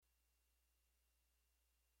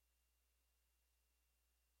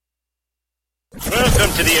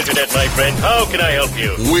Welcome to the internet, my friend. How can I help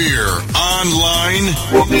you? We're online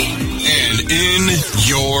and in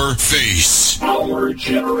your face. Our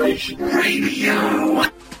Generation Radio.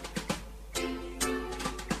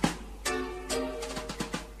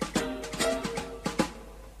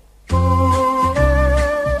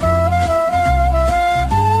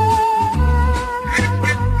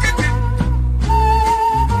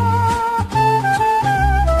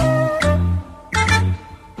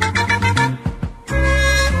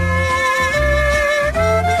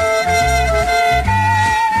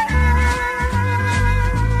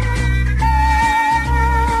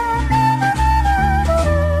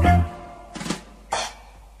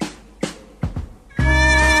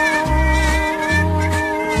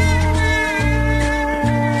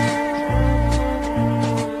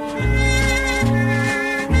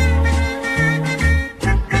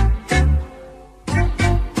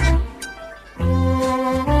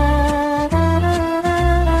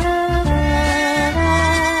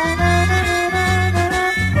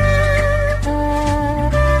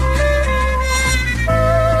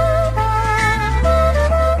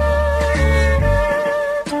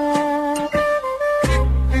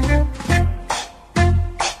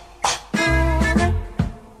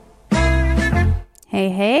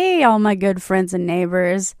 All my good friends and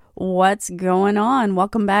neighbors, what's going on?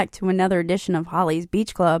 Welcome back to another edition of Holly's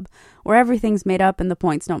Beach Club, where everything's made up and the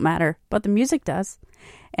points don't matter, but the music does.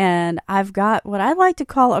 And I've got what I like to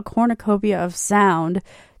call a cornucopia of sound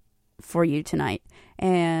for you tonight.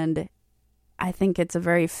 And I think it's a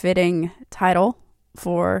very fitting title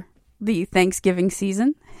for the Thanksgiving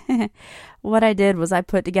season. What I did was I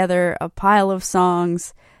put together a pile of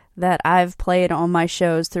songs that I've played on my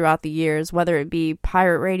shows throughout the years, whether it be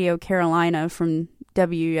Pirate Radio Carolina from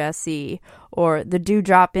WUSC or the Do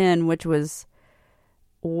Drop In, which was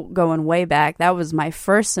going way back. That was my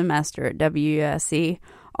first semester at WUSC,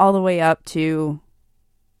 all the way up to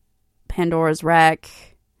Pandora's Wreck,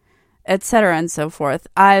 etc. and so forth.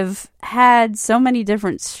 I've had so many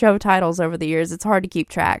different show titles over the years, it's hard to keep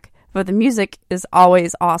track. But the music is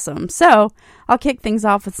always awesome. So, I'll kick things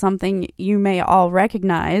off with something you may all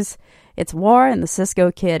recognize. It's War and the Cisco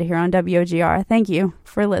Kid here on WOGR. Thank you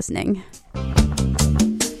for listening.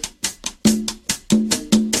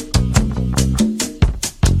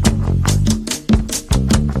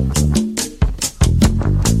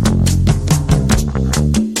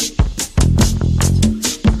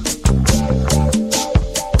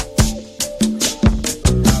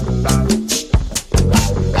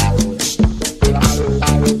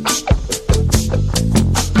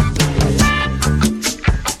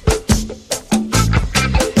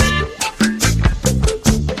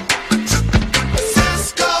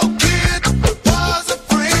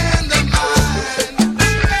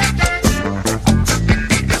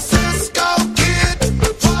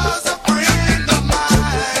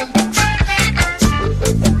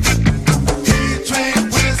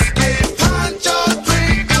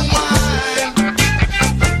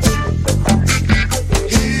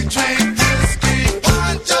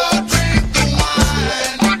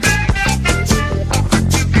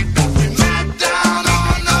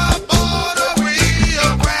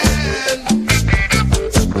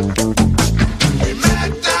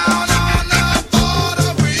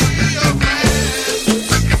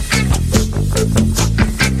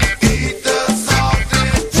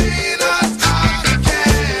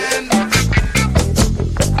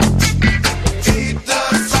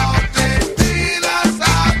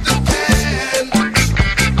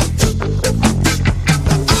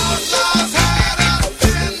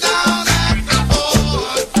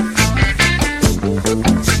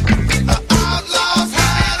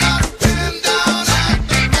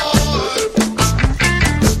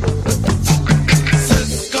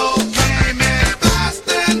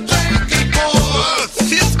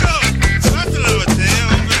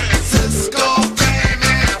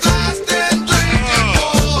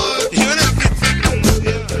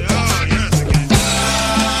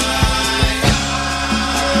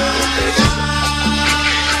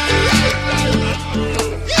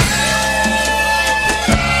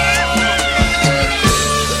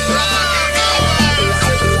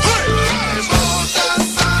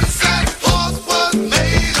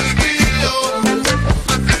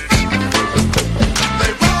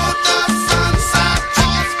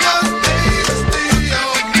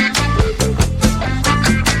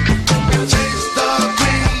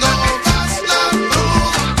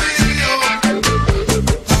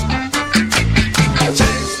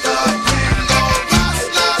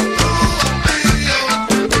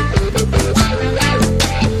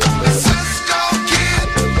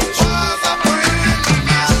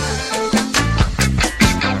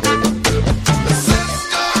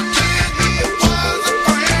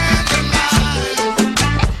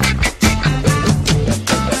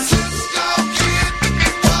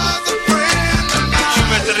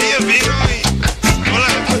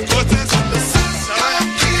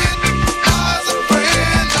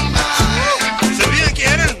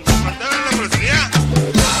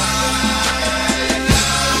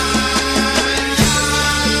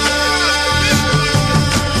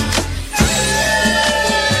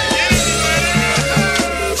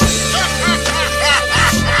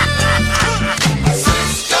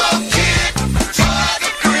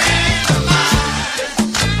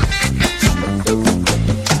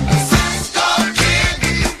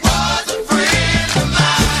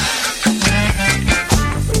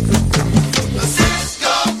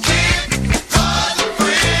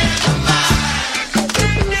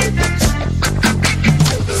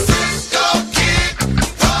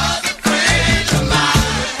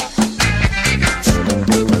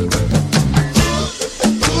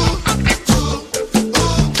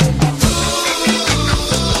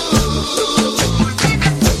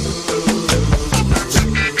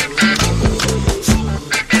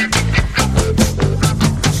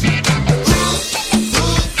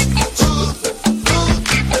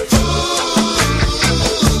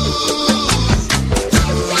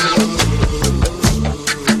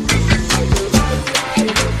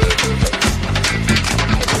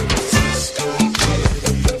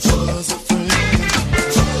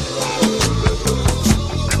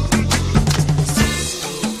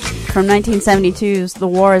 from 1972's The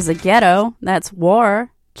War is a Ghetto. That's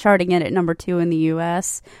War, charting it at number 2 in the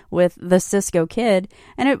U.S. with The Cisco Kid.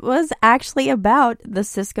 And it was actually about the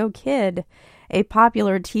Cisco Kid, a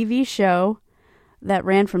popular TV show that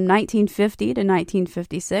ran from 1950 to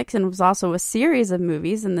 1956 and was also a series of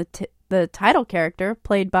movies. And the title character,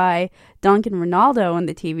 played by Duncan Ronaldo in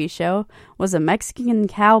the TV show, was a Mexican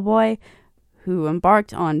cowboy who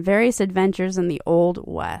embarked on various adventures in the Old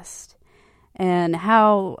West. And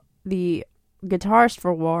how the guitarist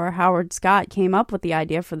for War, Howard Scott, came up with the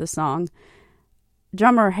idea for the song.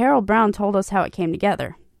 Drummer Harold Brown told us how it came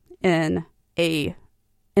together in a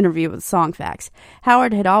interview with Song Facts.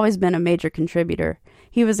 Howard had always been a major contributor.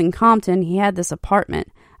 He was in Compton. He had this apartment.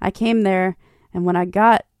 I came there, and when I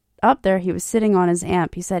got up there, he was sitting on his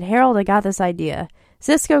amp. He said, "Harold, I got this idea.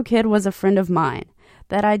 Cisco Kid was a friend of mine.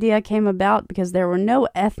 That idea came about because there were no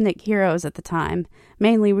ethnic heroes at the time.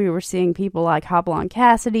 Mainly we were seeing people like Hopalong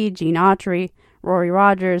Cassidy, Gene Autry, Rory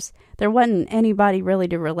Rogers. There wasn't anybody really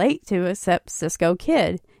to relate to except Cisco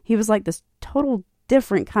Kid. He was like this total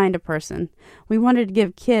different kind of person. We wanted to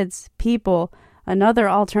give kids, people, another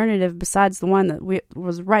alternative besides the one that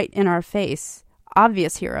was right in our face.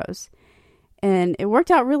 Obvious heroes." And it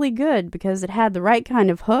worked out really good because it had the right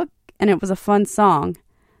kind of hook and it was a fun song.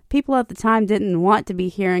 People at the time didn't want to be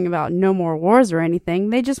hearing about no more wars or anything.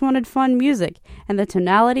 They just wanted fun music, and the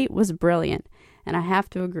tonality was brilliant. And I have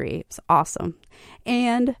to agree, it was awesome.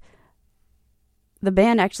 And the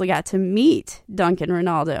band actually got to meet Duncan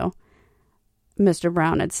Ronaldo, Mr.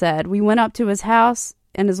 Brown had said. "We went up to his house,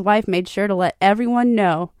 and his wife made sure to let everyone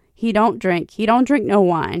know he don't drink no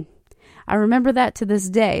wine. I remember that to this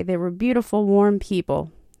day. They were beautiful, warm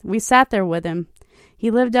people. We sat there with him. He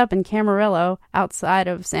lived up in Camarillo, outside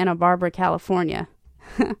of Santa Barbara, California."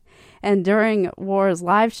 And during War's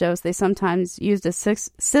live shows, they sometimes used a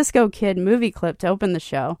Cisco Kid movie clip to open the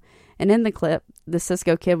show. And in the clip, the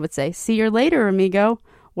Cisco Kid would say, "See you later, amigo."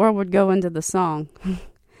 War would go into the song.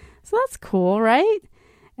 So that's cool, right?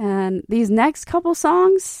 And these next couple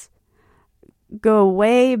songs go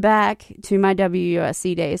way back to my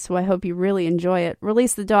WUSC days, so I hope you really enjoy it.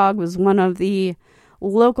 Release the Dog was one of the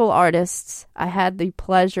local artists I had the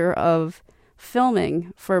pleasure of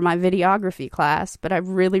filming for my videography class, but I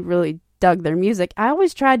really, really dug their music. I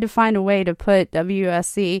always tried to find a way to put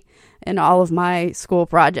WUSC in all of my school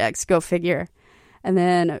projects. Go figure. And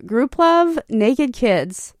then Group Love, Naked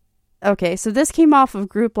Kids. Okay, so this came off of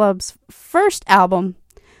Group Love's first album.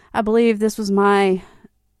 I believe this was my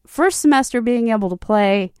first semester being able to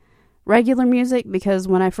play regular music, because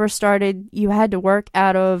when I first started, you had to work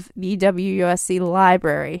out of the WUSC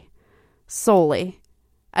library solely.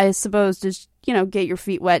 I suppose just, get your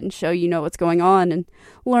feet wet and show you know what's going on and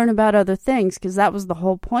learn about other things, because that was the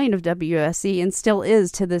whole point of WUSC and still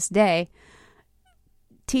is to this day.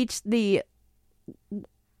 Teach the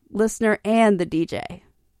listener and the DJ.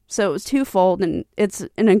 So it was twofold, and it's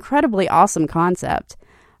an incredibly awesome concept.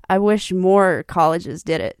 I wish more colleges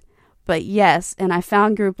did it. But yes, and I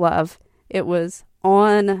found Group Love. It was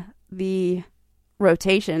on the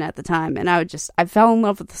rotation at the time, and I fell in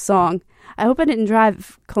love with the song. I hope I didn't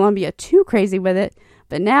drive Columbia too crazy with it,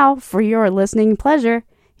 but now, for your listening pleasure,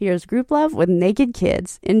 here's Group Love with Naked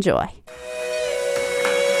Kids. Enjoy.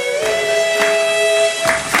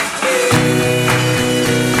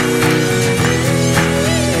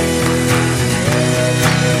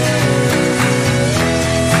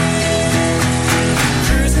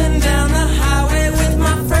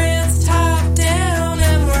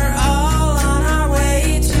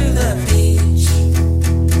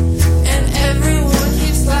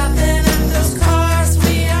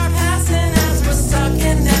 Stuck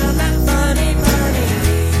in down that funny burning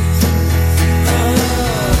heat.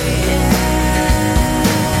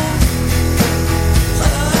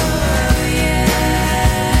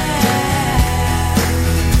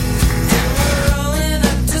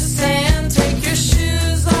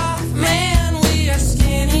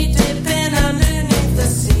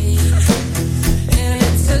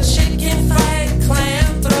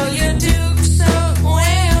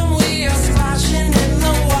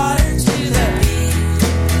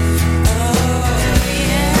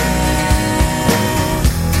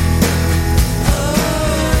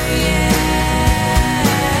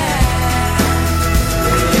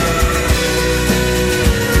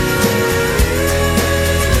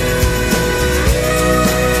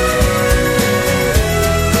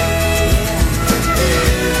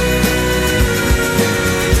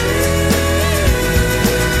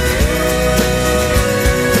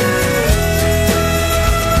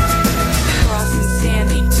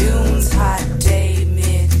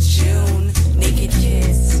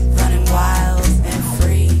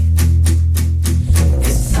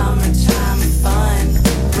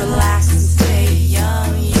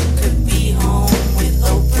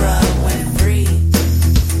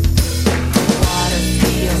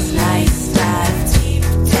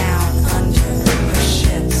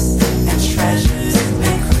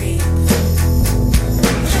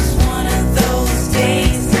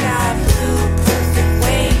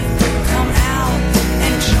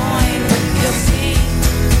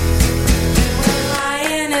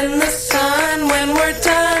 we're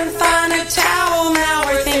done, find a towel. Now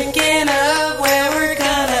we're thinking of where we're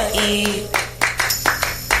gonna eat.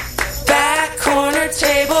 Back corner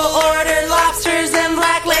table, order lobsters and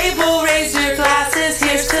Black Label. Raise your glasses,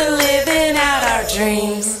 here's to living out our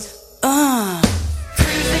dreams.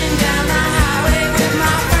 Cruising down the highway with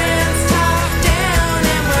my friends, top down,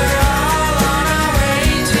 and we're all on our way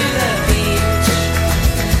to the beach.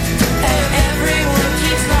 And everyone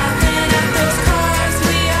keeps laughing at those cars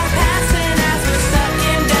we are passing as we're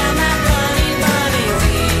sucking down that funny, funny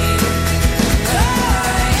weed. Oh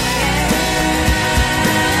yeah.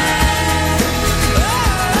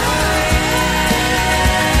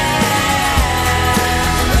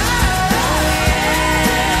 Oh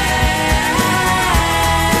yeah.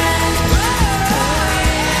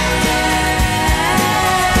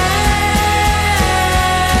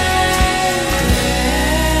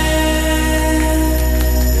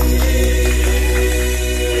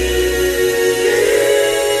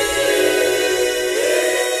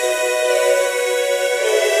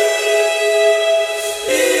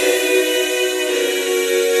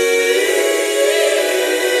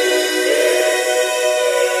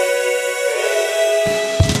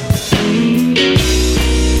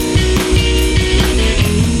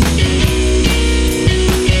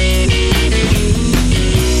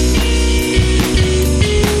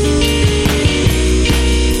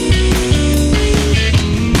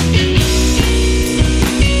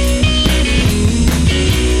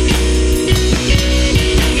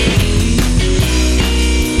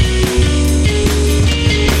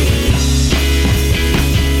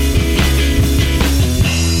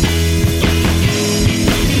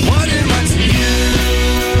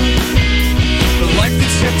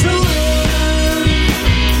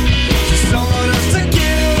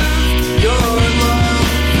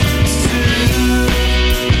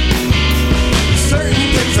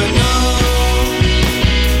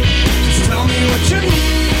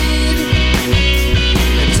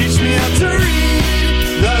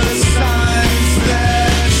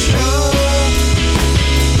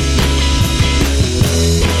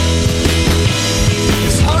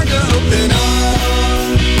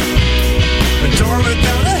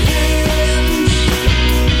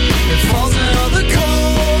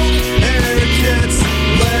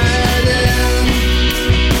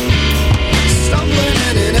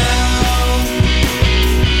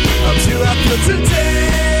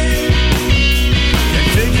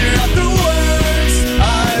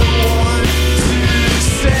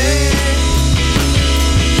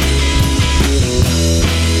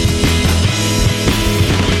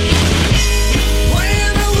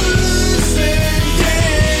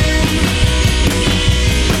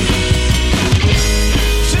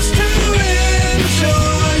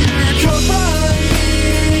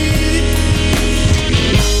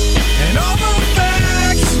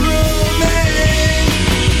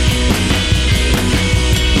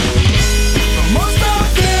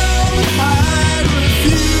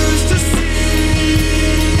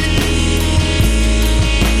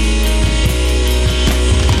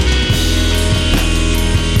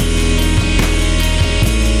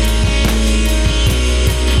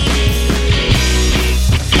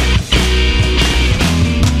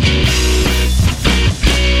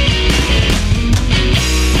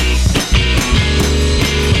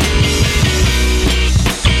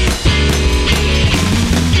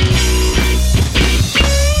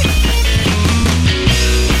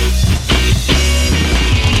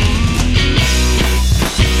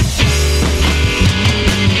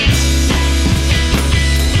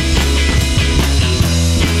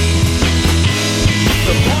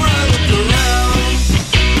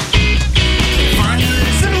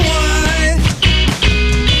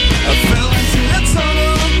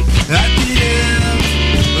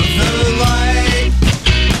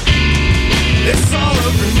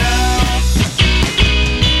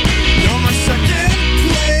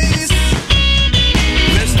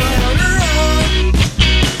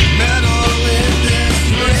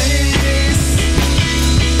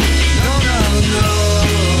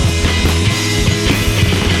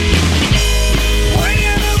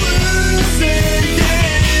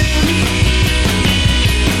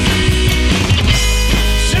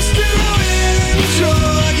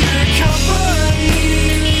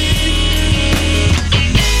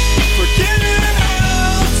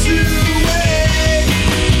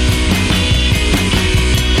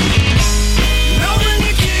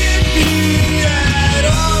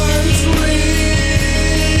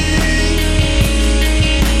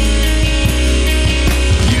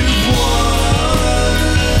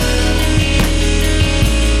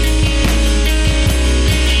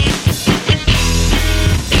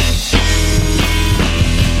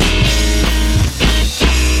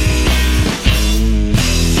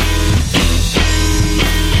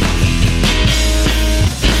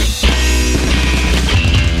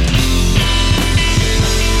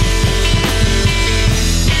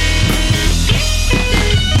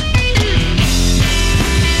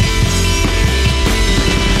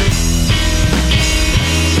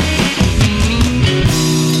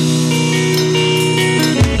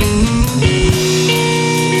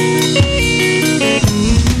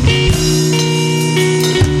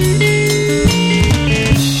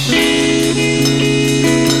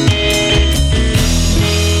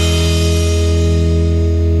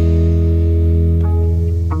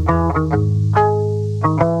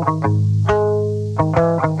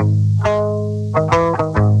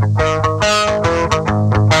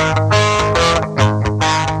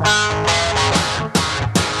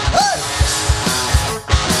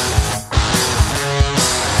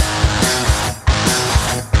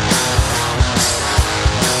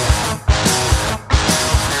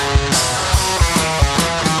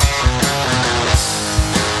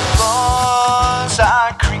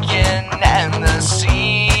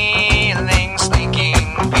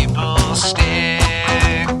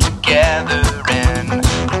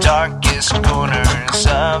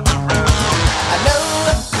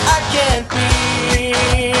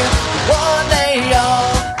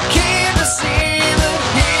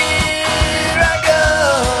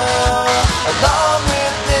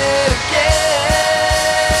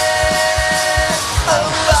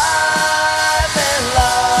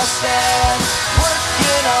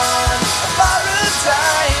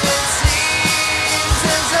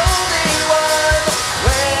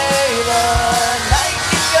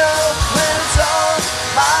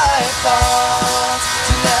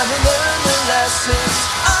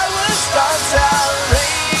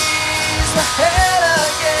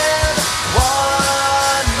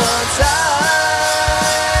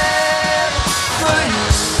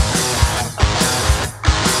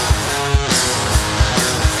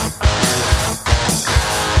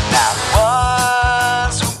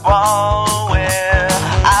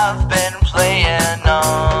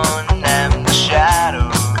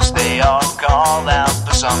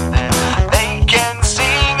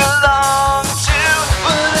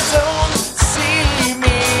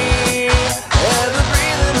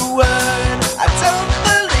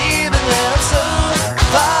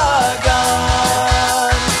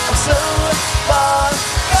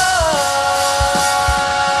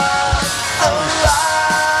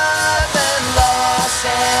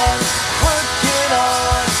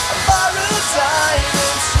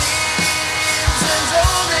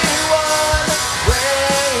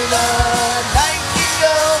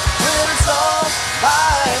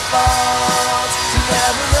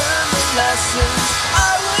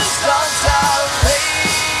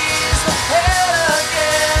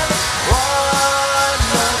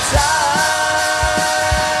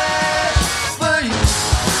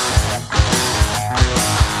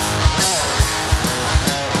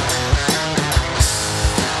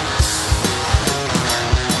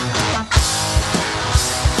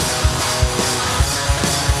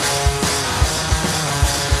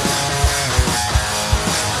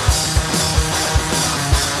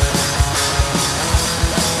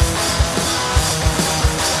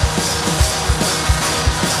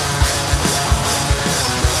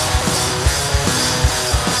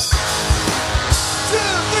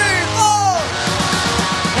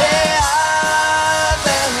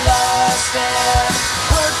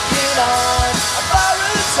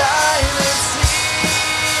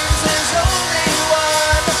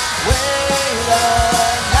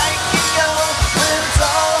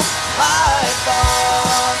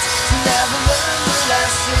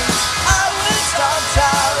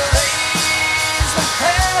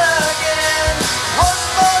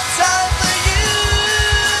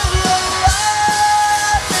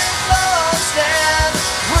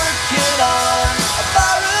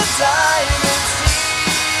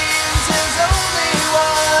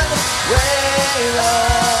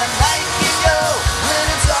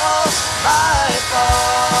 my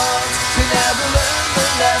fault to never learn the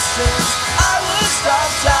lessons. I would stop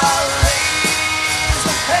till raise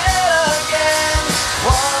the head again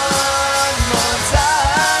one more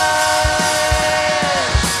time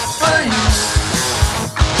for you.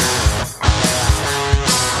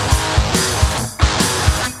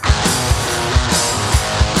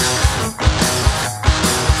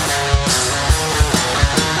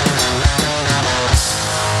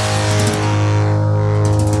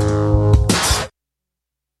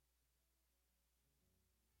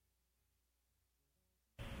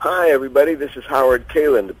 Hi, everybody. This is Howard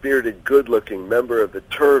Kalin, the bearded, good-looking member of the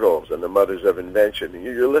Turtles and the Mothers of Invention. And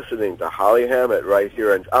you're listening to Holly Hammett right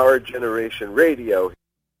here on Our Generation Radio.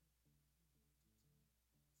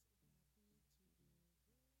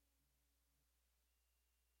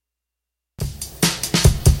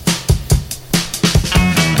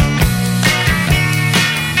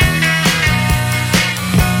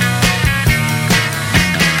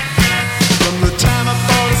 From the time I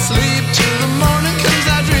fall asleep till the morning comes,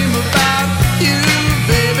 I dream about you,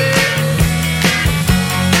 baby.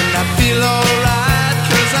 And I feel alright,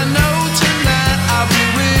 'cause I know tonight I'll be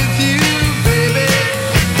with you, baby.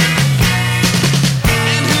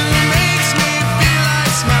 And who makes me feel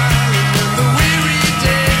like smiling when the weary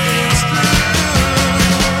day is through?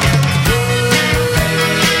 No one but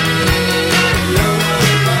you,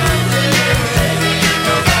 baby.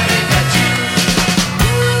 Nobody but you.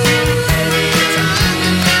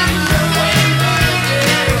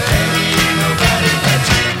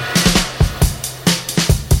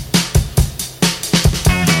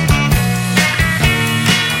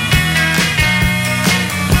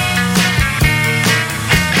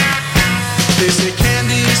 They say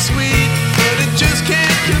candy is sweet, but it just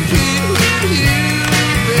can't compete with you,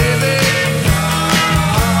 baby.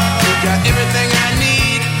 You got everything I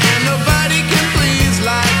need, and nobody can please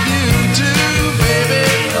like you do, baby.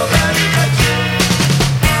 Nobody but you.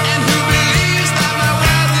 And who believes that my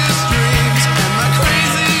wildest dreams and my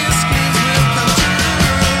craziest schemes will come true?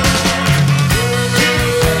 No one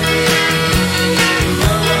but you, baby.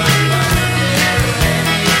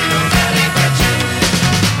 Nobody but you.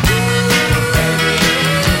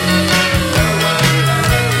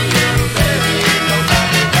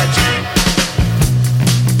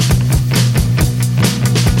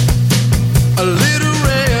 A little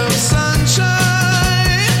ray of sunshine,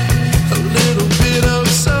 a little bit of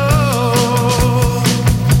soul,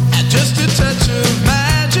 and just a touch of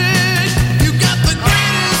magic. You got the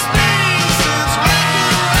greatest thing since rock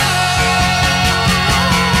and roll.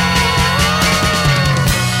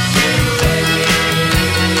 Baby,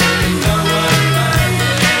 no one but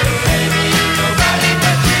you, baby, nobody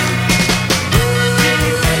but you.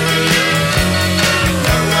 Baby,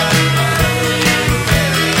 no one but you,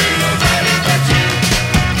 baby,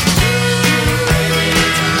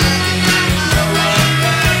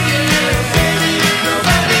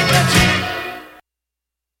 nobody but you.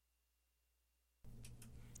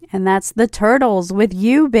 And that's the Turtles with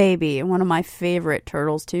You Baby, one of my favorite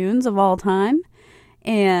Turtles tunes of all time.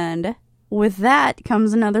 And with that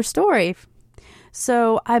comes another story.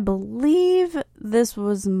 So I believe this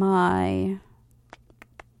was my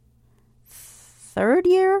third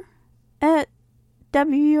year at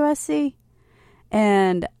WUSC.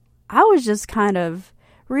 And I was just kind of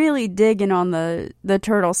really digging on the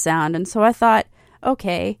turtle sound. And so I thought,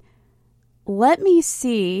 okay, let me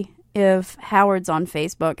see if Howard's on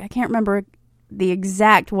Facebook. I can't remember the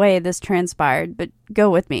exact way this transpired, but go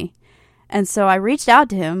with me. And so I reached out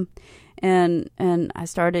to him and I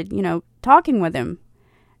started, talking with him.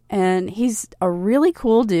 And he's a really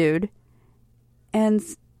cool dude. And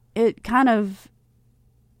it kind of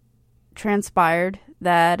transpired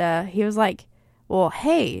that he was like, well,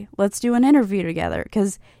 hey, let's do an interview together.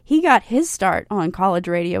 Because he got his start on college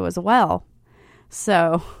radio as well.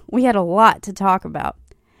 So we had a lot to talk about.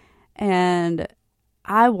 And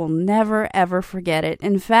I will never, ever forget it.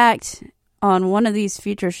 In fact, on one of these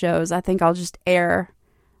future shows, I think I'll just air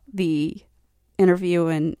the interview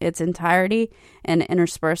in its entirety and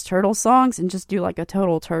intersperse Turtle songs and just do like a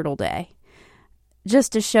total Turtle day.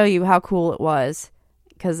 Just to show you how cool it was.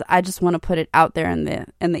 Because I just want to put it out there in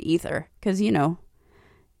the ether. Because,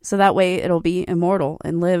 so that way it'll be immortal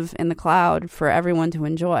and live in the cloud for everyone to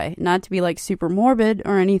enjoy. Not to be like super morbid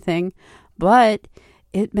or anything, but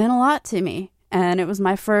it meant a lot to me. And it was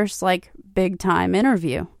my first like big time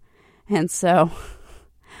interview. And so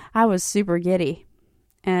I was super giddy.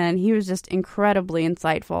 And he was just incredibly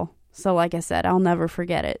insightful. So like I said, I'll never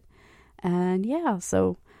forget it. And yeah,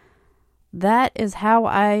 so that is how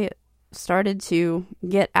I started to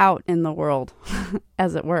get out in the world,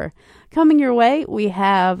 as it were. Coming your way, we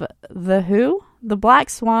have The Who, The Black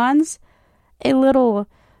Swans, a little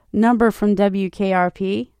number from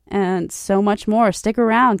WKRP, and so much more. Stick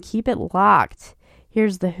around. Keep it locked.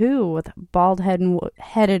 Here's The Who with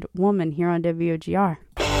Bald-Headed Woman here on WOGR.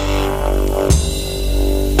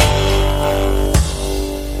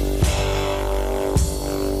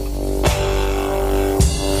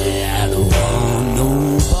 I don't want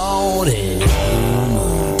no bald-headed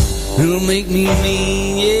woman. It'll make me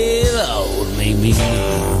mean, yeah, Lord, make me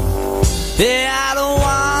mean. Yeah, I don't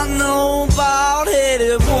want no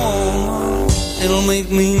bald-headed woman. It'll make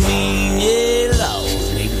me mean, yeah,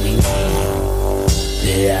 Lord, make me mean.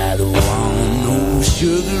 Yeah, I don't want no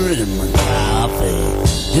sugar in my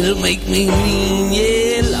coffee. It'll make me mean,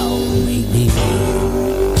 yeah, Lord, make me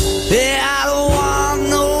mean. Yeah, I don't want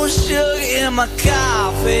no sugar in my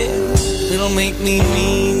coffee. It'll make me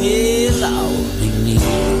mean, yeah, Lord, make me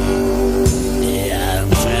mean. Yeah, I'm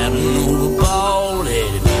traveling over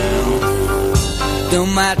bald-headed mountains.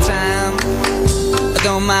 Done my time,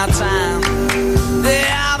 done my time.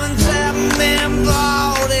 Yeah, I've been traveling them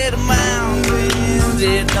bald-headed mountains.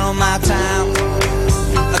 Yeah, done my time,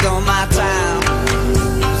 done my time.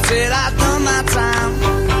 Said I done my time,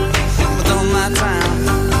 done my time.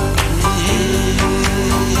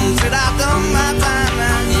 Said I done my time,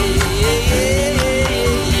 yeah, yeah, yeah,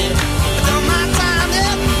 yeah. I done my time,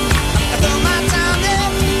 yeah. I done my time, yeah.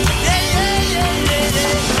 Yeah, yeah, yeah, yeah,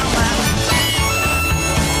 yeah. Done my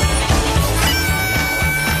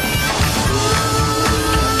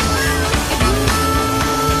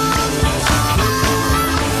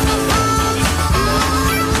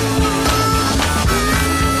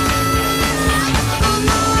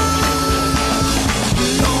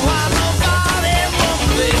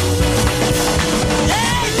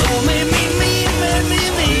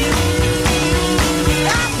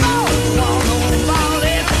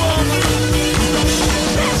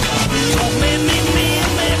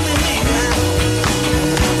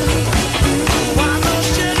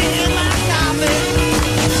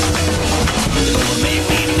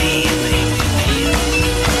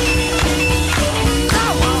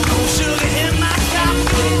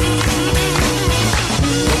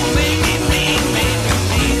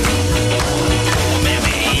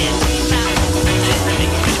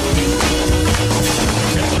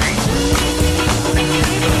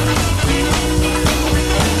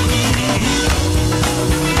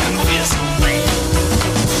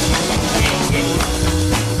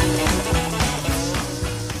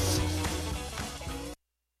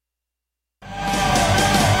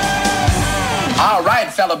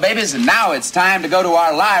fellow babies, and now it's time to go to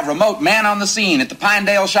our live remote man on the scene at the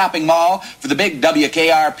Pinedale Shopping Mall for the big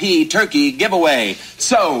WKRP turkey giveaway.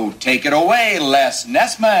 So, take it away, Les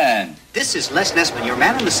Nessman. This is Les Nessman, your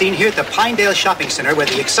man on the scene here at the Pinedale Shopping Center where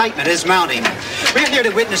the excitement is mounting. We're here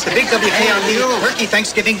to witness the big WKRP Turkey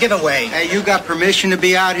Thanksgiving giveaway. Hey, you got permission to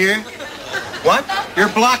be out here? What? You're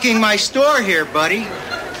blocking my store here, buddy.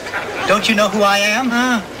 Don't you know who I am?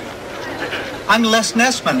 Huh? I'm Les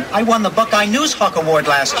Nessman. I won the Buckeye News Hawk Award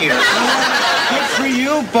last year. Good for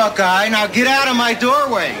you, Buckeye. Now get out of my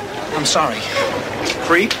doorway. I'm sorry.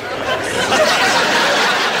 Creep.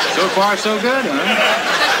 So far, so good, huh?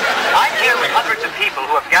 I'm here with hundreds of people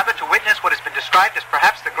who have gathered to witness what has been described as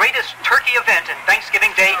perhaps the greatest turkey event in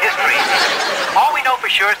Thanksgiving Day history. All we know for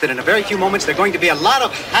sure is that in a very few moments there are going to be a lot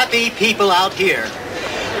of happy people out here.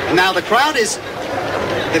 And now the crowd is...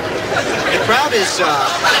 The crowd is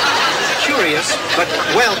curious, but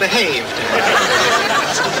well behaved.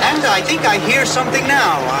 And I think I hear something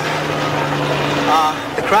now.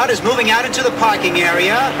 The crowd is moving out into the parking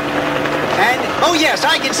area. And, oh yes,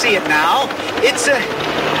 I can see it now. It's a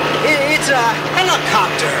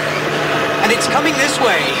helicopter. And it's coming this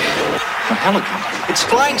way. A helicopter? It's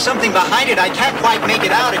flying something behind it. I can't quite make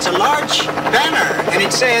it out. It's a large banner. And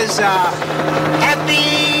it says,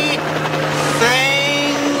 Happy Thanksgiving.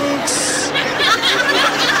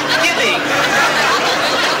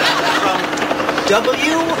 From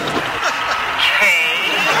W-K-R-P.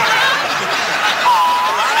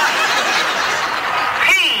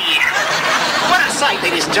 What a sight,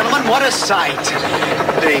 ladies and gentlemen. What a sight.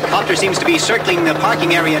 The copter seems to be circling the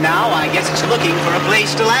parking area now. I guess it's looking for a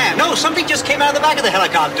place to land. No, something just came out of the back of the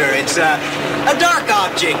helicopter. It's a dark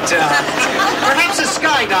object. Perhaps a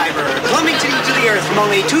skydiver plummeting to the earth from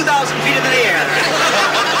only 2,000 feet into the air.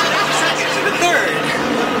 Second to the third.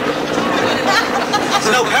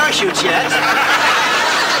 There's no parachutes yet.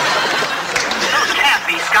 Those can't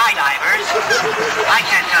be skydivers. I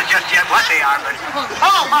can't tell just yet what they are, but...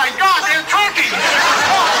 Oh, my God, they're turkeys!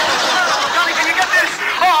 Oh, Johnny, can you get this?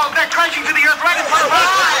 Oh, they're cranking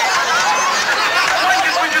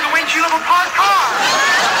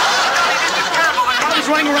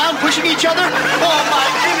running around pushing each other? Oh, my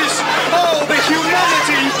goodness. Oh, the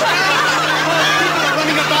humanity. Oh, people are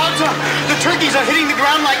running about. The turkeys are hitting the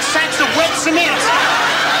ground like sacks of wet cement.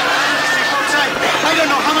 Folks, I don't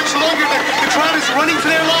know how much longer the crowd is running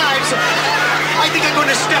for their lives. I think I'm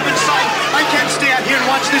going to step inside. I can't stay out here and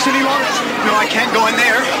watch this any longer. No, I can't go in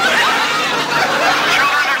there.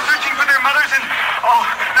 Children are searching for their mothers, and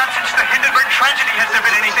not since the Hindenburg tragedy has there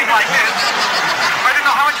been anything like this. I don't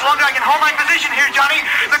know how much longer I can hold my position here, Johnny.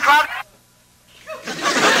 The crowd.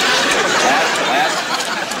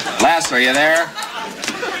 Les, are you there?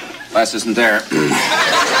 Les isn't there.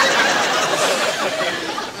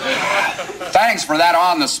 Thanks for that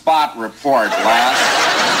on-the-spot report, Les.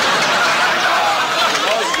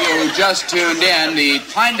 You just tuned in. The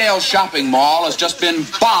Pinedale Shopping Mall has just been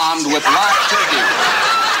bombed with live turkey.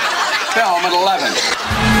 Film at 11.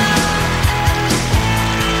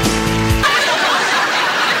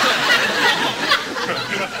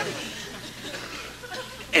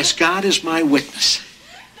 As God is my witness,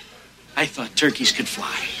 I thought turkeys could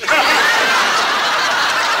fly.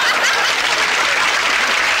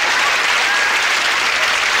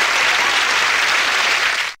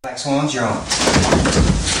 Black Swans, you're on.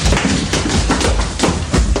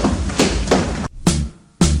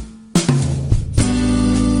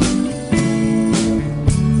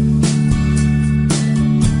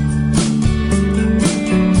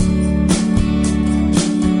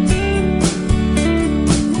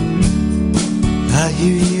 I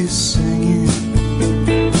hear you singing,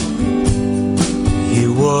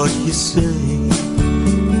 hear what you say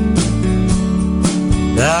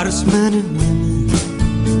about as many women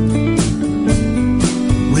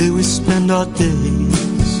where we spend our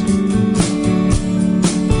days.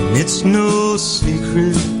 And it's no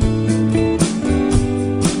secret,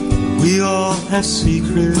 we all have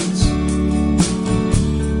secrets,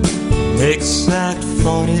 makes act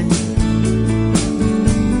funny.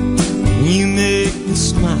 You make me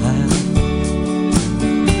smile.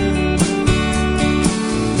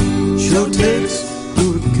 Sure takes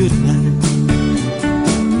for a good man.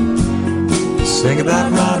 Sing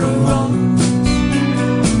about right or wrong.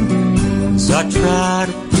 As I try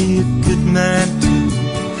to be a good man too.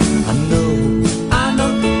 I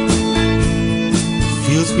know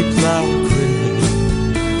fields we plow are gray.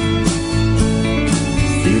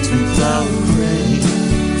 Fields we plow are gray.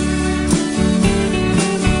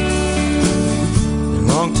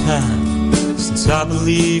 Long time since I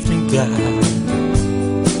believed in God.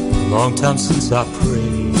 Long time since I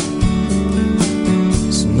prayed.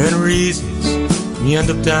 So many reasons we end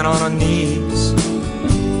up down on our knees.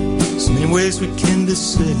 So many ways we can be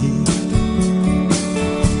saved.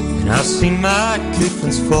 And I've seen my good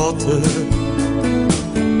friends falter.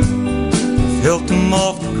 I've helped them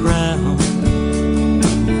off the ground.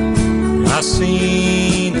 And I've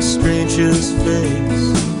seen a stranger's face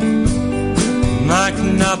I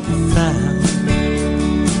cannot be found.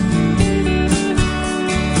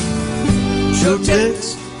 Joe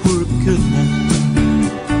takes for a good man.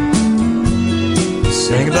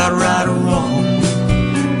 Sing about right or wrong.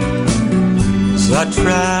 So I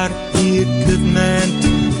try to be a good man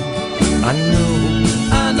too. I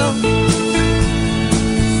know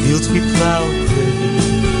fields we plow are gray.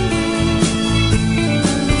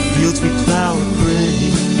 Fields we plow are gray.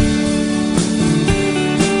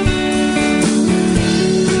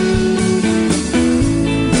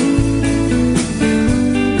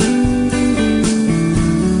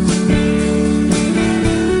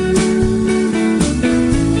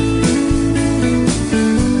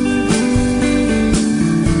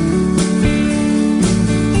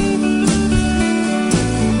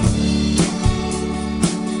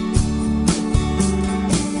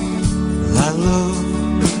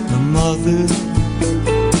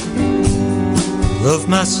 Love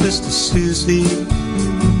my sister Susie.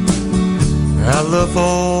 I love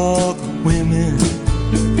all the women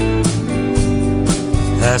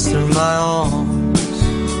passed through my arms.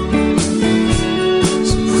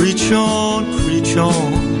 So preach on, preach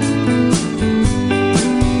on,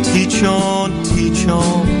 teach on, teach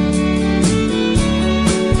on.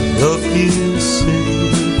 Love you say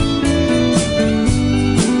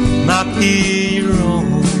might be your own.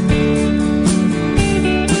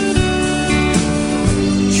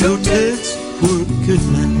 Joe takes for a good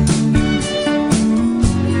man.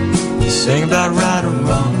 He sang about right or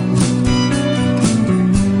wrong.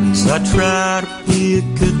 So I try to be a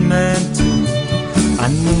good man too. I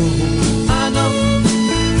know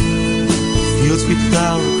fields we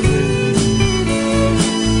plow are gray.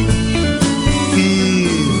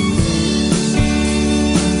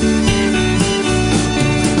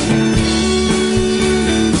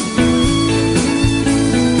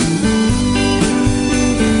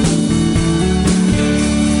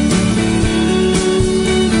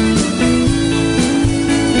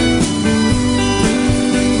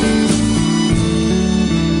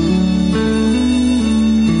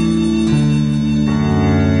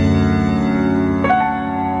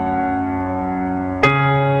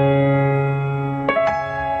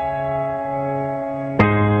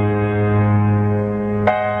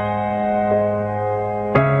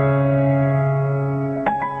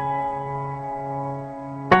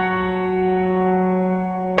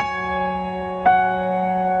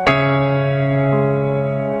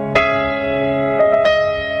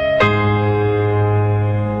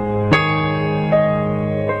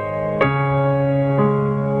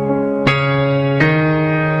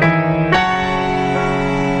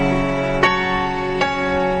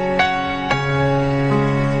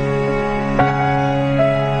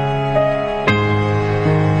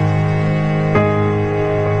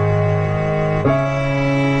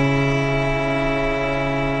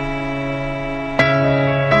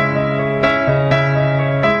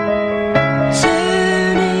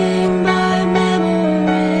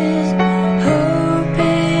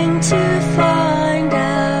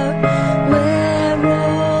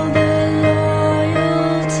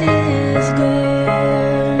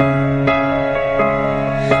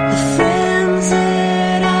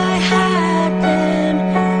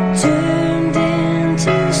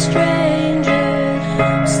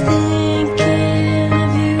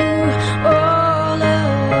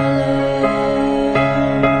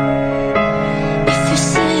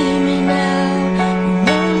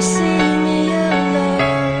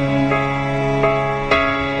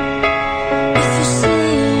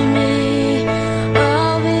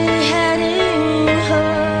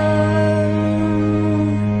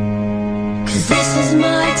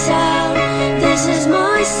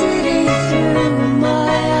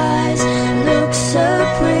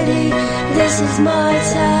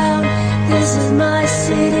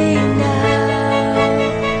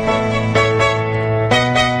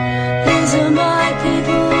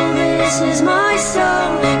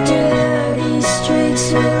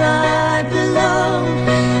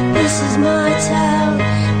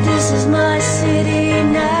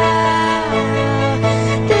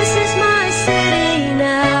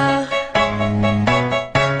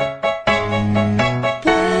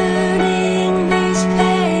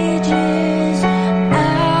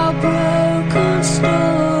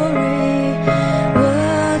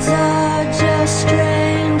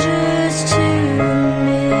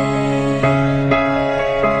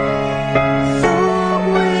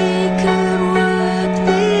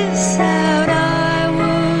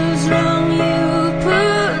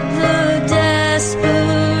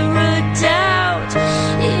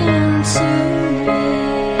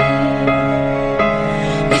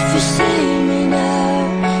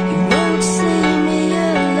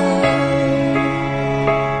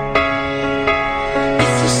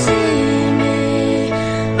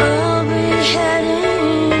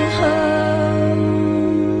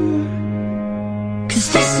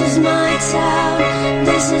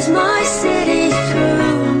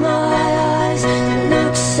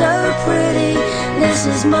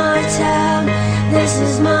 This is my town, this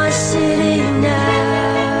is my city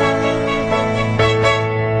now.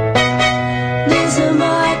 These are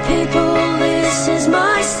my people, this is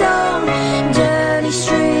my song. Dirty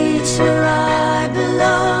streets where I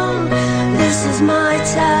belong. This is my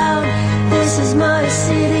town, this is my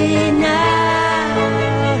city now.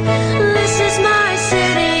 This is my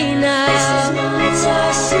city now. This is my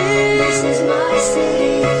town, this is my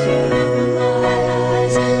city. Through my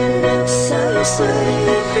eyes, look so sweet.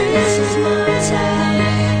 This is my town,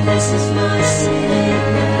 this is my city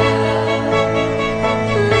now.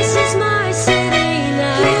 This is my city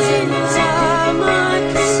now. These are my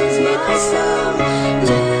song.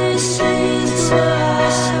 This is where I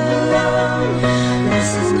belong.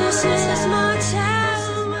 This is my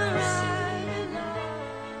town where I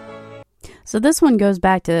belong. So this one goes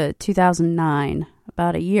back to 2009,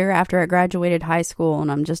 about a year after I graduated high school,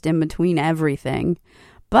 and I'm just in between everything.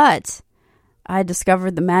 But I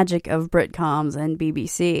discovered the magic of Britcoms and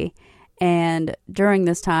BBC, and during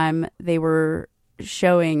this time they were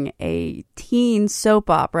showing a teen soap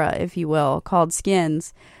opera, if you will, called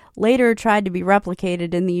Skins. Later tried to be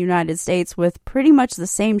replicated in the United States with pretty much the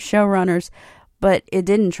same showrunners, but it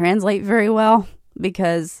didn't translate very well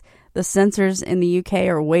because the censors in the UK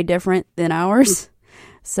are way different than ours.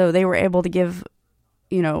 So they were able to give,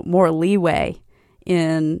 more leeway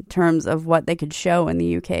in terms of what they could show in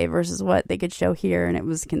the UK versus what they could show here, and it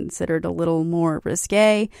was considered a little more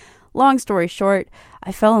risque. Long story short,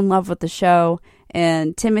 I fell in love with the show,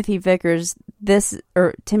 and Timothy Victor, This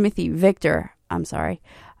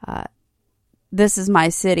Is My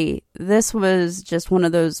City. This was just one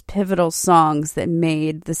of those pivotal songs that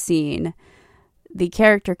made the scene. The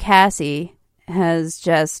character Cassie has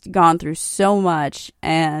just gone through so much,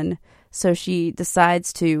 and so she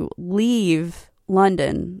decides to leave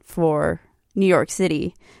London for New York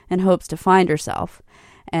City and hopes to find herself.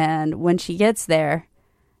 And when she gets there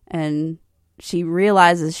and she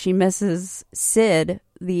realizes she misses Sid,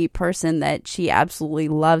 the person that she absolutely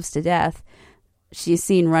loves to death, she's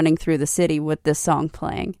seen running through the city with this song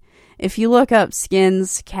playing. If you look up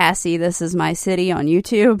Skins, Cassie, This Is My City on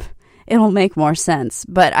YouTube, it'll make more sense.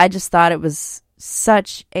 But I just thought it was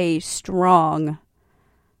such a strong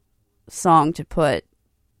song to put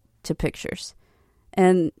to pictures.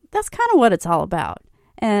 And that's kind of what it's all about.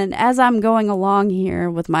 And as I'm going along here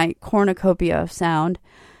with my cornucopia of sound,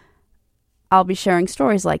 I'll be sharing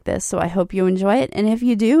stories like this, so I hope you enjoy it. And if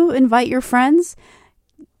you do, invite your friends.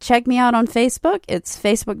 Check me out on Facebook. It's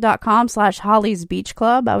facebook.com/Holly's Beach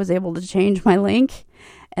Club. I was able to change my link.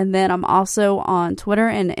 And then I'm also on Twitter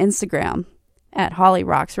and Instagram at Holly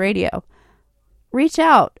Rocks Radio. Reach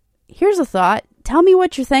out. Here's a thought. Tell me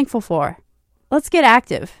what you're thankful for. Let's get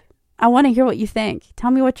active. I want to hear what you think. Tell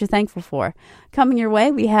me what you're thankful for. Coming your way,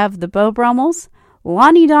 we have the Beau Brummels,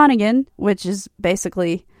 Lonnie Donegan, which is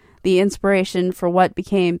basically the inspiration for what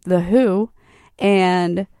became The Who,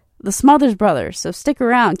 and the Smothers Brothers. So stick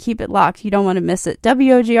around. Keep it locked. You don't want to miss it.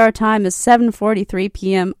 WOGR time is 7:43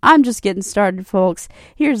 p.m. I'm just getting started, folks.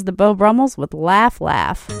 Here's the Beau Brummels with Laugh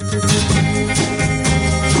Laugh.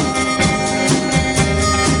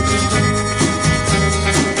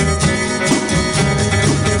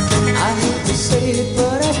 Say it,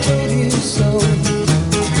 but I told you so.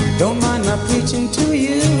 Don't mind my preaching to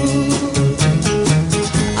you.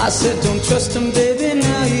 I said don't trust them, baby,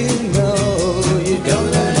 now you know. You don't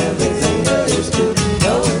learn everything there is to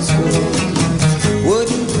know in school.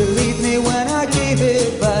 Wouldn't believe me when I gave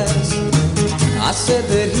advice. I said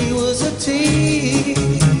that he was a tease.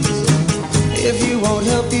 If you won't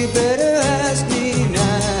help, you better ask me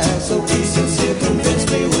now. So be sincere, convince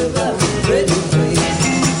me with a written plea.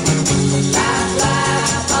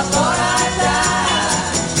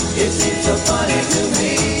 So funny to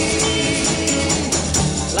me.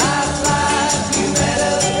 Laugh, laugh, you met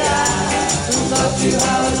a guy who loved you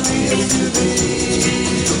how it feels to be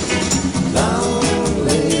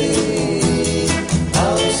lonely,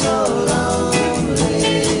 oh so lonely.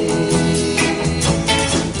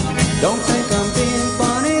 Don't think I'm being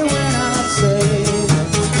funny when I say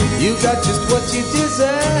you got just what you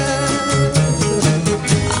deserve.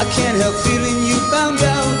 I can't help feeling you found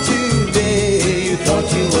out today. You thought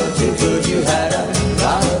you were too good, you had a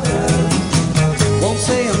lot of nerve. Won't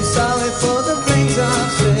say I'm sorry for the things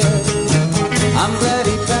I've said. I'm glad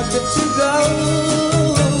he packed it to go.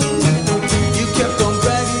 You kept on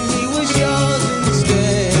bragging he was yours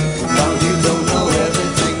instead. Now you don't know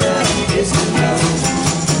everything there is to know.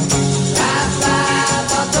 Laugh, laugh,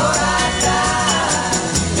 I thought I'd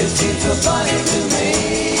die. It seems so funny to me.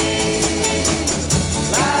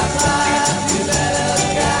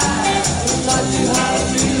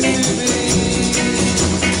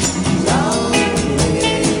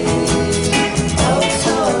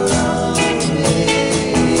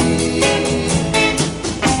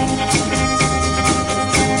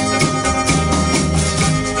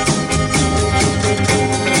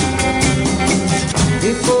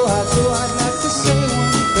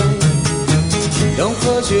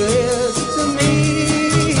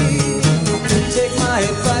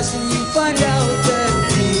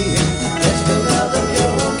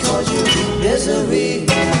 misery.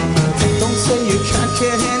 Don't say you can't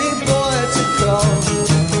get any boy to call.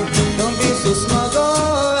 Don't be so smug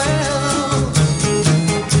around.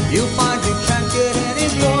 You find you can't get any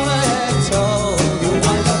boy at all. You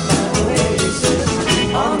wind up on oasis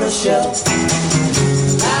on the shelf.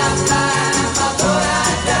 Last time I thought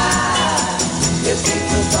I'd die, it seems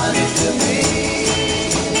so funny to me.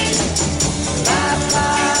 Last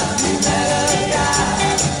time you met a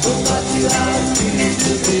guy who taught you how it feels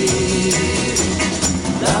to be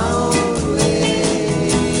lonely,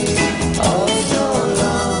 oh so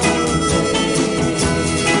lonely,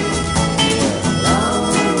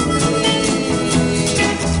 lonely,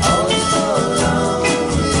 oh so lonely.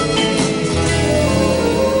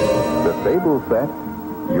 The table's set,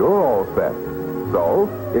 you're all set. So,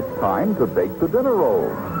 it's time to bake the dinner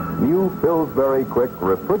rolls. New Pillsbury Quick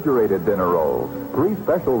Refrigerated Dinner Rolls. 3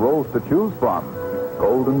 special rolls to choose from.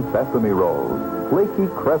 Golden Sesame Rolls, Flaky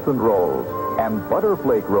Crescent Rolls, and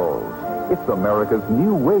Butterflake Rolls. It's America's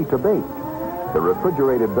new way to bake. The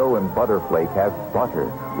refrigerated dough in Butterflake has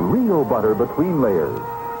butter, real butter between layers.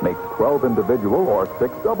 Makes 12 individual or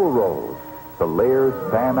 6 double rolls. The layers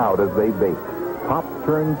fan out as they bake. Tops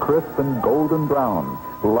turn crisp and golden brown.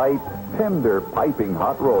 Light, tender, piping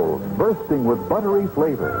hot rolls, bursting with buttery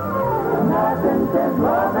flavor. Nothing says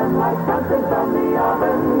loving like something from the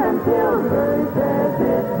oven, and Pillsbury says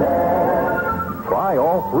it's there. Try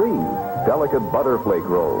all 3. Delicate Butterflake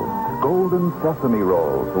Rolls, Golden Sesame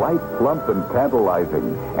Rolls, light, plump, and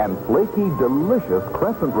tantalizing, and flaky, delicious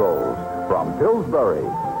Crescent Rolls from Pillsbury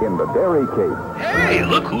in the Dairy Cake. Hey,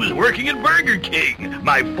 look who's working at Burger King.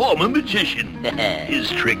 My former magician.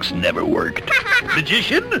 His tricks never worked.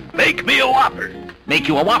 Magician, make me a Whopper. Make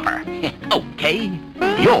you a Whopper. Okay.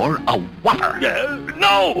 You're a Whopper.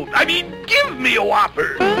 No, I mean, give me a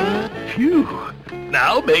Whopper. Phew.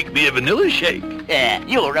 Now make me a vanilla shake.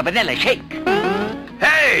 You're a vanilla shake.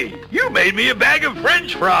 Hey, you made me a bag of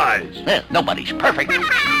French fries. Nobody's perfect.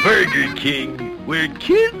 Burger King, where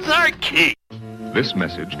kids are king. This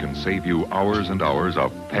message can save you hours and hours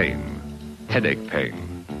of pain. Headache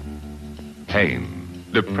pain. Pain.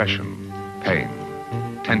 Depression. Pain.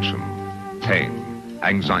 Tension. Pain.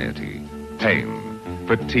 Anxiety. Pain.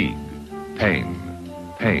 Fatigue. Pain.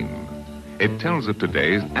 Pain. It tells of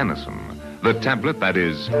today's Anacin, the tablet that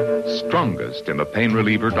is strongest in the pain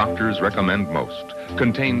reliever doctors recommend most.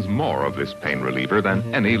 Contains more of this pain reliever than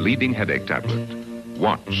any leading headache tablet.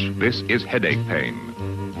 Watch. This is headache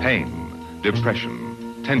pain. Pain.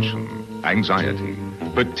 Depression, tension, anxiety,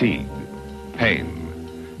 fatigue, pain.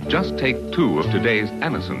 Just take 2 of today's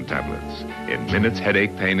Anacin tablets. In minutes,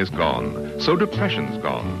 headache pain is gone. So depression's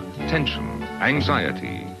gone. Tension,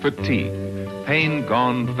 anxiety, fatigue, pain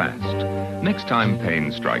gone fast. Next time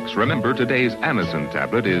pain strikes, remember today's Anacin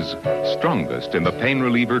tablet is strongest in the pain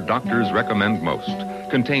reliever doctors recommend most.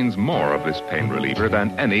 Contains more of this pain reliever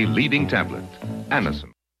than any leading tablet. Anacin.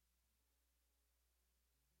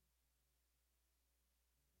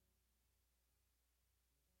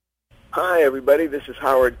 Hi, everybody. This is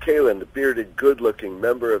Howard Kalin, the bearded, good-looking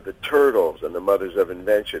member of the Turtles and the Mothers of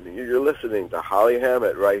Invention. And you're listening to Holly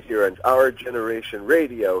Hammett right here on Our Generation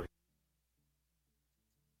Radio.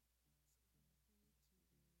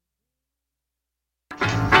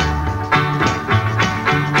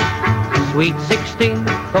 Sweet 16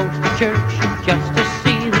 goes to church just to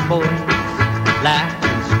see the boys. Laughs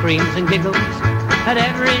and screams and giggles at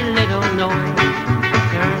every little noise.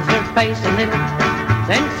 Turns her face a little,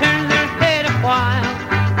 then turns her head a while.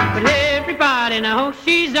 But everybody knows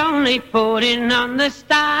she's only putting on the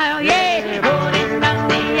style. Yeah, putting on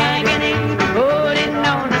the agony, putting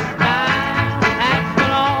on the style. That's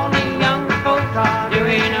what all the young folks are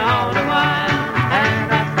doing all the while.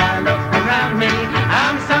 And as I look around me,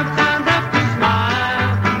 I'm sometimes up to smile,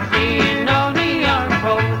 seeing all the young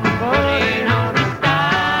folks putting on the style.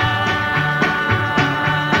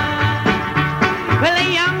 Well, a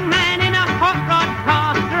young man in a hot rod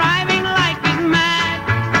car, driving like he's mad,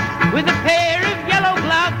 with a pair of yellow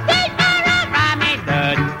gloves,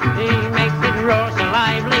 he makes it roar so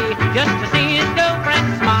lively just to see his girlfriend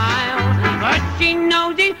smile. But she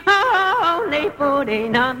knows he's only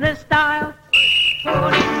putting on the style,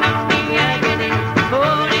 putting on the agony,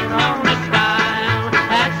 putting on the style.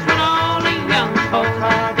 That's what all the young folks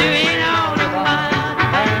are doing all the while.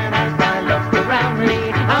 And as I look around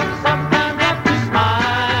me, I'm sometimes up to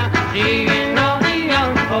smile, seeing all the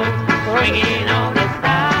young folks swinging on the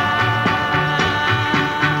style.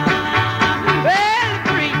 Well, the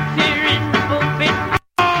preacher in the pulpit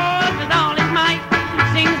roars with all his might,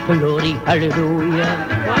 sings glory, hallelujah.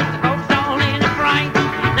 But the folks all in a fright.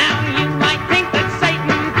 Now you might think that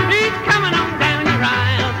Satan is coming on down your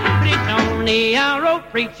aisle, but it's only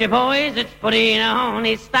preacher boys, it's putting on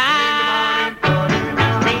his style. Putting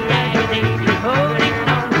on the agony, putting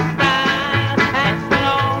on the style. That's what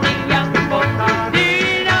all the young folks do,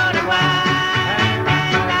 know the why.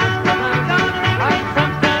 I'm gonna write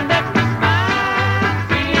something that can smile.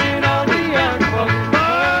 Seeing all the young folks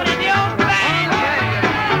putting your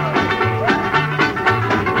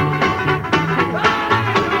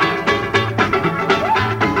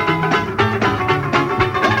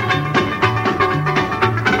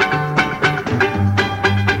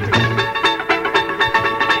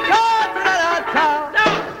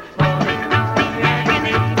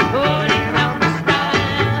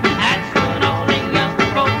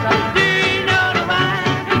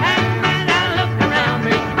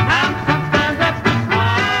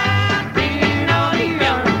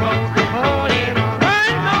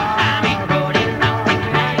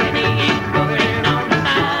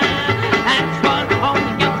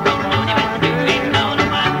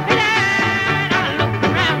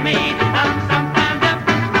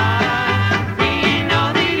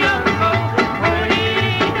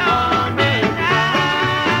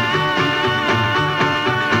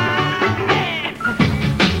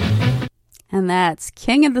And that's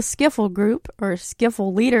King of the Skiffle Group, or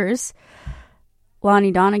Skiffle Leaders,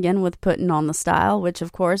 Lonnie Donegan with Putting on the Style, which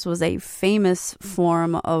of course was a famous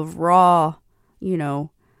form of raw,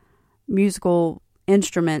 musical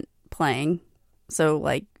instrument playing. So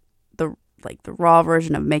like the raw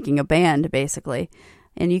version of making a band, basically.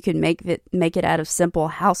 And you could make it out of simple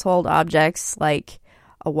household objects like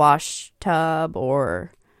a wash tub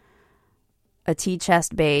or a tea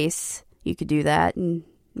chest base. You could do that and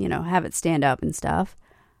have it stand up and stuff.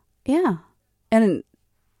 Yeah. And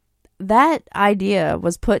that idea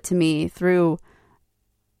was put to me through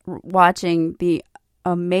watching the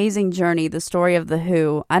amazing journey, the story of The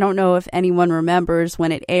Who. I don't know if anyone remembers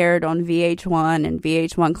when it aired on VH1 and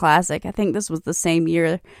VH1 Classic. I think this was the same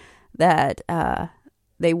year that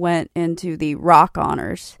they went into the rock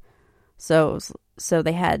honors. So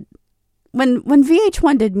they had, when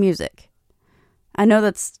VH1 did music, I know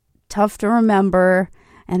that's tough to remember,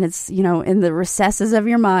 and it's, in the recesses of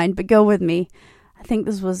your mind, but go with me. I think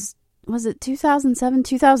this was it 2007,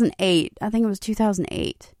 2008? I think it was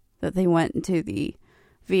 2008 that they went into the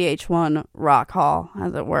VH1 Rock Hall,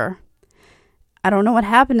 as it were. I don't know what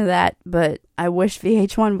happened to that, but I wish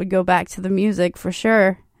VH1 would go back to the music for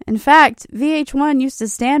sure. In fact, VH1 used to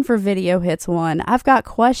stand for Video Hits 1. I've got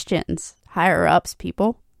questions. Higher ups,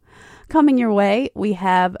 people. Coming your way, we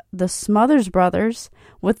have the Smothers Brothers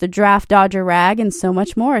with the Draft Dodger Rag and so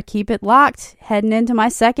much more. Keep it locked. Heading into my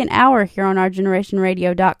second hour here on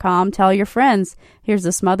OurGenerationRadio.com. Tell your friends. Here's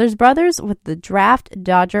the Smothers Brothers with the Draft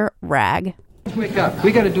Dodger Rag. Wake up.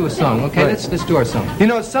 We got to do a song, okay? Right. Let's do our song.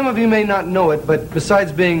 Some of you may not know it, but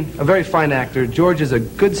besides being a very fine actor, George is a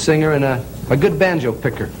good singer and a good banjo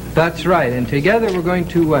picker. That's right, and together we're going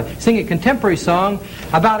to sing a contemporary song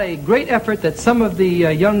about a great effort that some of the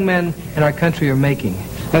young men in our country are making.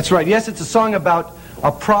 That's right. Yes, it's a song about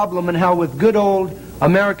a problem and how with good old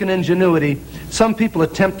American ingenuity, some people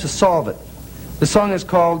attempt to solve it. The song is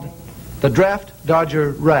called The Draft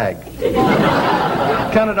Dodger Rag.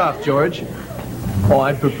 Count it off, George. Oh,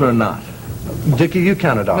 I'd prefer not. Dickie, you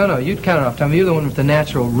count it off. No, you'd count it off, Tommy. You're the one with the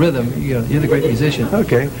natural rhythm. You're the great musician.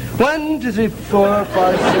 Okay. 1, 2, 3, 4,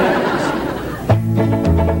 5, 6.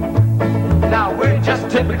 Now, we're just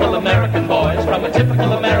typical American boys from a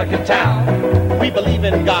typical American town. We believe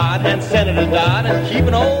in God and Senator Dodd and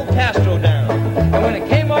keeping old Castro down. And when it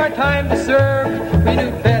came our time to serve, we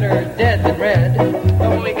knew better dead than red. But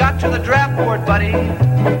when we got to the draft board, buddy,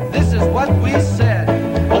 this is what we said.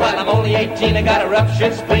 Oh, well, I'm only 18, I got a rough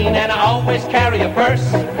shit spleen, and I always carry a purse.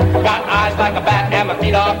 Got eyes like a bat, and my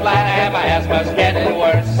feet are flat, and my asthma's getting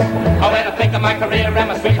worse. Oh, when I think of my career, and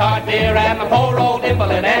my sweetheart dear, and my poor old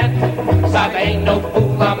invalid aunt. Besides, I ain't no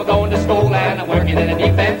fool, I'm going to school, and I'm working in a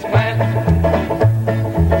defense plant.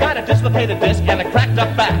 Got a dislocated disc and a cracked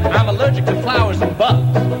up back. I'm allergic to flowers and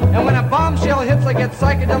bugs. And when a bombshell hits, I get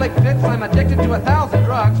psychedelic fits. I'm addicted to 1,000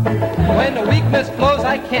 drugs. When the weakness flows,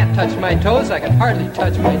 I can't touch my toes. I can hardly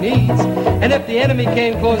touch my knees. And if the enemy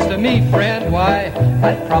came close to me, friend, why,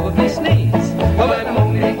 I'd probably sneeze. Well, when I'm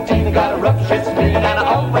only 18, got a rough shit spleen, and I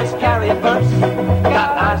always carry a purse.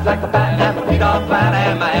 Got eyes like a bat, and my feet are flat,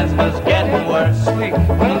 and my asthma's getting worse.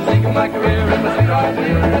 When I think of my career and my sweetheart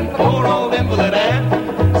dear, and the poor old invalid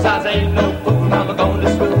aunt. Besides, I ain't no fool, I'm going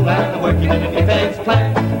to school, and I'm working in a defense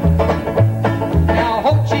plant. Now,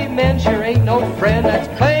 Ho Chi Minh sure ain't no friend. That's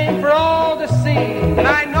plain for all to see. And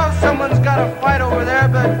I know someone's got a fight over there,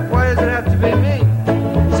 but why does it have to be me?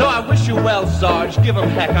 So I wish you well, Sarge. Give 'em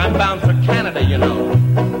heck. I'm bound for Canada, you know.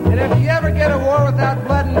 And if you ever ever get a war without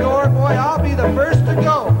blood and gore, boy, I'll be the first to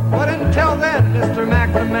go. But until then, Mr.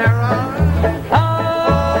 McNamara. I'm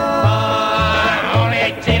only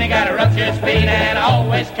 18, I got a ruptured spleen, and I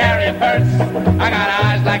always carry a purse. I got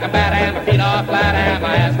eyes like a bat, and my feet are flat, and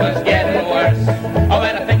my asthma's getting worse. Oh,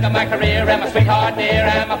 when I think of my career, and my sweetheart dear,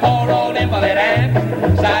 and my poor old invalid aunt.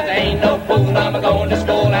 Besides, I ain't no fool, I'm going to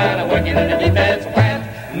school, and I'm working in the defense plant.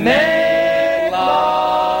 Make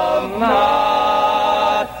love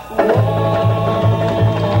not war.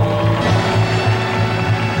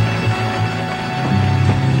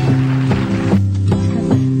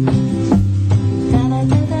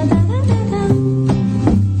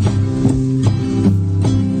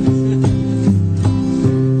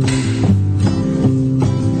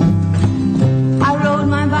 I rode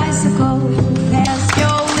my bicycle past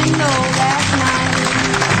your window last night.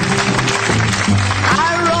 I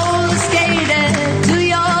roller skated to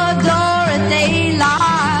your door at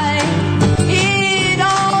daylight. It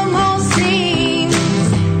almost seems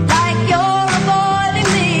like you're avoiding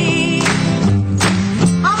me.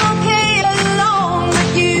 I'm okay alone, but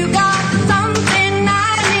you got something I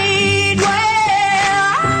need.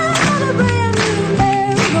 Well, I got a brand new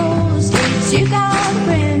pair of roller skates. You got a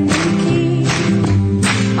brand new key.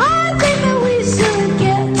 I think that we should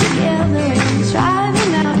get together and try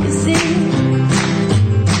them out, you see.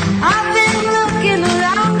 I've been looking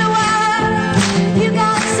around the world. You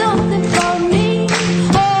got something for me.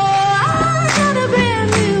 Oh, I got a brand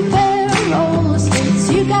new pair of roller skates.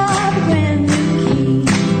 You got a brand new key.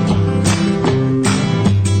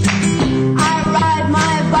 I ride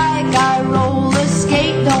my bike, I roller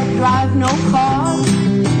skate, don't drive no car.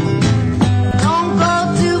 Don't go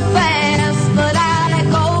too fast, but I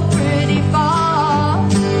go pretty far.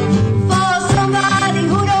 For somebody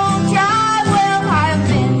who don't drive well, I've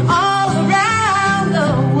been all around the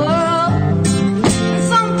world.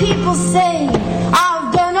 Some people say I've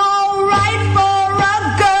done all right for a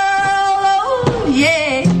girl. Oh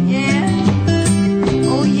yeah, yeah.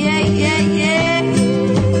 Oh yeah, yeah, yeah.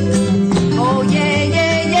 Oh yeah,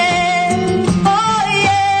 yeah, yeah. Oh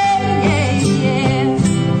yeah, yeah, yeah.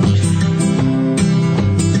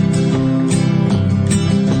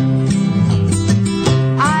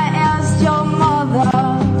 I asked your mother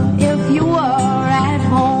if you were at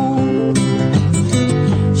home.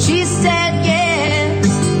 She said yes,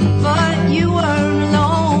 but you weren't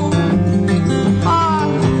alone.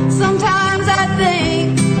 Sometimes I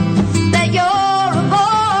think that you're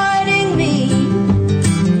avoiding me.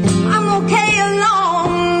 I'm okay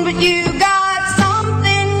alone, but you got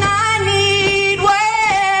something I need.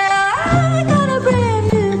 Well, I got a brand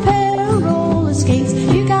new pair of roller skates.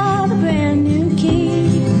 You got a brand new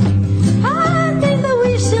key. I think that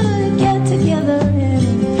we should get together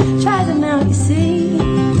and try them out, you see.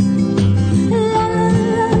 La la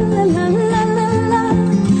la la la la la la la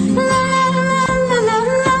la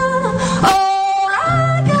la. Oh, I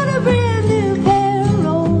got a brand new pair of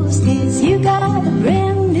roller skates. You got a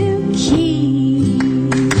brand new key.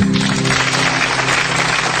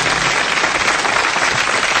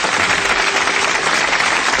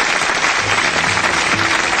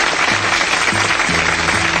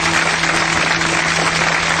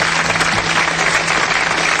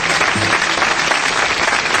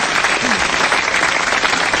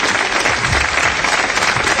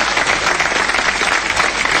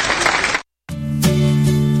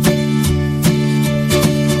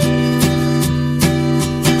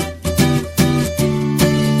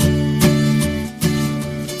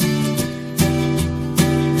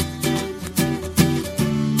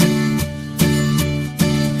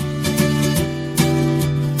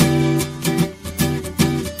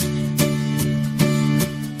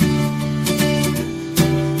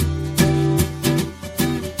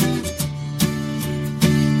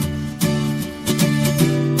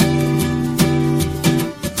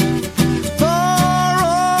 Poor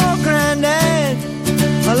old granddad,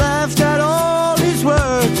 I laughed at all his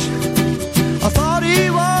words. I thought he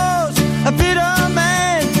was a bitter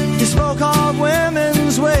man. He spoke of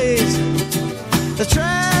women's ways. They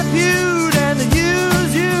trap you and they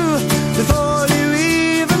use you before you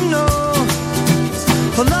even know.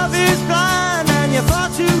 For love is blind and you're far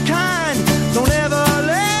too kind. Don't ever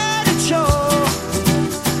let it show.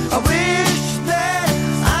 I wish that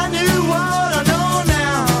I knew what I know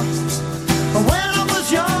now. When I was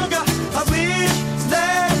younger, I wish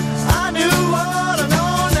that I knew what I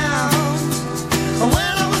know now.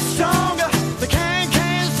 When I was stronger, the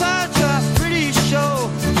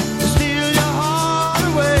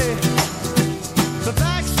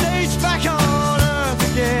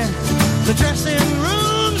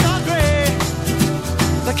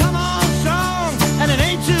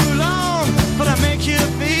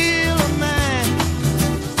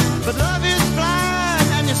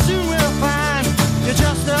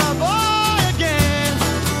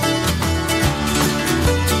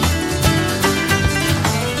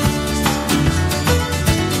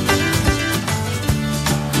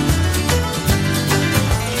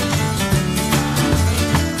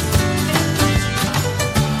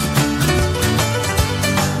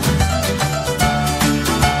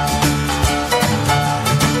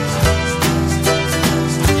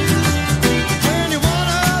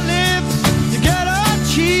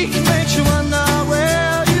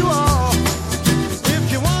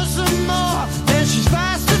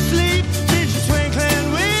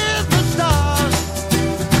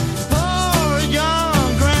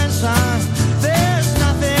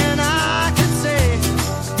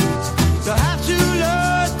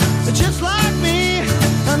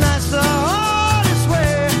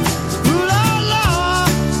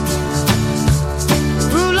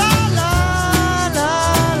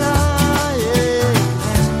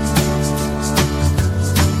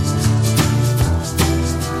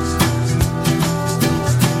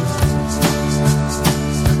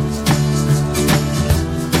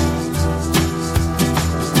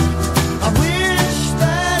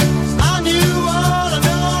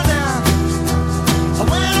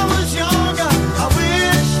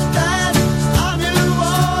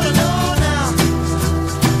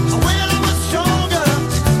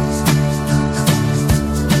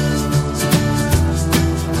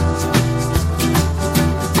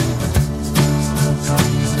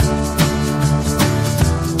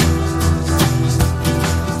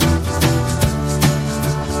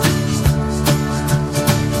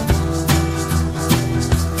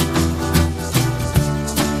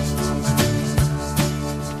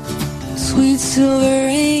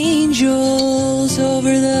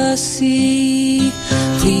the sea.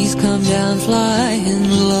 Please come down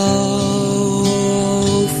flying low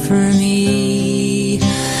for me.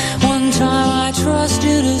 One time I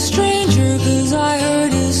trusted a stranger 'cause I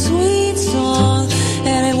heard his sweet song,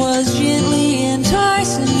 and it was gently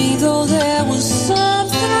enticing me, though there was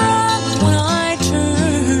something wrong. But when I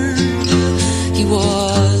turned, he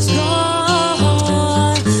was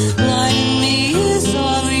gone. Blinding me, his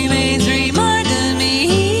song remains reminding me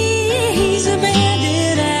he's a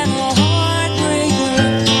bandit and a heartbreaker.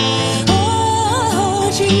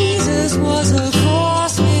 Oh, Jesus was a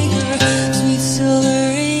crossmaker, sweet silver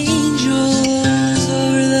angels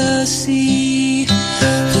over the sea.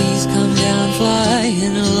 Please come down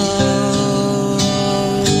flying low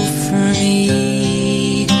for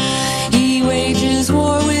me. He wages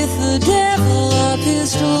war with the devil, a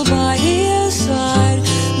pistol by his side.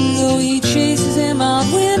 Though he chases him out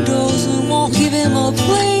windows and won't give him a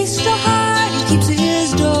place to hide, he keeps his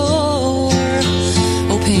door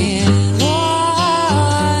open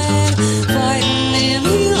wide. Fighting him,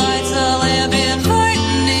 he lights a lamp and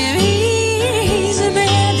fighting him, he's a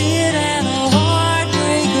bandit and a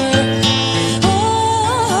heartbreaker.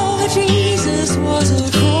 Oh, but Jesus was a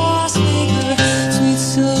crossmaker, sweet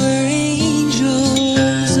silver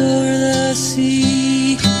angels over the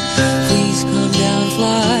sea. Please come down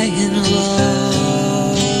flying low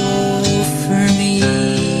for me.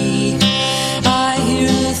 I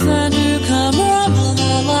hear the thunder come rumbling,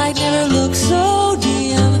 the light never looks so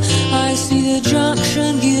dim. I see the junction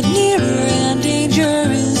get nearer and danger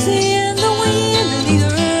is in the wind, and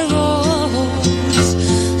either road's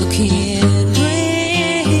looking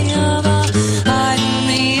grim. Hiding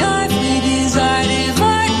me, I flee, desire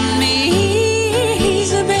dividing me.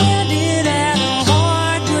 He's a bandit and a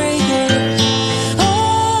heartbreaker.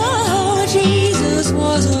 Oh, Jesus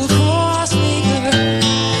was a crossmaker.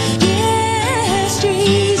 Yes,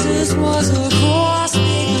 Jesus was a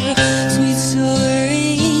crossmaker. Sweet silver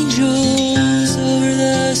angels over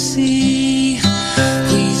the sea.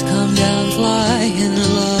 Please come down flying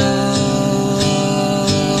low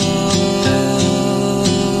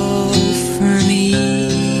for me.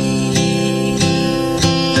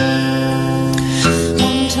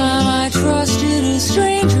 One time I trusted a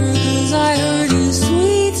stranger 'cause I heard his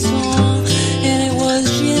sweet song, and it was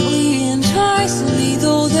gently enticing me,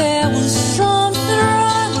 though there was something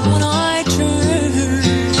wrong. When I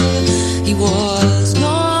turned, he was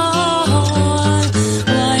gone.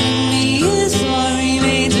 Blinding me, his song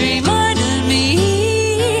remains reminding me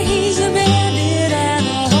he's a bandit and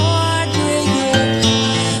a heartbreaker.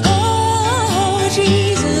 Oh,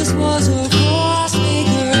 Jesus was a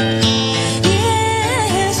crossmaker.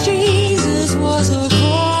 Yes, Jesus was a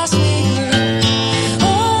crossmaker.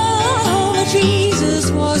 Oh, Jesus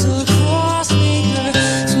was a crossmaker.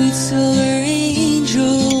 Sweet silver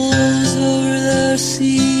angels over the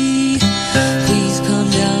sea. Please come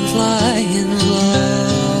down flying low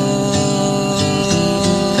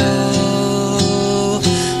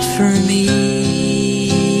for me.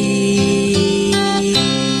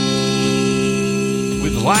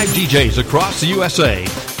 With live DJs across the USA,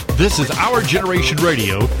 this is Our Generation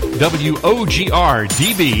Radio,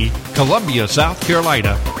 WOGR-DB, Columbia, South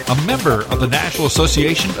Carolina, a member of the National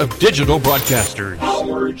Association of Digital Broadcasters.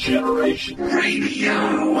 Our Generation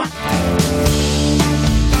Radio.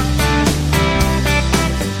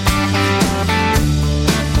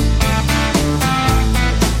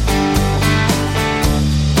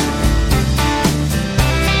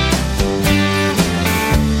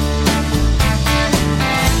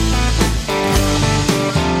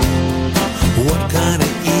 What kind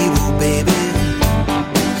of evil, baby?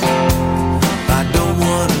 I don't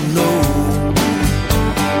wanna know.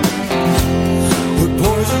 With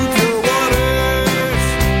poison pure waters,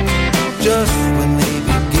 just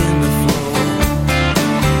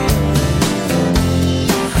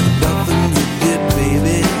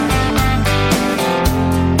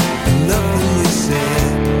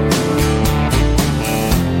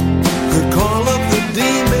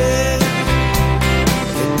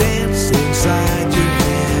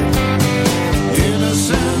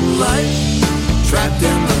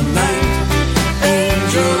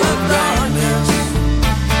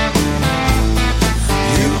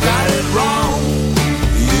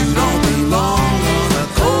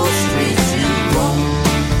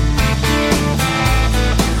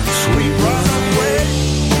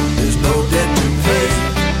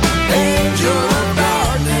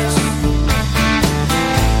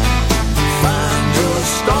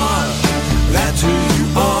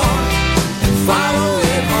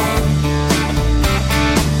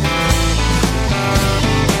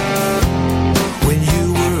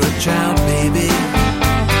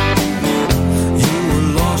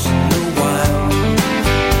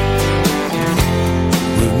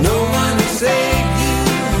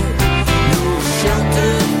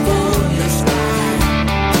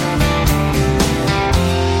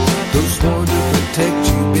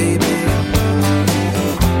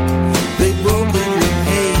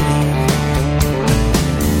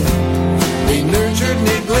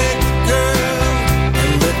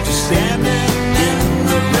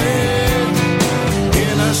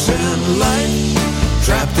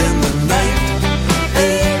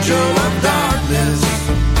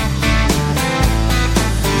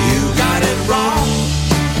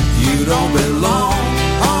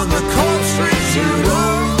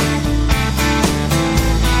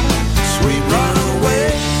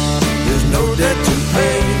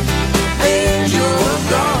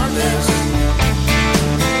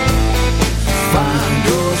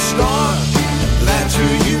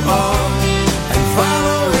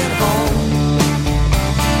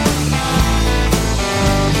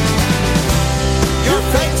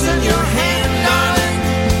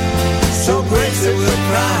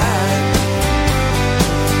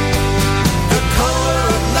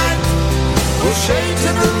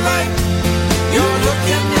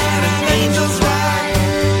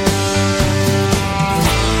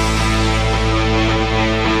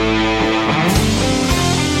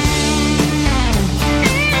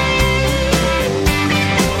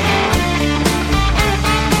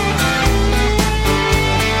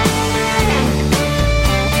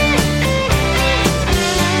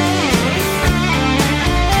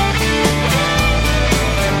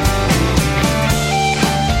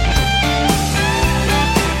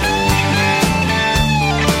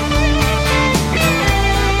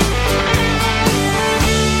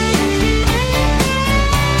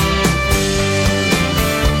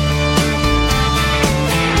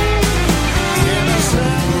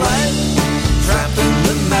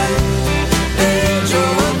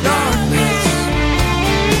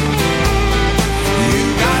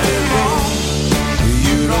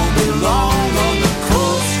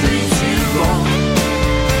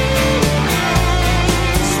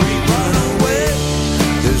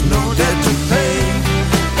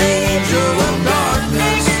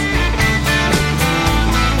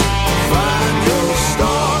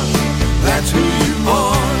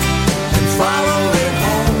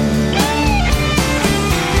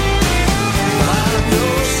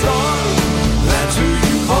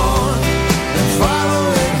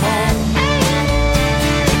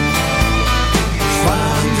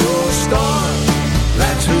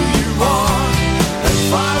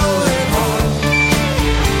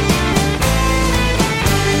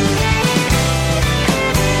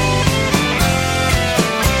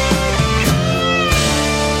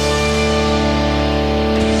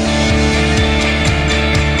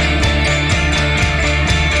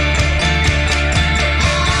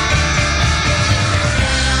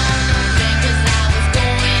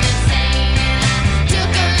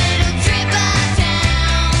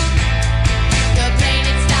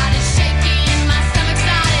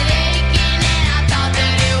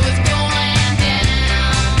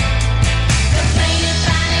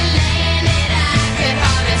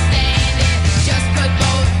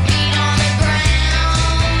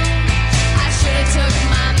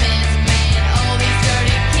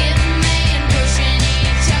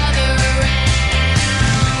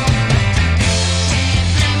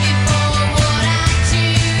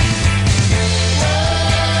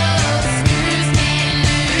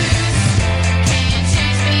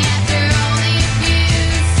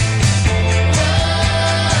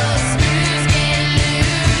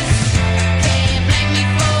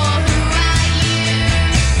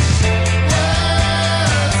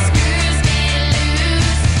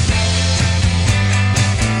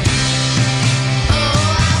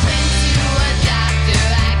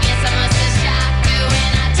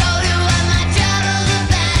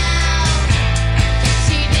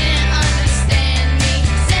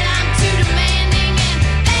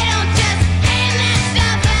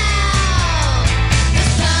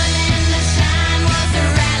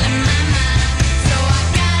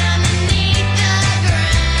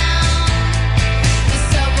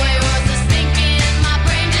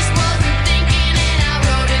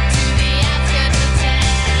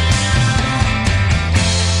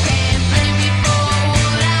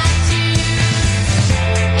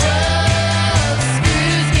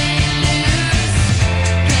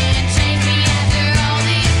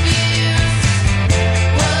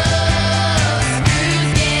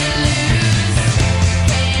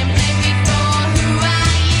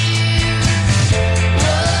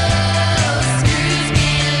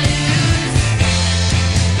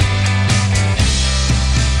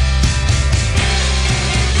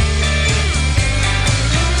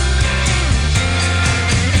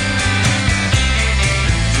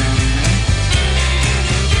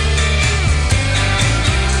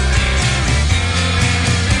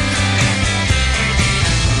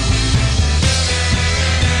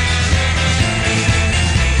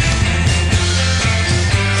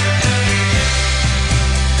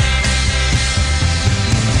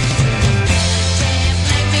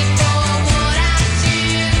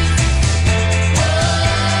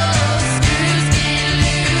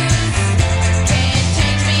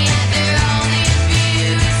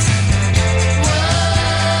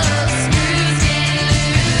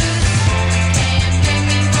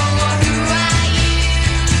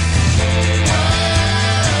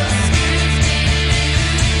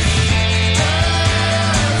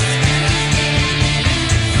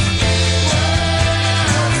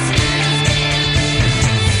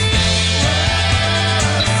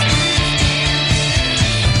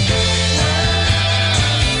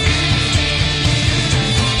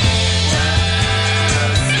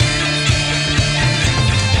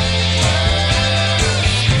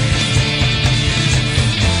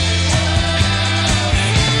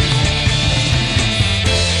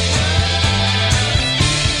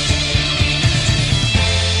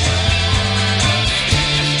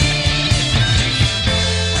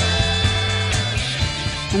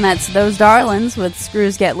And that's Those Darlings with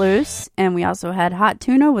Screws Get Loose. And we also had Hot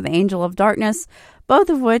Tuna with Angel of Darkness, both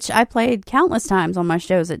of which I played countless times on my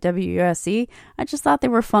shows at WUSC. I just thought they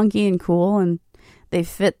were funky and cool, and they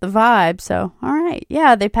fit the vibe. So, all right.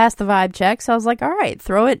 Yeah, they passed the vibe check. So I was like, all right,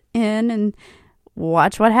 throw it in and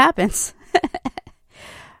watch what happens.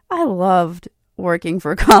 I loved working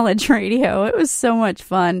for college radio. It was so much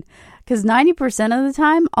fun because 90% of the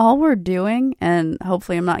time, all we're doing, and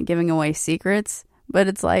hopefully I'm not giving away secrets, but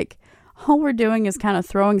it's like all we're doing is kind of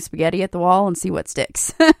throwing spaghetti at the wall and see what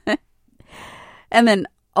sticks. And then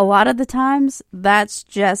a lot of the times, that's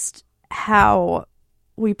just how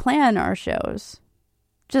we plan our shows.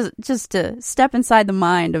 Just to step inside the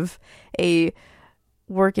mind of a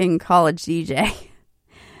working college DJ.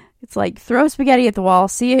 It's like throw spaghetti at the wall,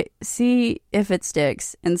 see if it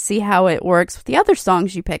sticks, and see how it works with the other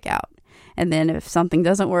songs you pick out. And then if something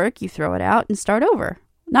doesn't work, you throw it out and start over.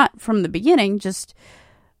 Not from the beginning, just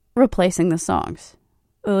replacing the songs.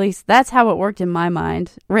 At least that's how it worked in my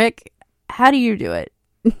mind. Rick, how do you do it?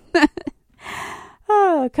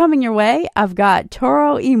 Coming your way, I've got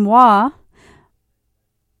Toro y Moi.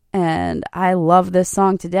 And I love this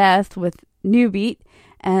song to death with New Beat.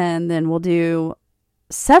 And then we'll do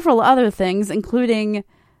several other things, including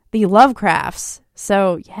the Lovecrafts.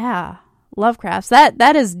 So, yeah, Lovecrafts.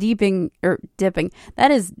 That is dipping.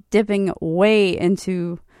 That is dipping way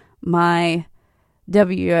into my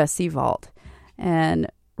WUSC vault. And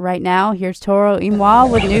right now, here's Toro y Moi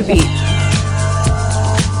with New Beat.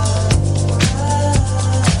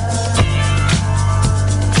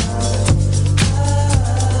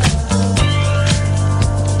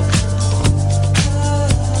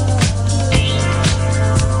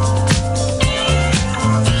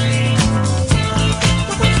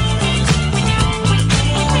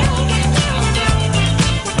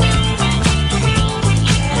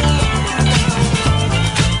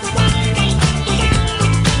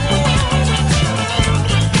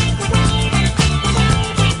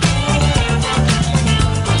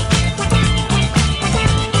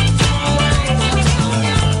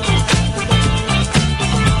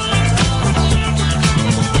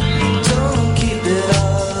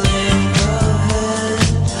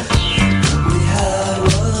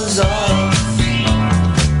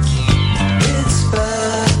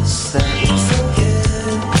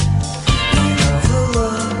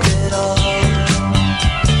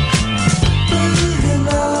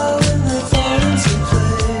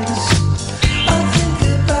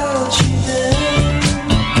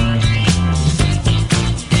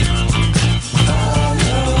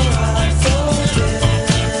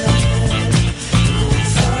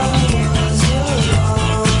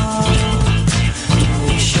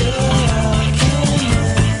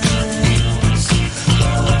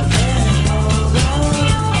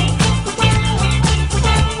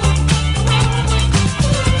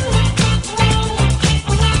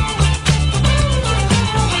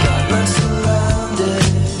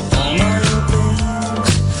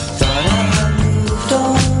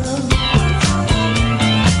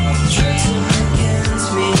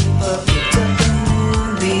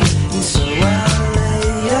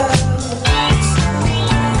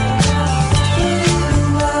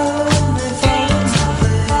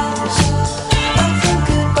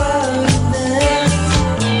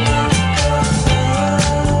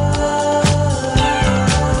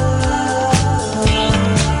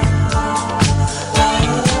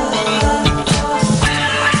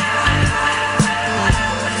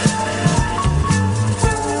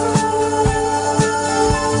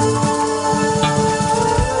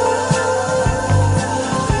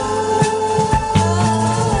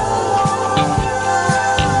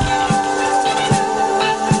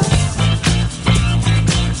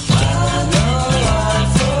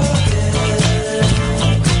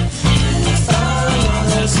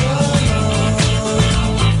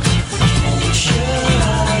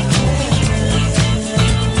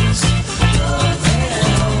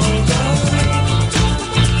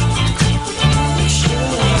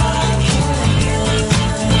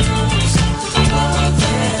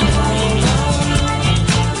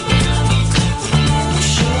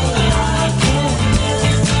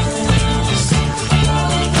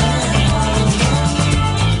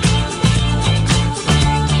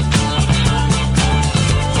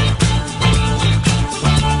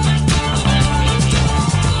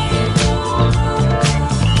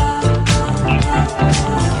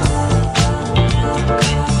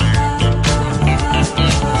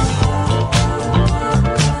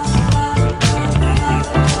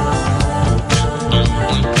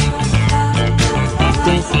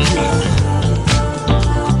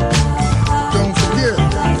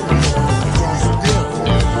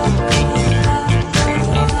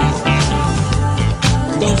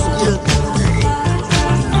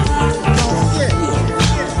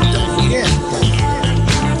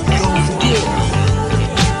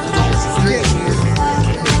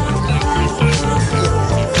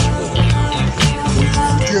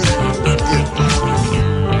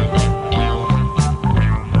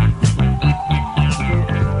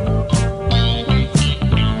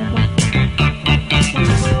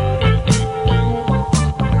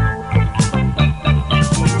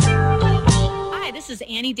 is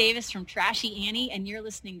Annie Davis from Trashy Annie, and you're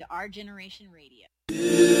listening to Our Generation Radio.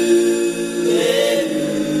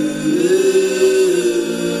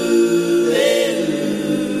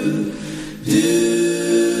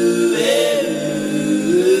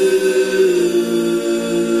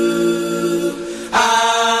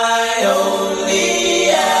 I only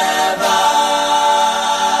have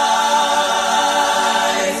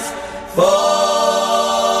eyes for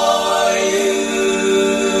you,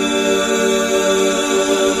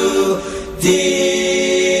 dear.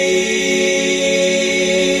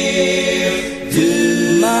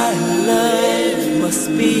 My love must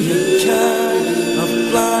be a kind of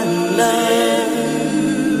blind love.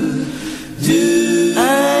 I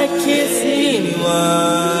can't see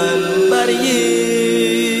anyone but you.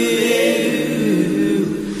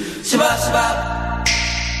 Shabbat, Shabbat.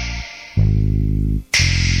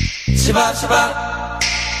 Shabbat, Shabbat.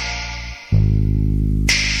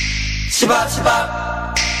 Shabbat, Shabbat.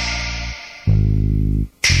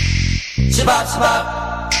 Shabbat, Shabbat.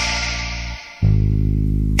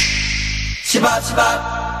 Shabbat, Shabbat.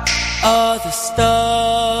 All the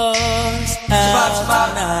stars out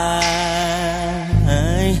tonight.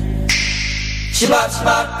 Shabbat,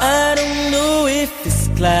 Shabbat. I don't know if it's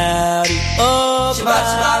cloudy or Shabbat,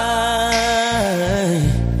 Shabbat.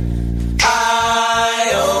 I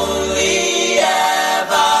only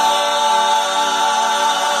have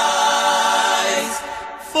eyes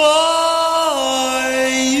for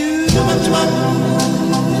you. Shabbat, Shabbat.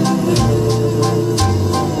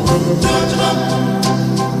 Shabbat, Shabbat.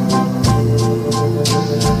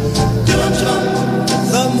 Shabbat, Shabbat.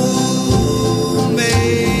 The moon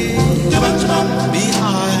may be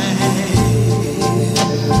high,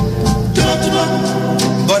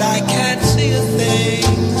 but I can't see a thing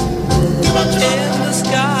in the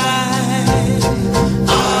sky.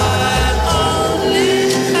 I only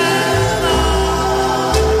have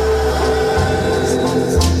eyes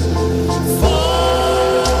for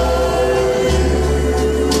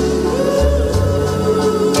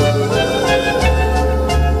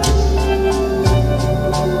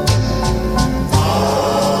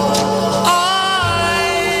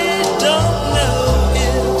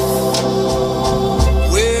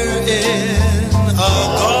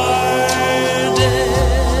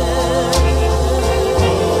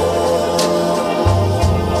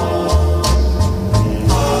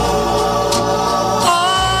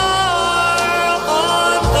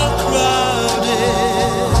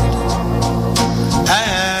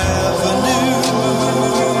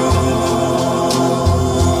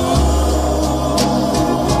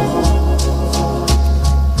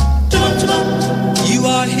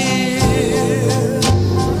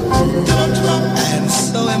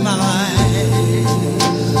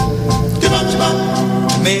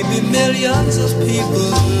maybe millions of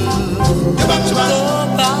people go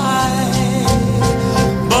by,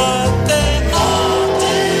 but they all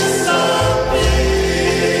disappear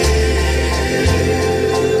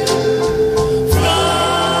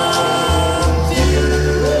from view.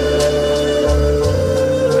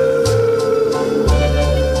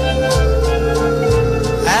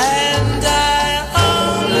 And I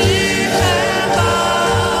only have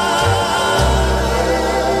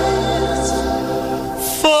eyes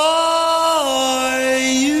for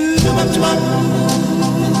you.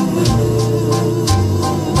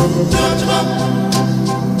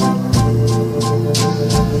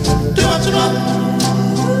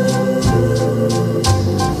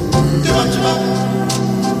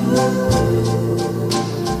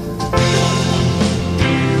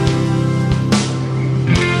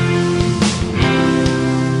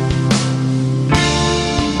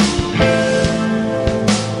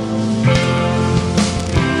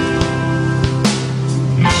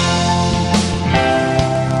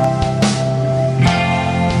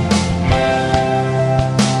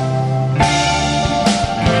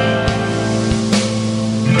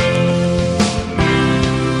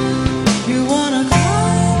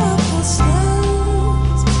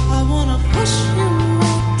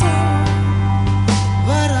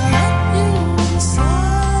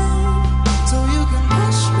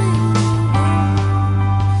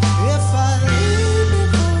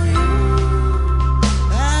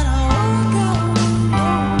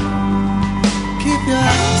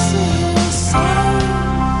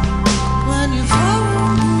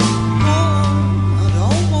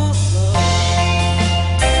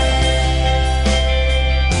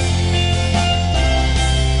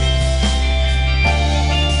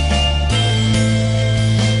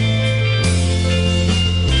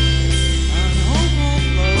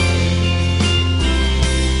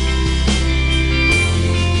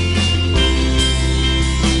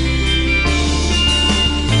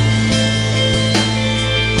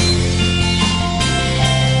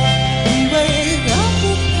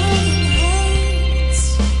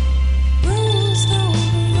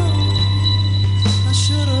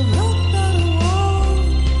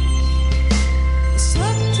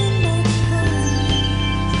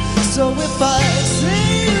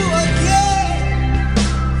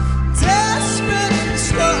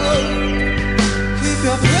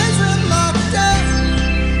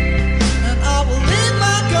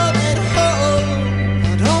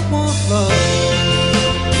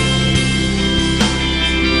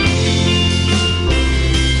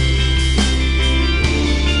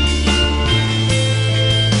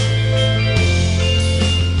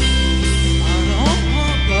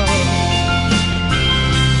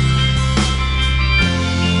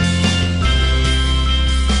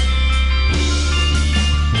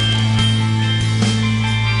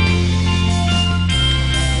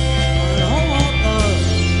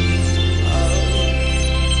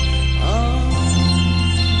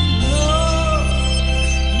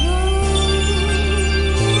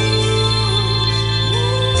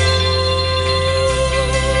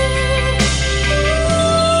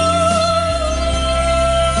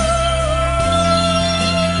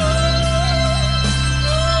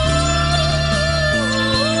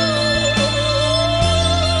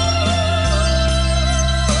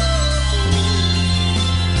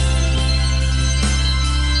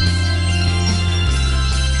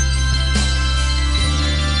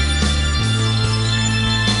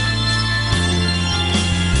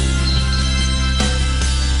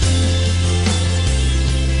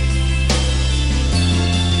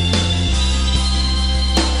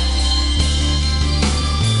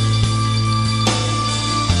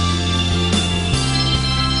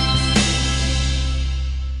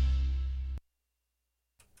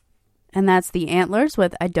 And that's the Antlers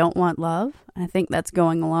with I Don't Want Love. I think that's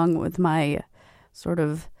going along with my sort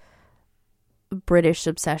of British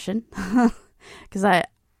obsession. Because I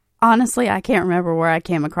can't remember where I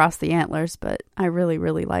came across the Antlers, but I really,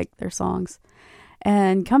 really like their songs.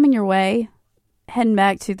 And coming your way, heading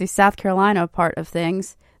back to the South Carolina part of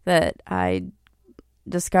things that I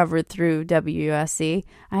discovered through WUSC,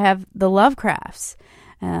 I have the Lovecrafts.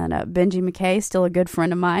 And Benji McKay, still a good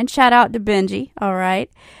friend of mine. Shout out to Benji, all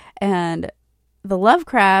right? And the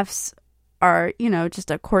Lovecrafts are,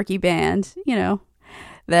 just a quirky band,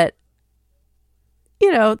 that,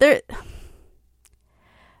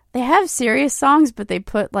 they have serious songs, but they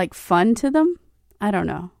put, fun to them. I don't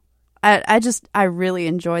know. I really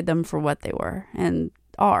enjoyed them for what they were and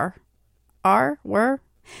were.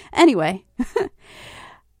 Anyway.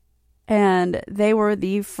 And they were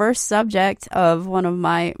the first subject of one of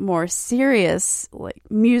my more serious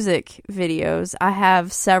music videos. I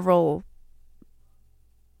have several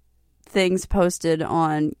things posted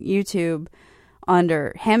on YouTube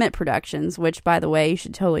under Hammett Productions, which, by the way, you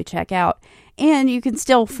should totally check out. And you can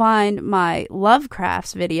still find my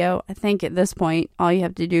Lovecrafts video. I think at this point, all you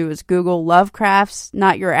have to do is Google Lovecrafts,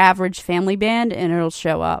 Not Your Average Family Band, and it'll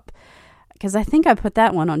show up. Because I think I put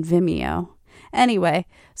that one on Vimeo. Anyway,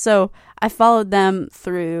 so I followed them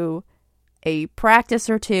through a practice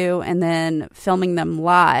or two and then filming them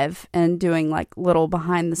live and doing little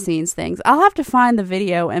behind the scenes things. I'll have to find the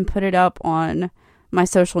video and put it up on my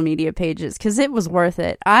social media pages because it was worth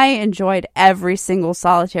it. I enjoyed every single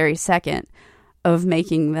solitary second of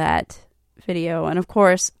making that video. And of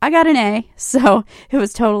course, I got an A, so it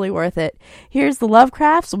was totally worth it. Here's the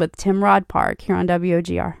Lovecrafts with Tim Rod Park here on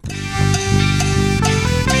WOGR.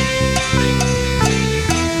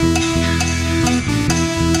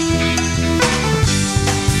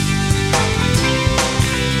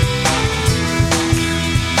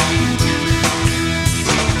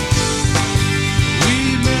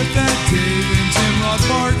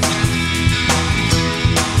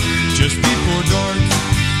 Just before dark,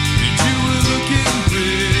 and you were looking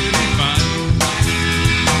pretty fine.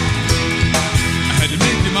 I had to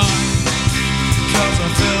make you mine, 'cause I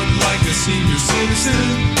felt like a senior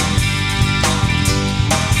citizen.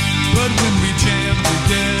 But when we jammed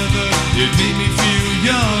together, it made me feel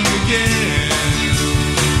young again.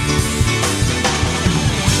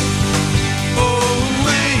 Oh,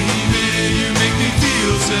 Amy, you make me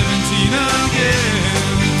feel 17 again.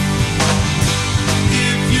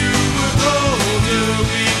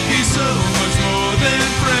 We'd be so much more than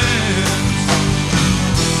friends.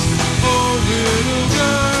 Oh, little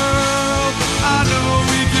girl, I know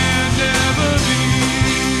we can never be,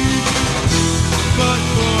 but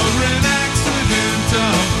for an accident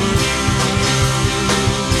of birth.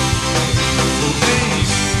 Oh, baby.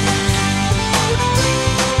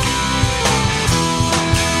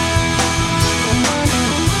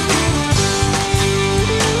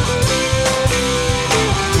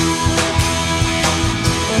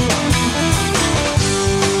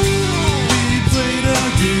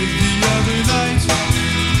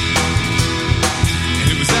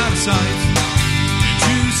 Sight, and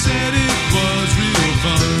you said it was real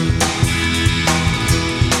fun,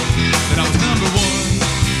 that I was number one.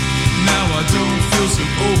 Now I don't feel so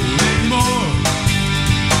old anymore.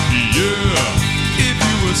 Yeah, if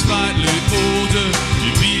you were slightly older,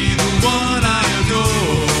 you'd be the one I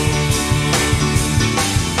adore.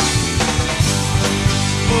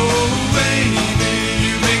 Oh, baby,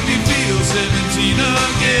 you make me feel 17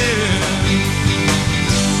 again.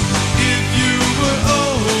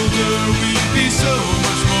 We'd be so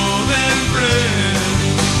much more than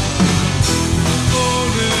friends. Oh,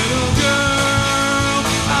 little girl,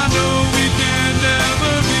 I know we can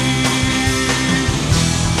never be,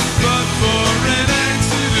 but for an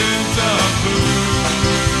accident of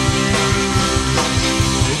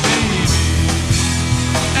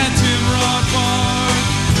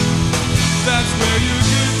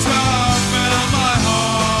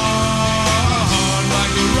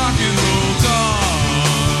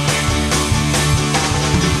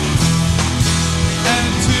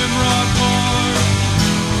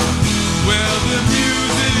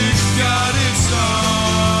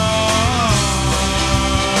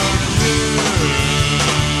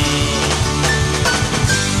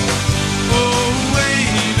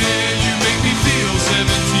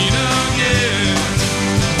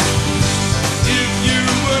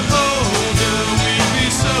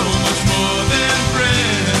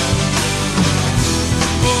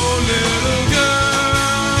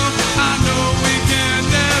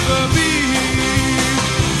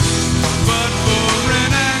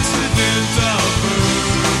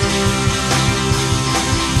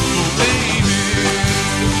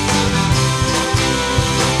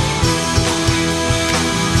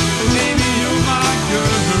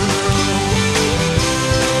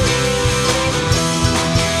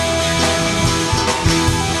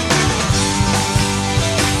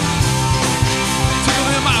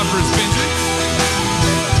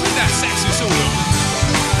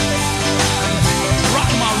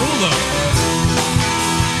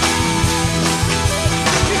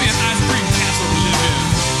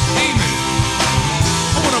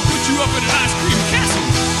up in an ice cream castle.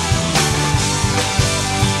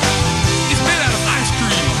 It's made out of ice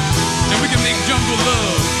cream, and we can make jungle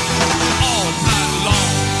love all night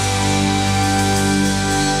long.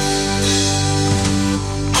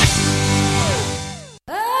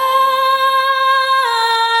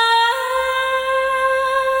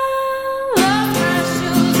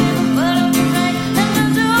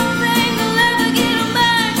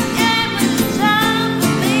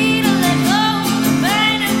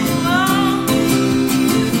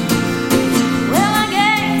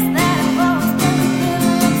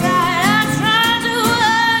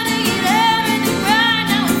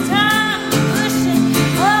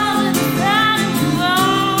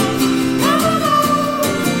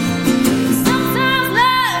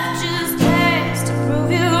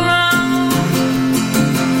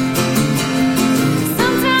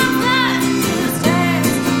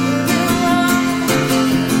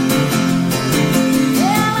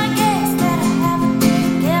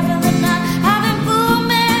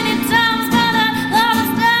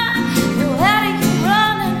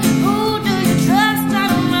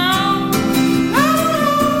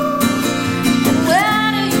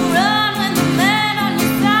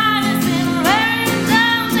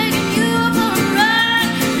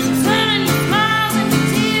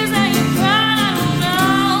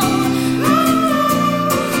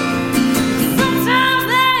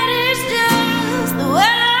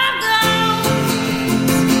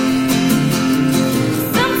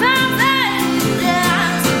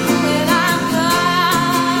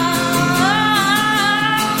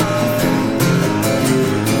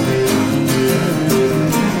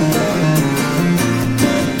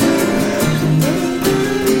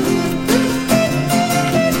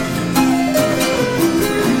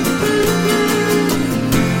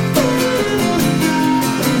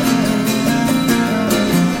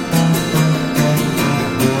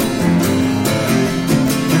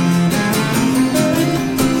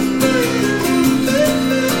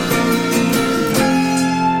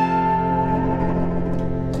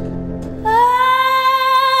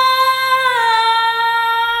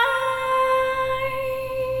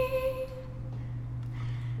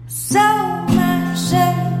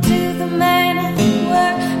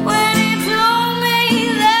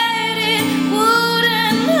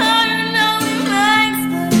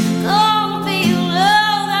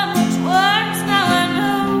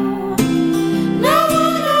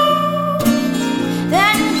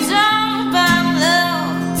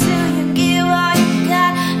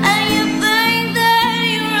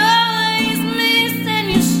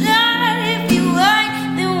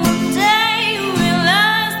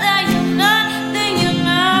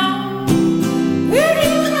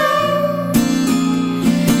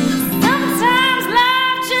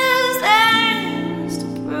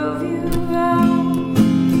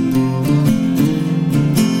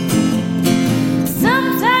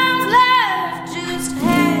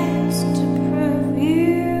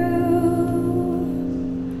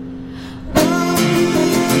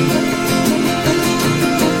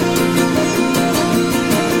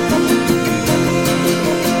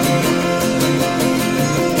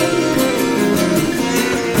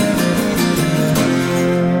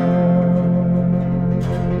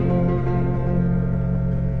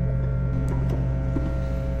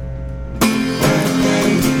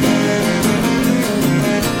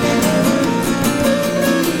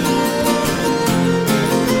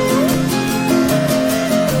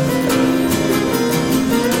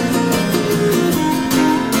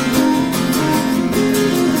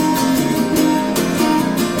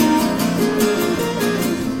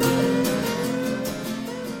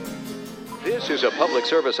 is a public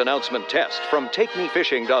service announcement test from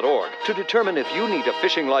TakeMeFishing.org to determine if you need a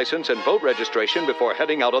fishing license and boat registration before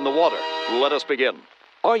heading out on the water. Let us begin.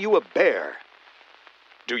 Are you a bear?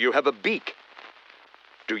 Do you have a beak?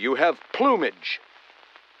 Do you have plumage?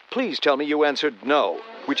 Please tell me you answered no,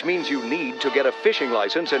 which means you need to get a fishing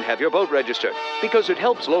license and have your boat registered, because it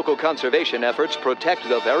helps local conservation efforts protect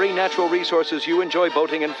the very natural resources you enjoy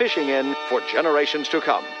boating and fishing in for generations to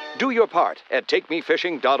come. Do your part at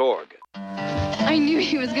TakeMeFishing.org. I knew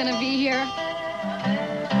he was going to be here.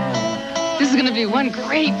 This is going to be one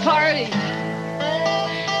great party.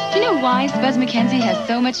 Do you know why Spuzz McKenzie has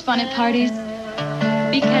so much fun at parties?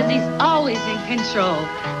 Because he's always in control.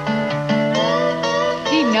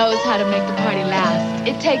 He knows how to make the party last.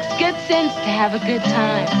 It takes good sense to have a good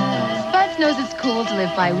time. Spuzz knows it's cool to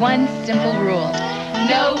live by one simple rule.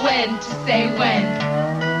 Know when to say when.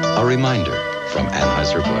 A reminder from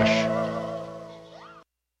Anheuser-Busch.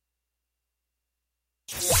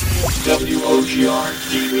 WOGR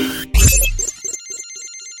TV.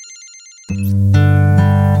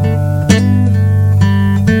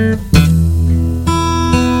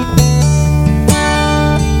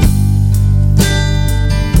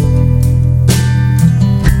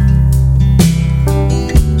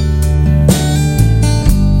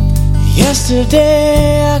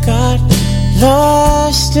 Yesterday I got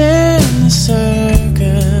lost in the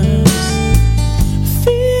circus,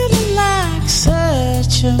 feeling like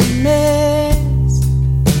such a mess.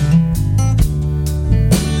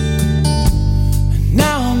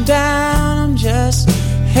 Now I'm down, I'm just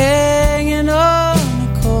hanging on the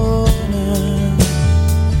corner.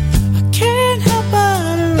 I can't help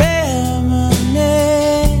but reminisce,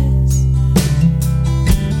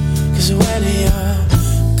 'cause when you're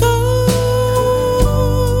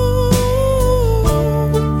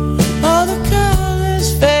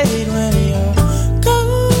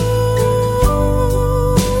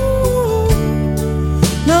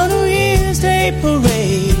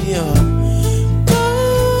parade, you're gone.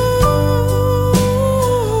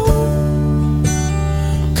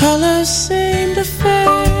 Colors seem to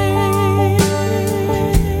fade.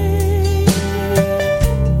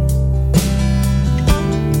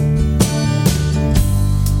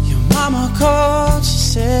 Your mama called, she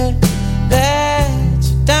said that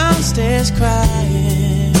you're downstairs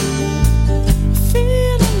crying,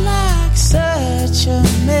 feeling like such a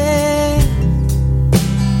mess.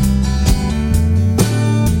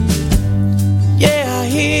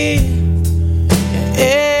 Here, you're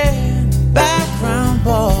in the background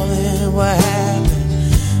bawling. What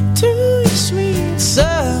happened to your sweet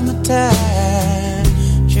summertime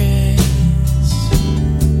dress?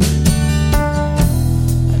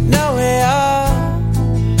 I know we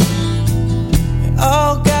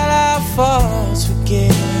all got our faults. We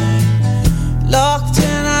get locked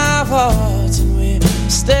in our hearts and we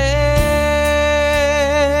stay.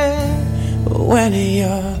 But when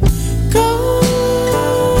you're gone,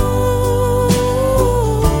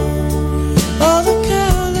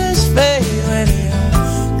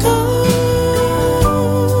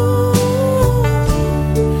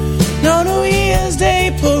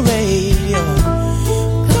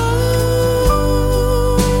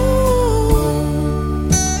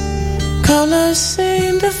 colors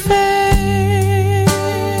seem to fade.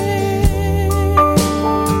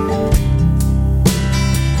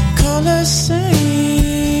 Colors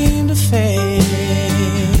seem to fade.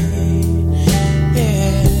 Yeah.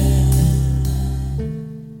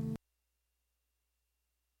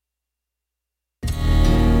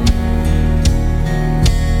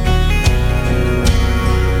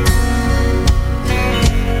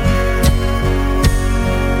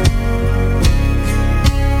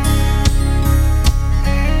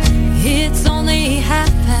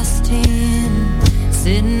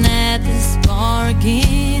 Sitting at this bar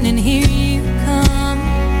again, and here you come,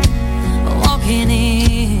 walking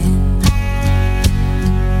in.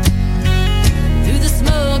 Through the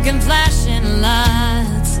smoke and flashing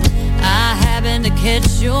lights, I happen to catch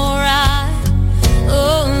your eye.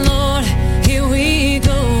 Oh Lord, here we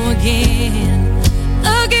go again.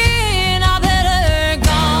 Again, I better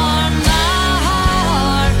guard my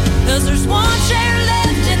heart, 'cause there's one chair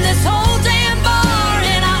left in this whole damn bar,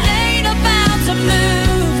 and I ain't about to move.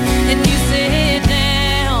 And you sit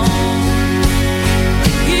down,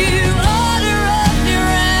 you order up your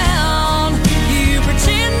round, you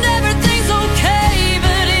pretend everything's okay,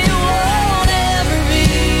 but it won't ever be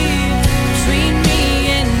between me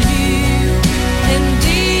and you.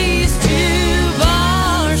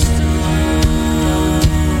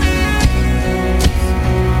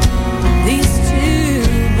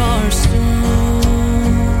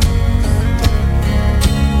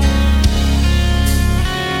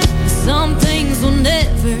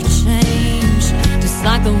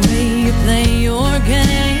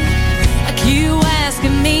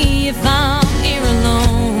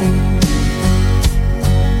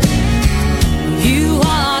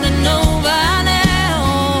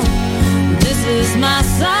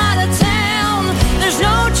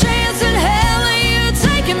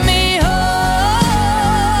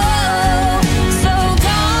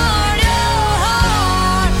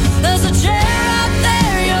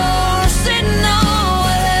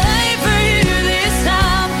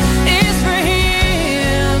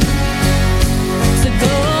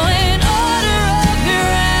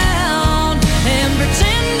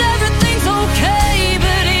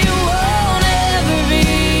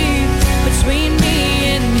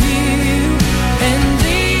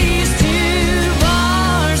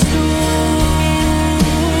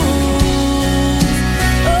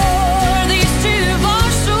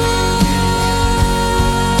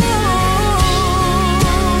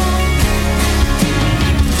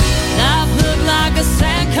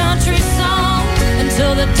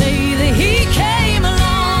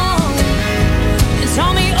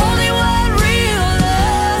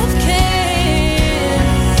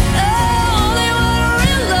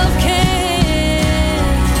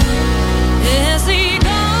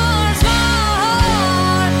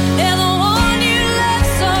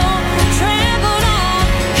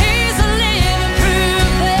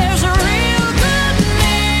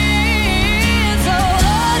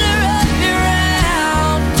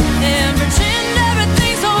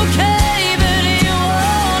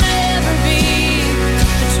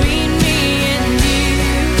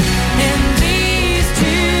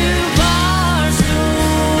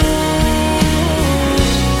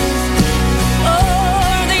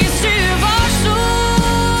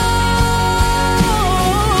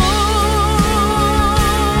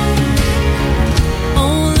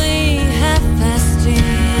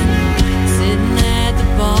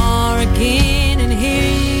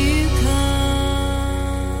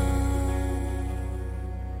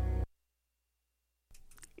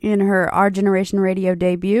 In her Our Generation Radio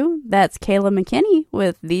debut, that's Kayla McKinney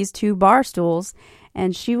with These Two Bar Stools,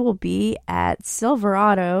 and she will be at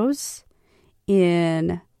Silverado's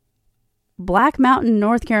in Black Mountain,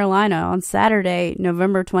 North Carolina on Saturday,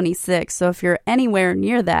 November 26th. So if you're anywhere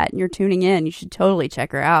near that and you're tuning in, you should totally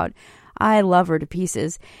check her out. I love her to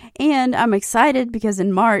pieces. And I'm excited because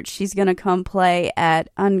in March, she's going to come play at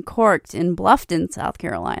Uncorked in Bluffton, South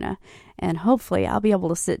Carolina. And hopefully I'll be able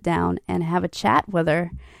to sit down and have a chat with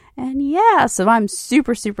her. And yeah, so I'm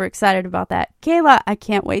super, super excited about that. Kayla, I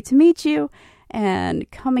can't wait to meet you.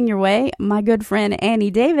 And coming your way, my good friend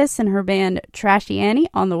Annie Davis and her band Trashy Annie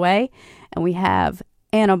on the way. And we have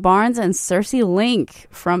Anna Barnes and Cersei Link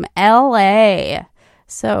from LA.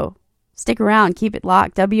 So stick around, keep it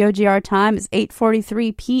locked. WOGR time is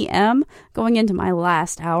 8:43 p.m. going into my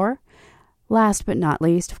last hour. Last but not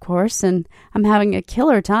least, of course, and I'm having a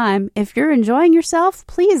killer time. If you're enjoying yourself,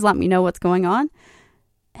 please let me know what's going on.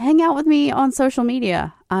 Hang out with me on social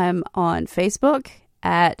media. I'm on Facebook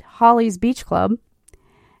at Holly's Beach Club,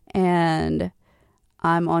 and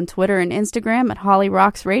I'm on Twitter and Instagram at Holly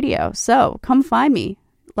Rocks Radio. So come find me.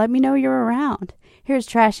 Let me know you're around. Here's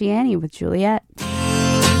Trashy Annie with Juliet.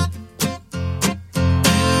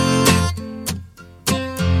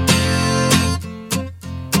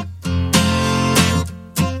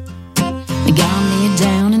 They got me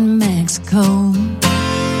down in Mexico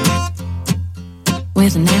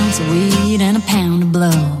with an ounce of weed and a pound of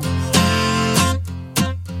blow.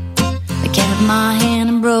 They kept my hand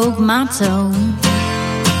and broke my toe.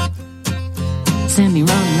 Sent me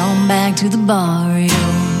running on back to the barrio.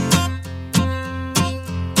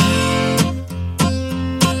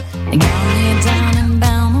 They got me down in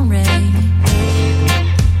Balmoral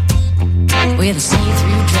with a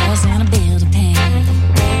see-through dress and a bill to pay.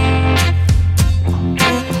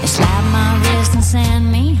 They slapped my wrist and sent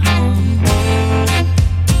me home.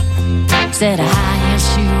 Said a high-heel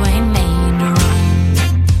shoe ain't made to run.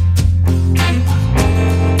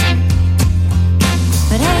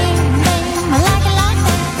 But hey, babe, I like it like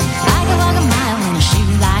that. I can walk a mile in a shoe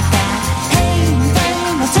like that. Hey,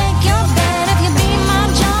 babe, I'll take your bet. If you be my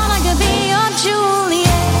John, I could be your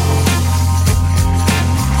Juliet.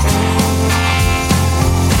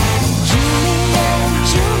 Juliet,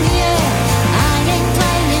 Juliet, I ain't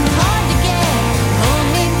playing hard to get. Hold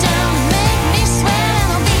me down and make me sweat,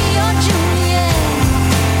 and I'll be your Juliet.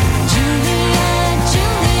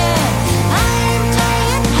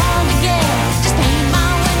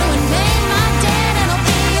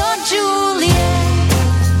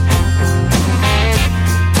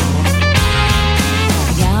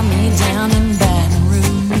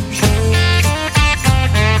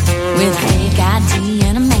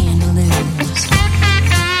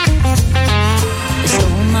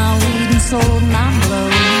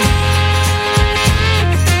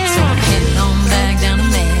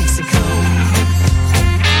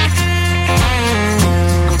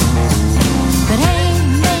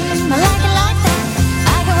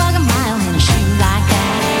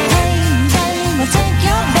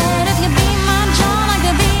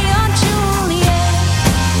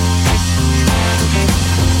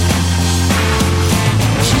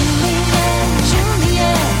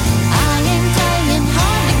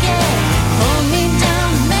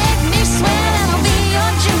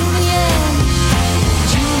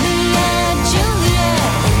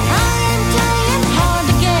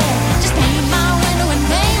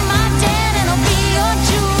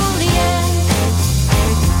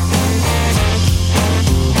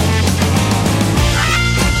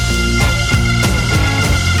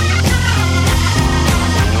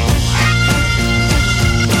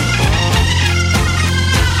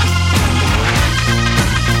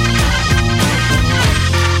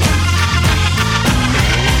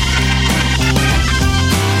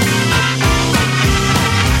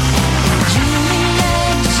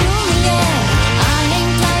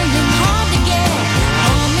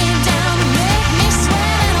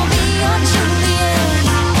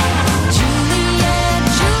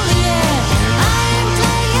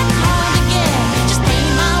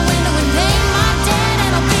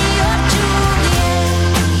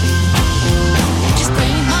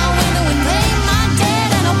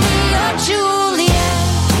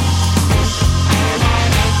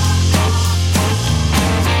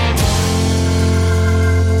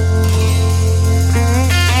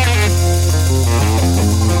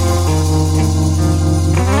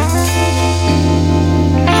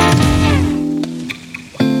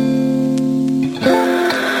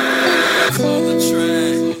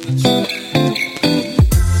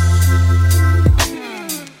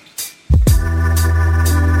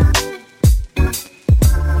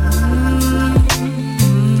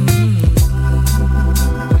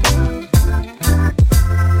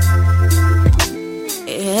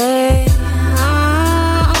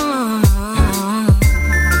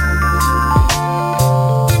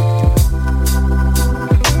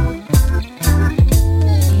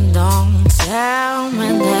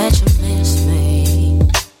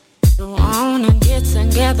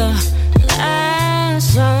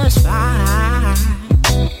 just fine.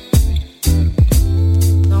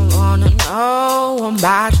 Don't wanna know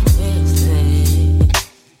about your business,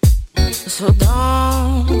 so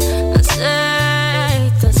don't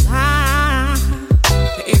take the time.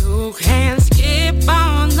 You can skip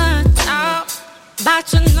on the top,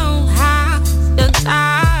 but you know how the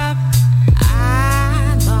top.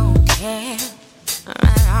 I don't care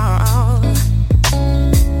at all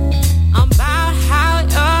about how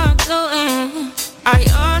you're doing or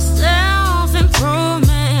your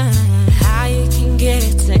self-improvement, how you can get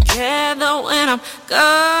it together when I'm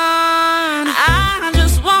gone. I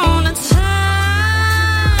just wanna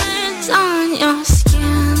touch on your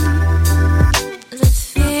skin,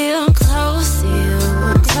 just feel close to you,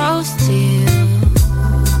 close to you.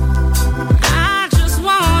 I just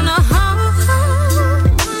wanna hold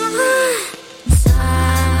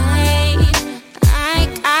tight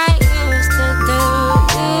like I used to do,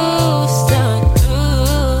 used to do.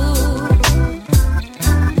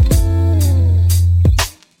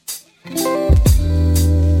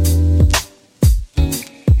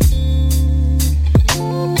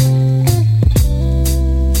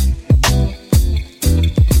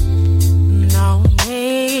 No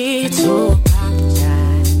need to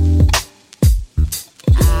apologize.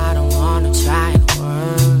 I don't wanna try and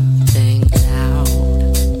work things out.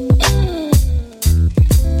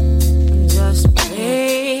 Just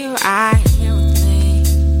be right here with me.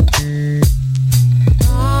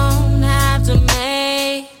 Don't have to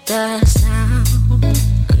make the sound.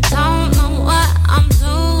 I don't know what I'm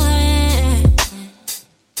doing.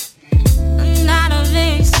 Not of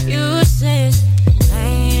excuses.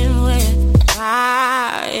 Playing with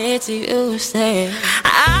fire, it's useless.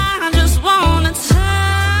 I just wanna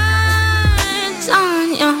touch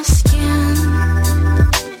on your skin,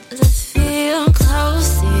 just feel close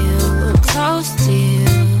to you, close to you.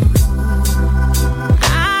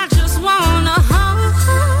 I just wanna hold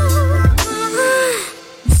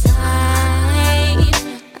tight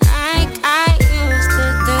like I used to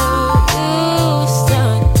do, used to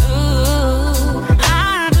do. I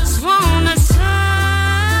just wanna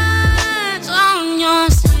touch on your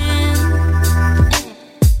skin,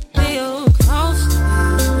 feel close to you,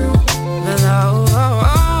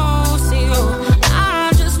 close to you. I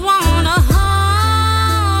just wanna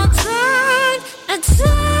hold tight,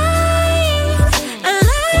 tight,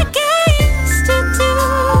 like I used to do,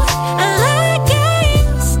 like I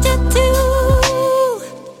used to do.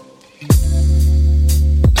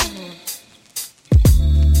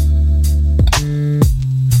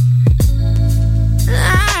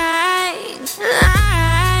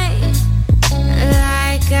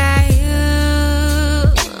 Like I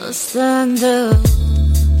used to do.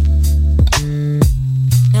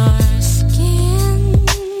 Your skin,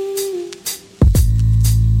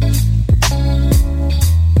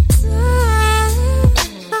 touch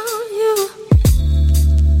on you,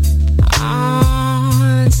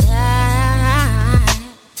 on time.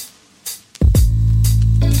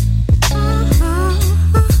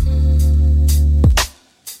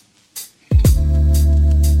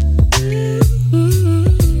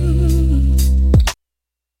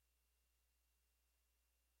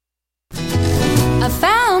 I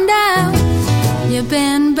found out you've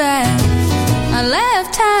been bad. I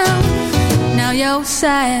left town, now you're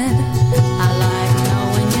sad. I like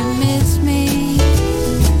knowing you miss me.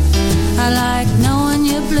 I like knowing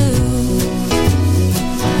you're blue.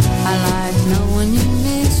 I like knowing you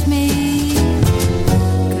miss me,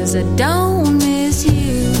 'cause I don't miss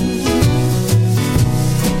you.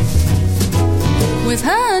 With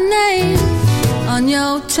her name on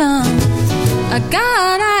your tongue, I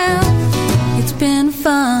got out. It's been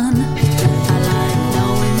fun. I like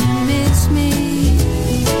knowing you miss me.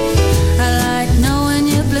 I like knowing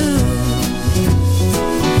you're blue.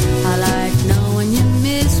 I like knowing you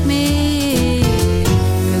miss me,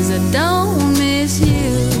 'cause I don't miss you.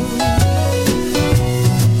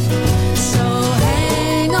 So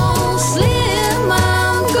hang on, Slim,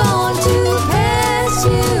 I'm going to pass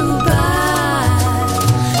you by,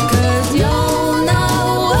 'cause you're not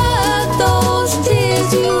worth those tears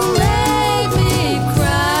you make me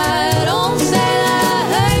cry. Don't say that I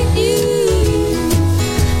hurt you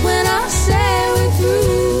when I say we're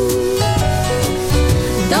through.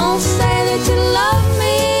 Don't say that you love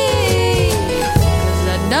me, 'cause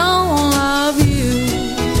I don't love you.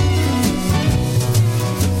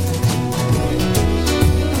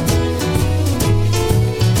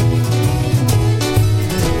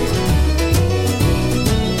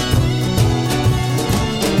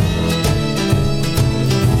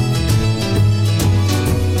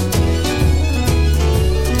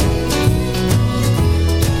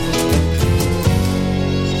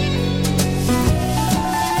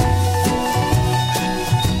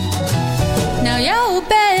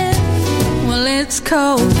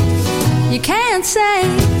 cold. You can't say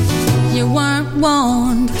you weren't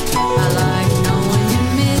warned. I like knowing you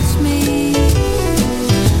miss me.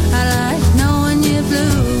 I like knowing you're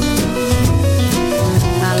blue.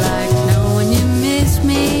 I like knowing you miss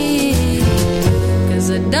me. 'Cause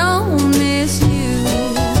I don't miss you.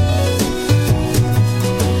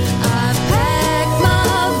 I packed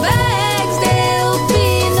my bags, there'll be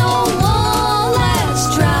no one last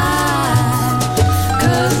try.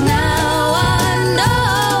 'Cause now I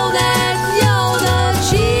know that you're the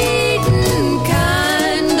cheating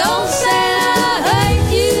kind. Don't say I hate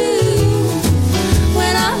you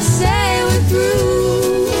when I say we're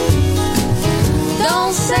through.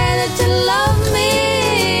 Don't say that you love me,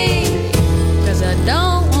 'cause I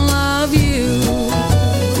don't love you.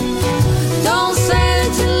 Don't say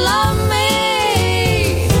that you love me,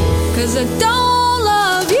 'cause I don't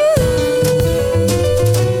love you.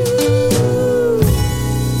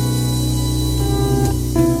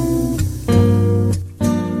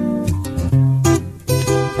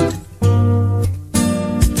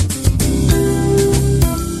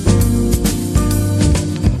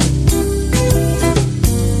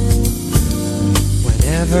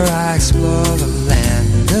 Whenever I explore the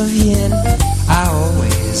land of yin, I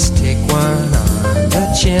always take one on the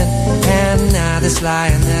chin. And now this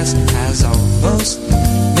lioness has almost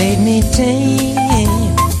made me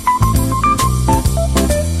tame.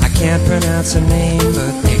 I can't pronounce her name,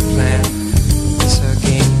 but eggplant is her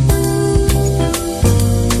game.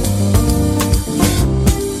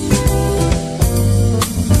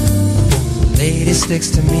 Lady sticks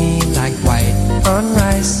to me like white on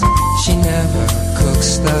rice. She never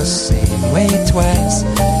cooks the same way twice.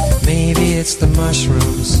 Maybe it's the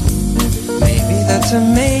mushrooms, maybe the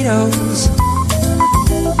tomatoes.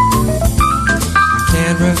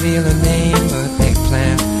 Can't reveal her name, but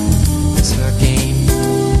eggplant is her game.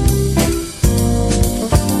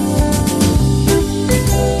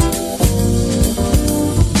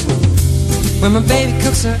 When my baby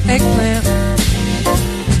cooks her eggplant,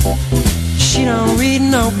 she don't read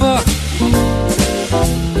no book.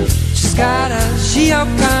 She's got a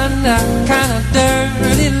Gioconda kind of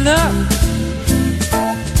dirty look.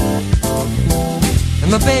 And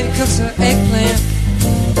my baby cooks her eggplant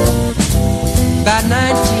about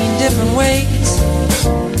 19 different ways.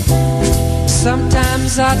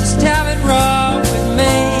 Sometimes I just have it raw with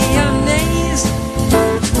mayonnaise.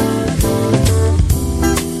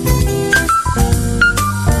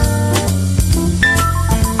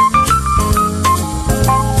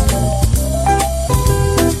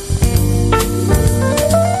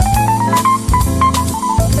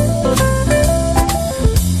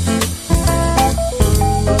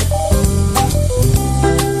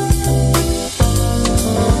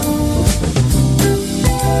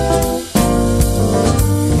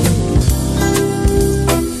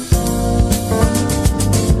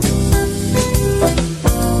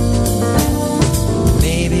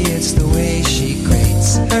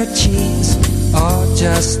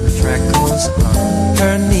 Just the freckles on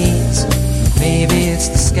her knees. Maybe it's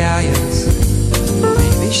the scallions.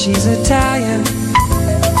 Maybe she's Italian.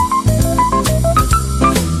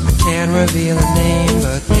 I can't reveal her name,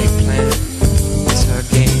 but eggplant is her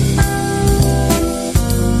game.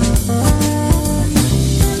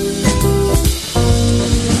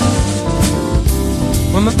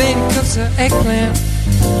 When my baby cooks her eggplant,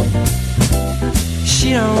 she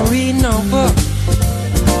don't read no book.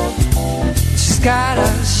 Got a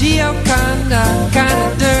Gioconda kind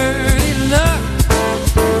of dirty look.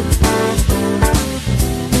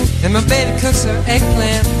 And my baby cooks her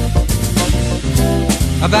eggplant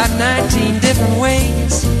about 19 different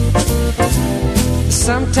ways.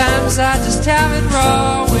 Sometimes I just have it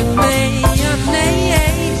raw with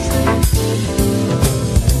mayonnaise.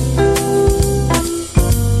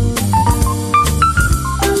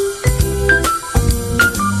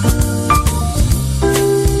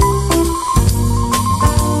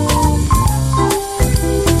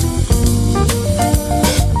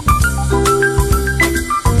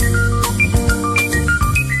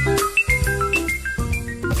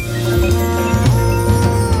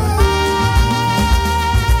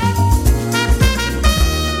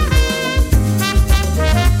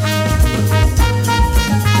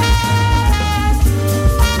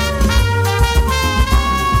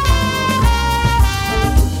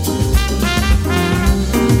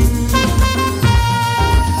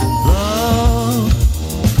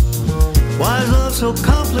 so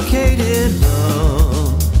complicated,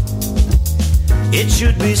 love. It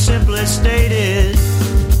should be simply stated.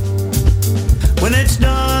 When it's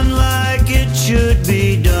done like it should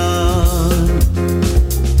be done,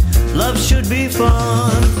 love should be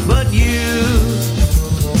fun, but you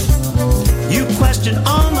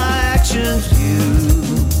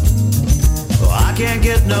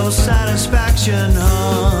no satisfaction,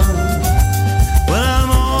 hon. Well,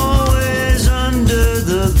 I'm always under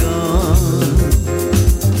the gun.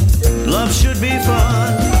 Love should be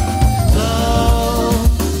fun.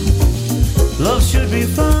 Love should be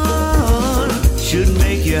fun. Should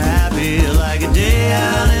make you happy like a day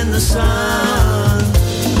out in the sun.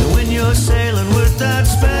 And when you're sailing with that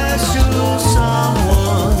special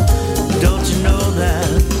someone, don't you know that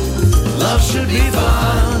love should be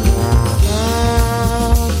fun?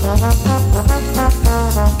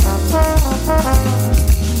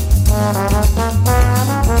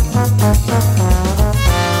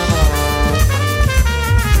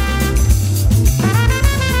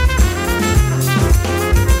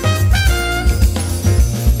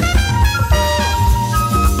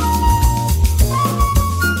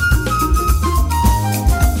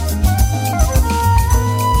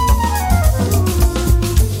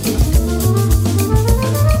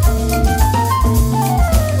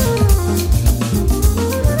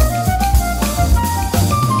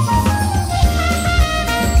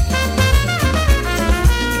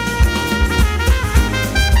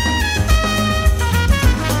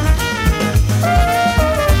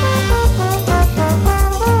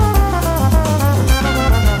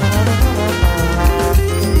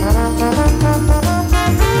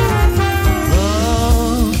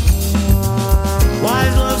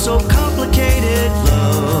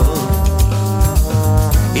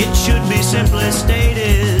 Simply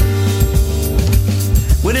stated,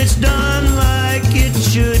 when it's done like it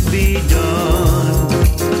should be done,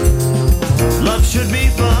 love should be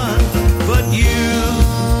fun. But you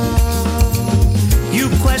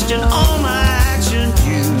question all my actions,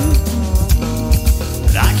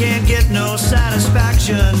 but I can't get no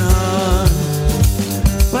satisfaction, huh?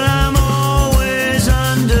 But I'm always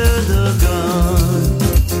under the gun.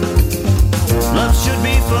 Love should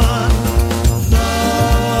be fun.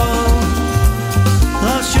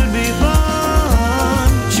 Love should be fun,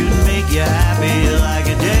 should make you happy like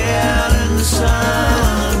a day out in the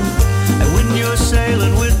sun. And when you're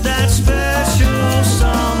sailing with that special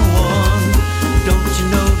someone, don't you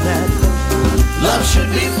know that love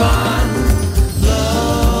should be fun?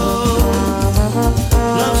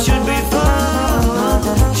 Love should be fun,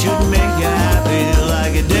 should make you happy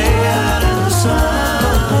like a day out in the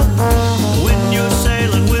sun. When you're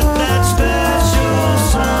sailing with that special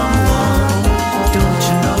someone, don't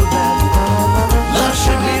you know that love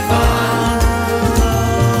should be fun?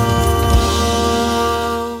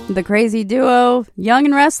 The crazy duo, Young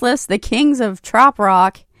and Restless, the kings of trop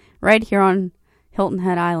rock, right here on Hilton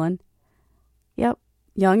Head Island. Yep,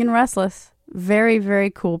 Young and Restless. Very, very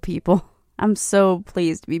cool people. I'm so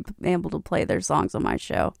pleased to be able to play their songs on my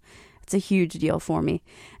show. It's a huge deal for me.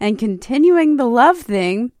 And continuing the love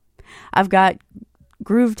thing, I've got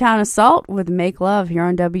Groovetown Assault with Make Love here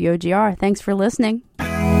on WOGR. Thanks for listening.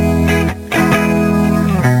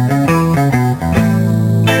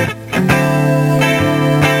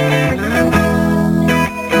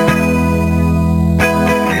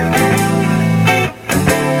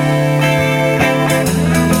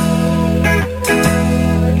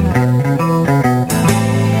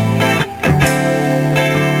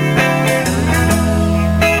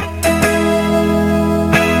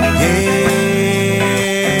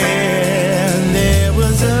 There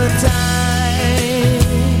was a time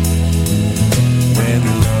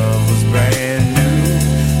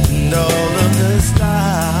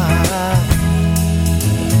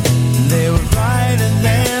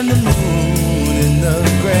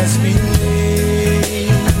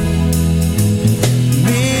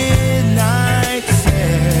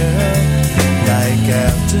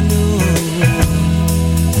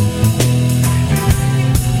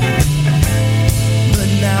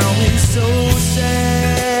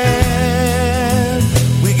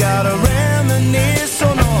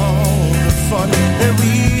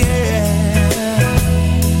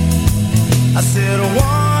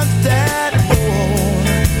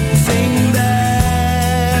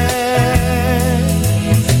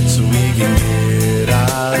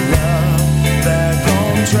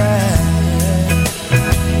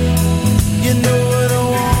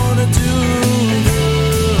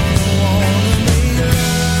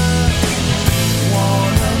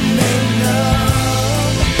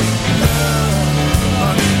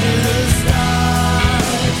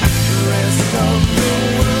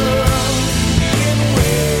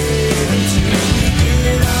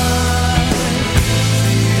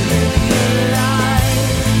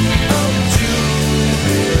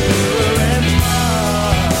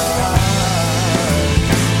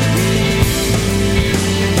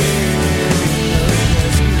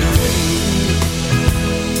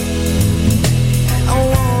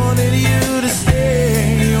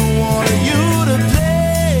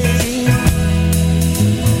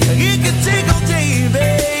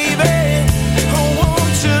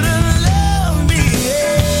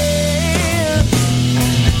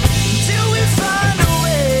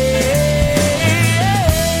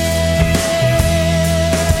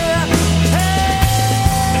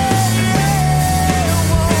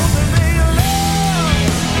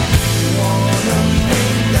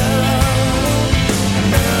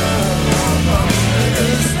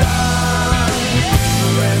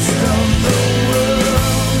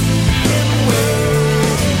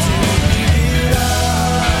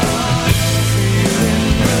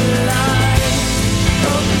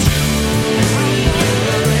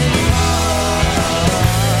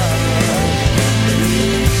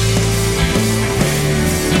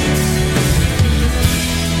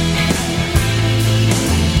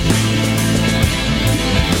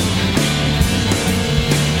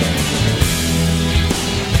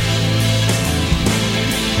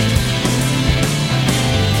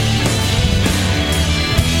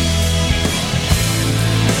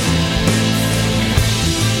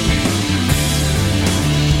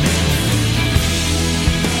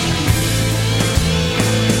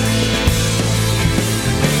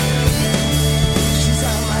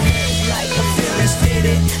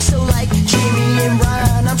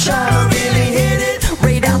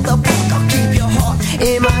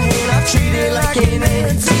I've treated like an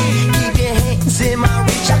antique. Keep your hands in my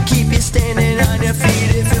reach, I keep you standing on your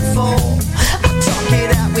feet if you fall. I'll talk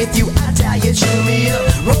it out with you, I tell you, chew me up.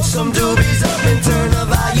 Roll some doobies up and turn the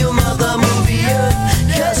volume of the movie up.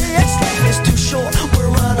 Cause this life is too short, we're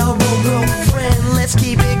on a roll, girlfriend. Let's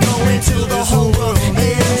keep it going till the whole world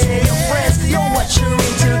ends. Hey, your friends, you're what you're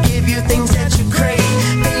into, give you things that you crave.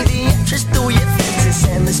 Pay the interest through your fences,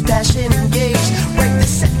 endless passion engaged. Write the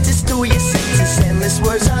sentence through your senses, endless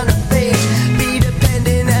words on a page. Be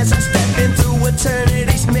dependent as I step into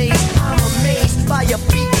eternity's maze. I'm amazed by your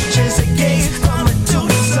features again. From a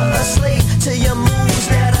deuce or a slave to your moves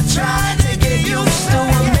that I try to get used to.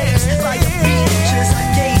 Amazed by your features I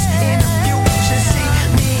gaze in the future. See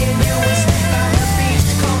me and you instead by the beach.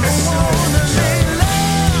 Coming soon.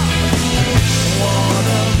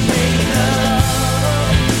 Wanna make love,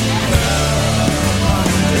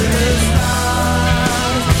 under the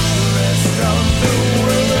stars, rest of the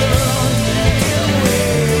world can't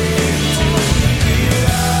wait to be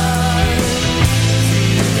alive,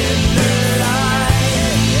 feeling the light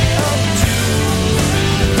of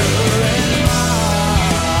Jupiter and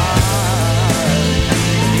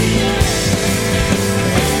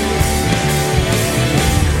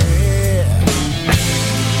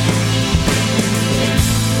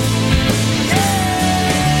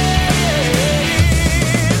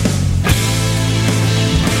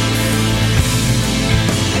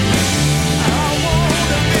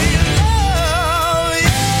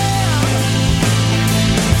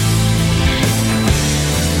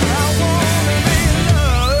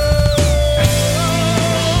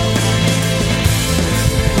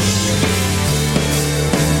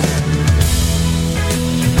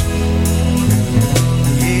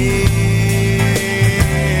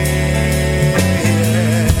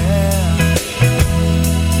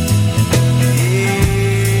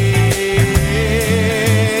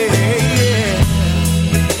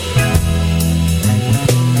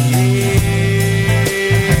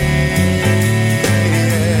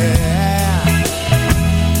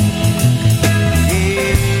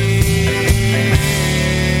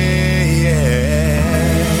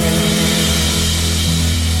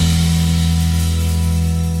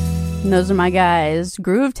And those are my guys,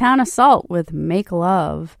 Groovetown Assault with Make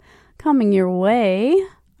Love. Coming your way,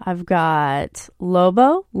 I've got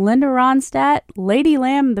Lobo, Linda Ronstadt, Lady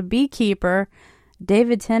Lamb the Beekeeper,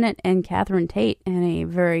 David Tennant, and Catherine Tate in a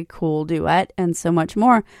very cool duet, and so much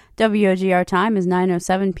more. WOGR time is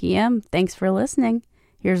 9:07 p.m. Thanks for listening.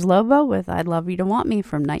 Here's Lobo with I'd Love You to Want Me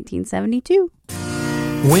from 1972.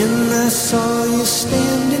 When I saw you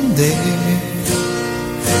standing there,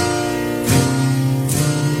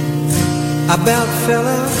 I about fell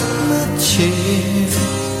out of my chair.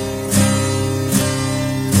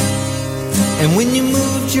 And when you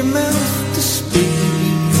moved your mouth to speak,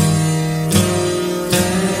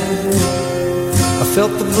 I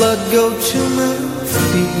felt the blood go to my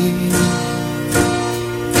feet.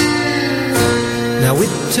 Now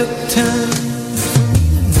it took time for me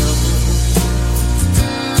to know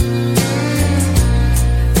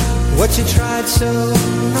what you tried so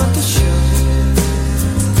not to show.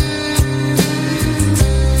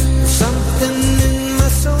 Something in my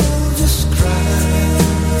soul just cried.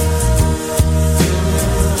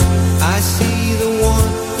 I see the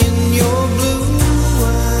one in your blue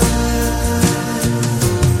eyes.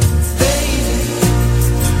 Baby,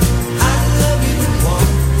 I love you,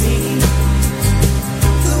 want me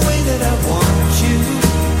the way that I want you,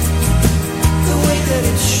 the way that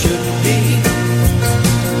it should be.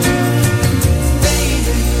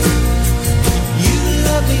 Baby, you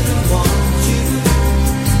love me and want you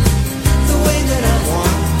the way that I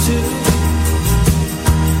want to,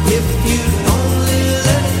 if you'd only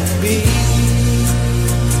let it be.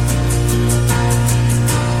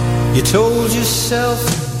 You told yourself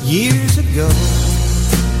years ago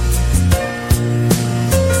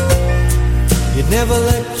you'd never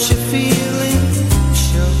let your feelings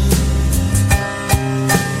show.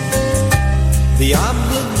 The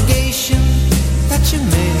obligation that you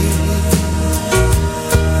made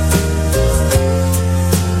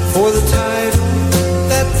for the title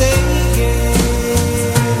that they gave.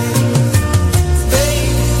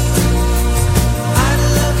 Baby, I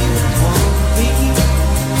love you and want me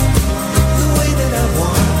the way that I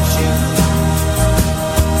want you,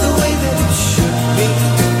 the way that it should be.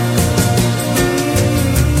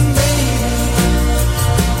 Baby,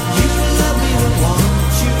 you love me and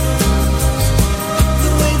want you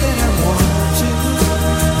the way that I want to,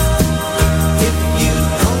 if you'd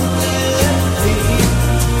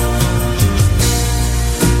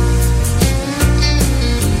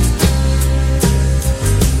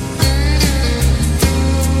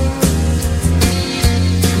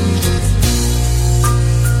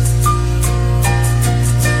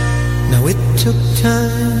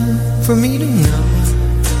time for me to know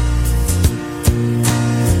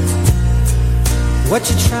what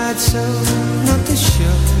you tried so not to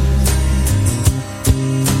show.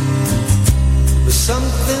 But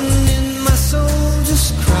something in my soul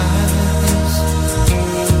just cries.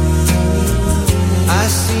 I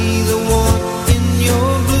see the warmth in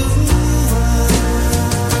your blue eyes.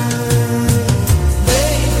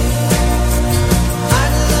 Baby,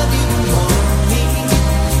 I'd love you to want me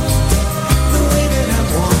the way that I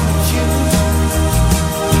want you,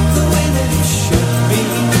 the way that it should be.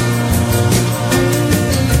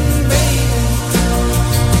 Baby,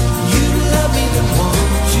 you'd love me to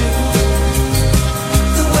want you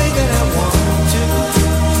the way that I want to,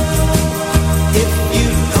 if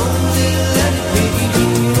you'd only let me.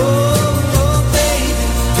 Oh, baby,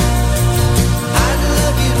 I'd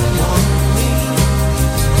love you to want me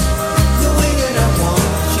the way that I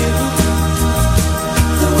want you,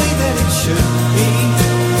 the way that it should be.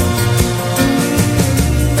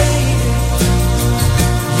 Baby,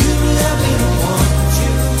 you love me to want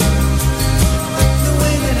you the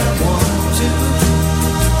way that I want to,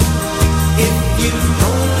 if you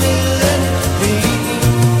only let it be.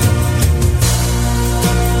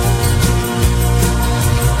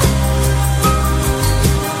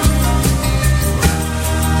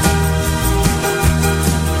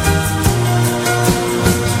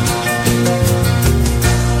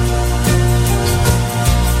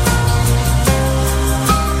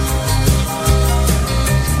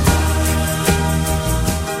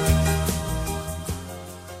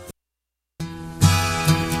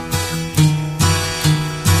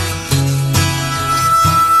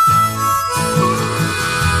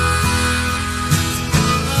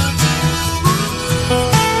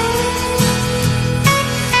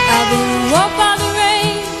 I've been walked by the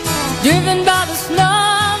rain, driven by the snow,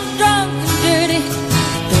 I'm drunk and dirty.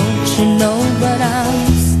 Don't you know, but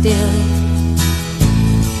I'm still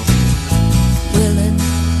willing.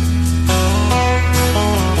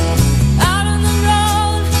 Out on the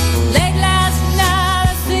road, late last night,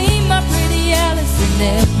 I seen my pretty Alice in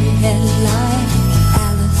every headline.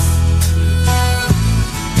 Alice,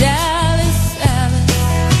 Dallas, Alice.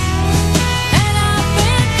 And I've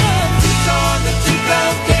been from Tucson to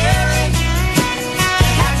Tucumcari,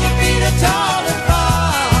 had to be the tall and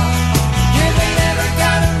far, driven every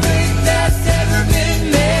kind of ring that's ever been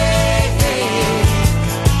made,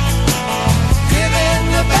 given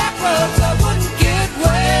the back roads I wouldn't get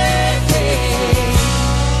wet.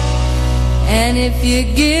 And if you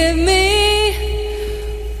give me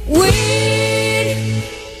weed,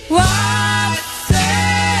 water,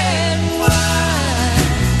 and wine,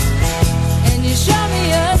 and you show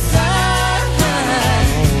me a sign,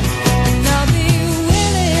 and I'll be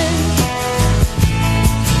willing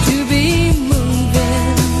to be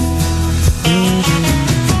moving.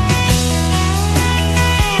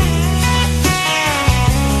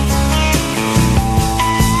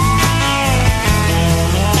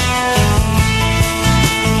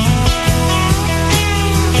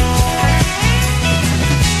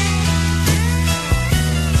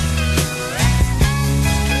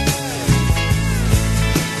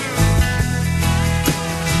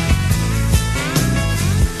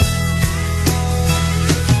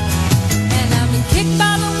 And I've been kicked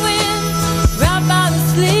by the wind, robbed by the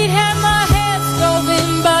sleet, had my head stove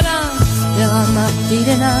in, but I'm still on my feet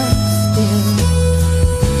and I'm still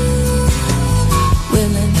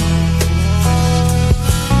willing.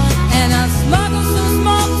 And I smuggled some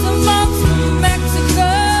smoke, some folks from Mexico,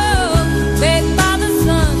 baked by the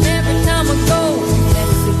sun every time I go to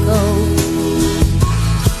Mexico.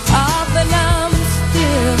 Oh, but I'm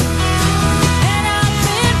still. And I've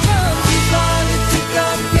been from Tucson to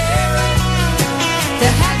Tucumcari, to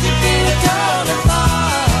Hatchetfield to Tall and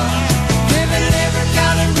Far, driven every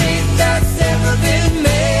kind of rig that's ever been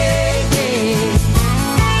made,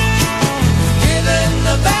 given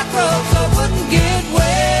the back roads I wouldn't get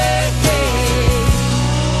wet.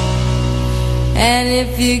 And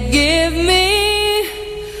if you give me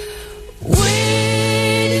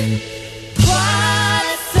weed,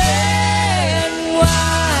 water, and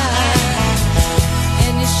wine,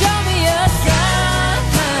 and you show me a sign,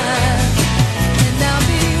 and I'll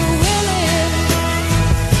be willing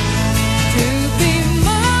to be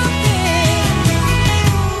moving.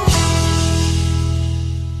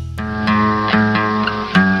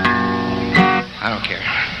 I don't care.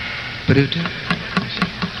 Ba-do-do.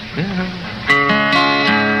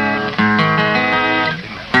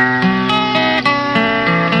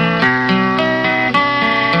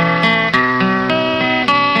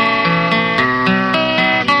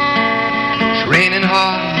 It's raining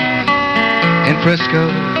hard in Frisco.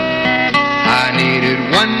 I need needed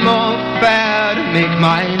one more fare to make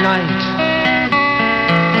my night.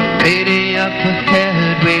 A lady up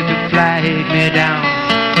ahead waved a flag me down.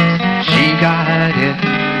 She got in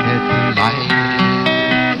at the light.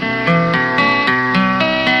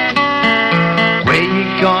 Where you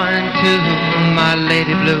going to, my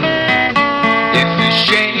lady blue? It's a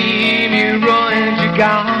shame you ruined your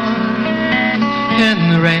gown in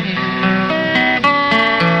the rain.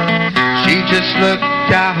 She just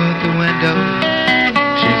looked out the window.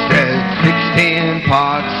 She said 16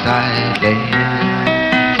 Parkside Lane.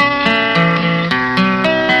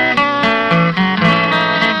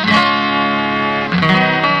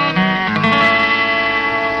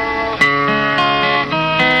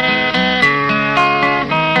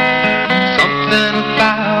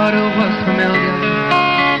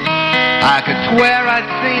 I could swear I'd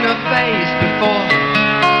seen her face before,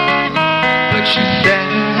 but she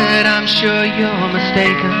said, I'm sure you're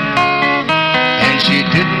mistaken, and she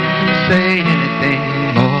didn't say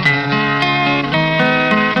anything more.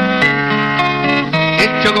 It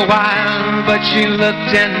took a while, but she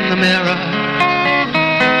looked in the mirror,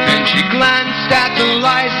 and she glanced at the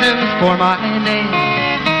license for my name.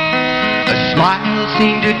 A smile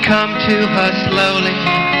seemed to come to her slowly.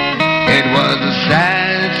 It was a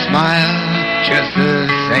sad smile, just the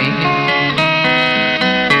same.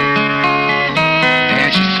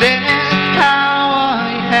 And she said, how are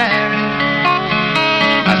you, Harry?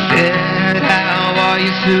 I said, how are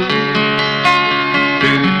you, Sue?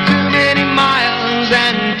 Through too many miles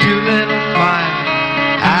and too little smile,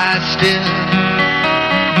 I still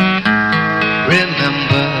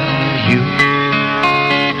remember you.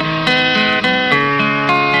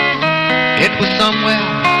 It was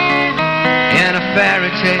somewhere in a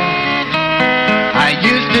fairy tale. I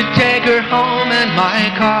used to take her home in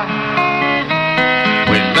my car.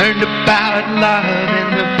 We learned about love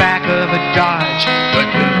in the back of a Dodge, but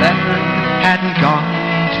the lesson hadn't gone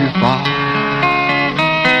too far.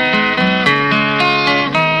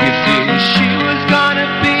 You see, she was gonna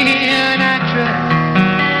be an actress,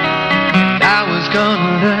 I was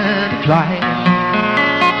gonna learn to fly.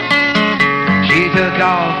 She took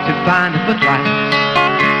off to find the footlights,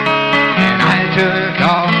 took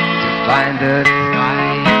off to find the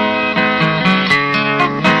sky.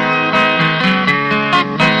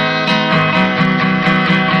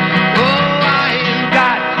 Oh, I've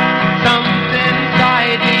got something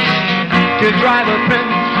inside me to drive a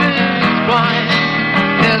princess blind.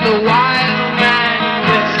 There's a wild man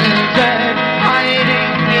wizard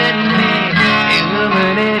hiding in me,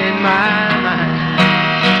 illuminating my mind.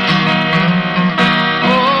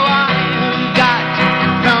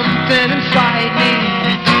 Inside me,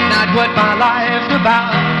 not what my life's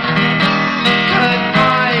about. 'Cause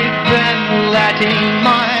I've been letting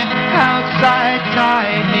my outside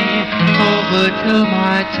tide me over till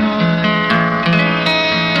my time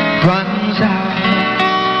runs out.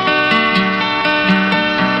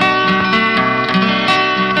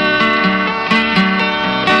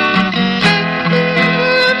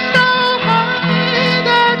 It's so high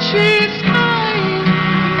that she's flying.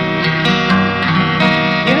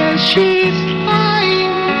 Yeah, she's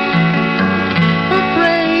flying,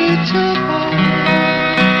 afraid to fall.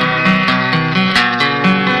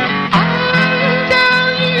 I'll tell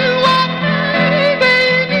you why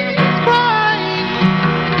baby's crying,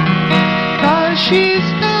 'cause she's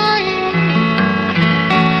dying,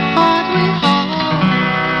 aren't we all?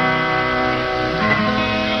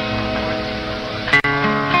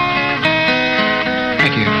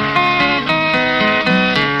 Thank you.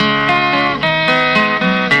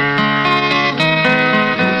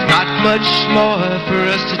 Much more for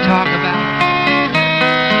us to talk about.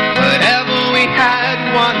 Whatever we had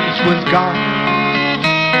once was gone.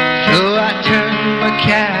 So I turned my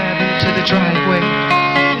cab into the driveway,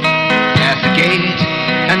 past the gate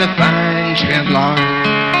and the fine trimmed lawn.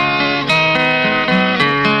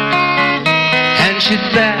 And she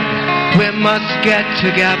said, we must get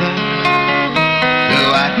together.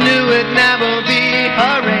 Though I knew it'd never be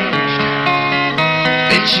arranged.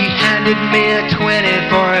 Then she handed me a 20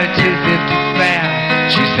 for a $2.50 fare.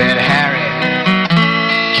 She said, Harry,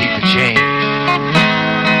 keep the change.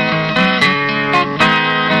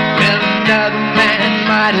 Well, another man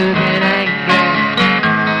might have been angry,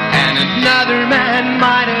 and another man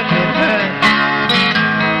might have been hurt,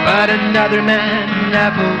 but another man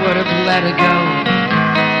never would have let her go.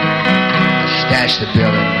 Stash the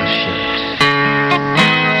bill in my shirt.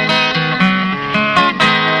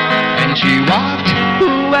 And she walked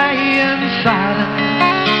away in silence.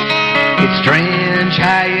 It's strange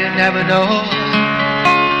how you never know,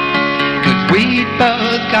 'cause we'd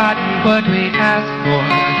both gotten what we'd asked for.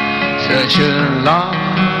 So such a long,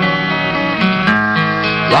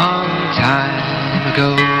 long time ago.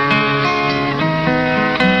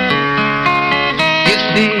 You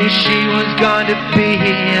see, she was going to be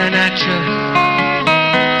an actress,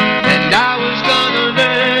 and I was gonna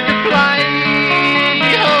learn to fly.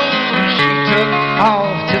 Oh, she took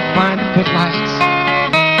off to find the footlights.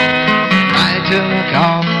 I took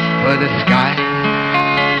off for the sky.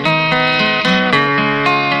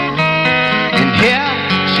 And here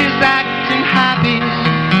she's acting happy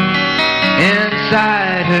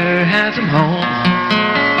inside her handsome home.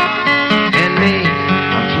 And me,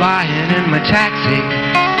 I'm flying in my taxi,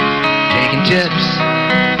 taking tips,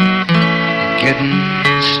 getting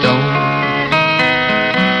stoned.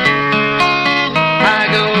 I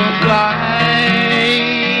go flying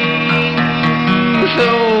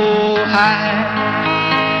so high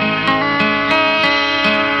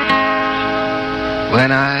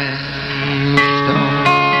when I'm stoned.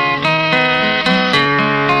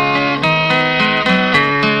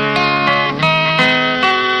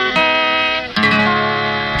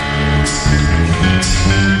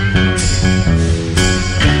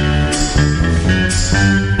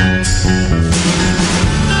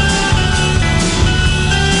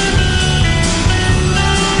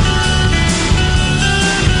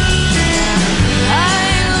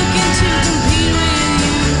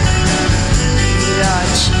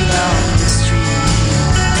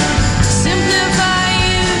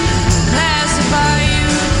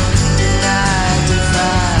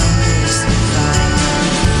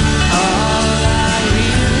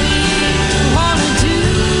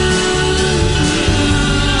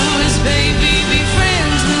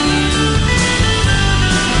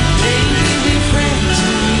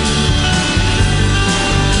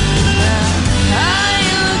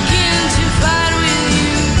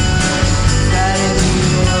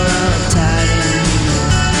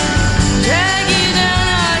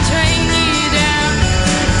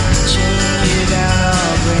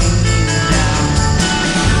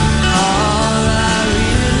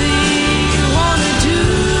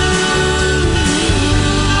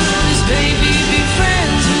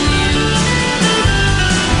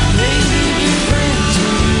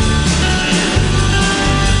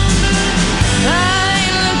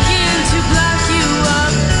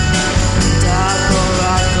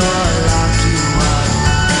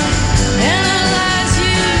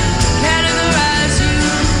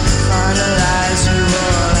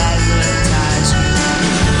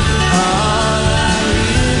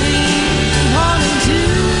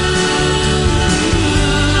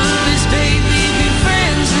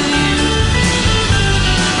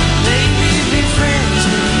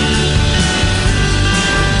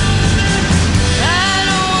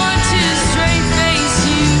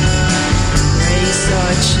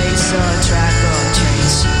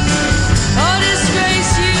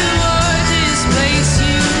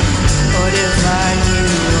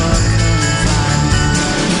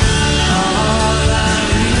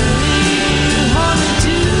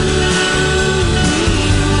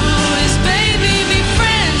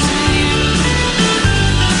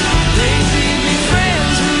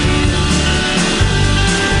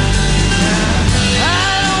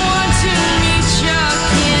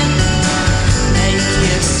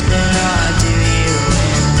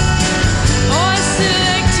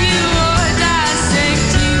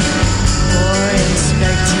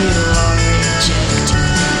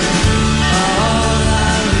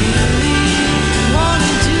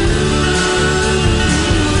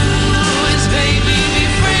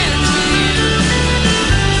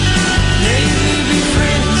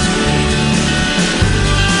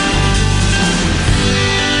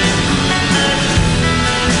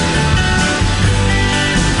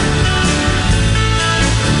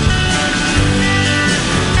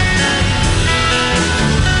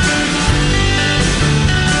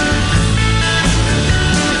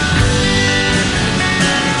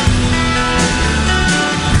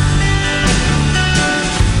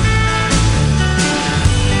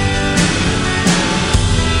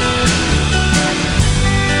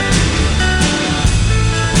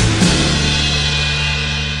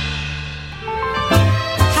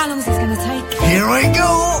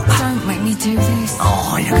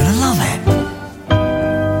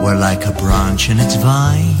 Like a branch in its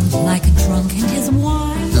vine, like a drunk in his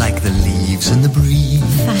wine, like the leaves in the breeze,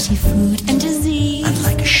 fatty food and disease, and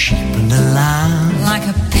like a sheep and a lamb, like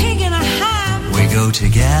a pig and a ham. We go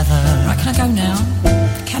together. Right, can I go now?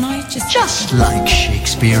 Can I just like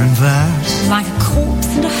Shakespeare in verse, like a corpse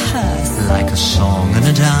and a hearse, like a song and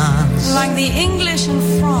a dance, like the English and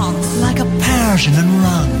France, like a Persian and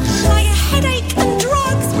rugs, like a headache and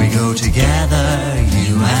drugs. We go together,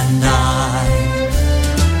 you and I.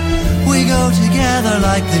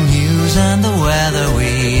 like the news and the weather.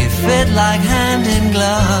 We fit like hand in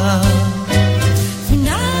glove. For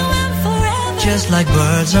now and forever. Just like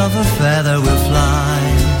birds of a feather, we'll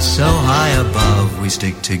fly so high above. We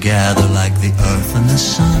stick together like the earth and the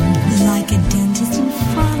sun. Like a dentist and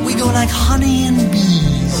fun. We go like honey and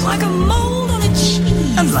bees. Like a mold on a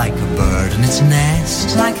cheese. And like a bird in its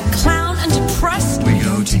nest. Like a clown and depressed. We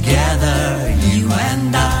go together, you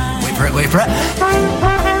and I. Wait for it, wait for it.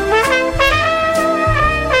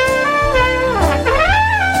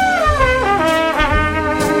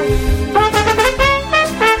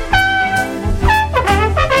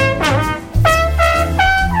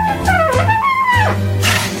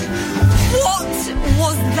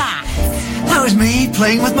 That was me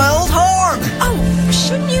playing with my old horn. Oh,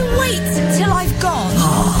 shouldn't you wait till I've gone?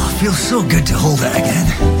 Oh, feels so good to hold it again.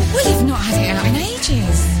 Well, you've not had it out in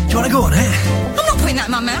ages. Do you want to go on it? I'm not putting that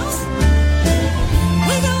in my mouth.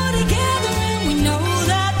 We go together and we know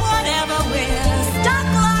that whatever we're stuck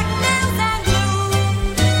like nails and glue.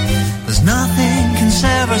 There's nothing can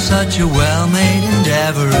sever such a well-made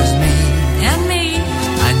endeavor as me. And me.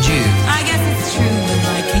 And you. I guess it's true,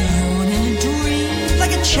 like a yawn in a dream.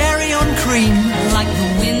 Like a cherry on cream. Like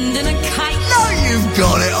the wind in a kite. No, you've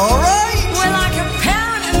got it all right. We're like a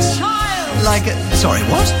parent and child. Like a... Sorry,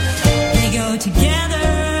 what? We go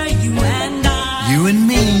together, you and I. You and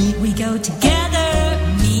me. We go together,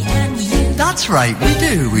 me and you. That's right, we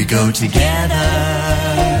do. We go together.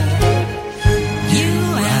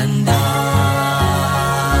 You and I.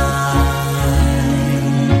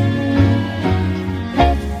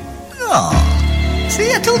 Oh,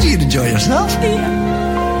 see, I told you you'd enjoy yourself.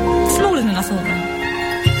 Yeah. Smaller than I thought.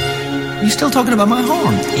 You still talking about my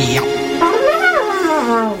horn? Yeah.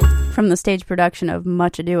 From the stage production of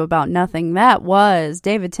Much Ado About Nothing, that was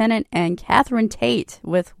David Tennant and Catherine Tate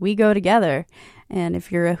with We Go Together. And if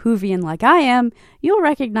you're a Whovian like I am, you'll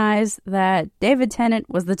recognize that David Tennant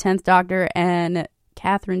was the 10th Doctor and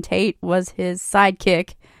Catherine Tate was his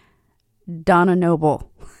sidekick, Donna Noble.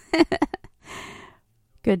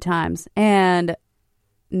 Good times. And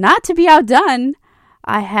not to be outdone,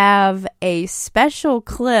 I have a special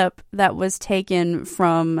clip that was taken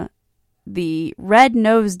from the Red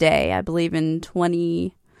Nose Day, I believe in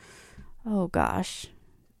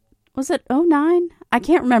was it 09? I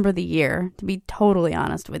can't remember the year, to be totally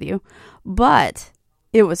honest with you, but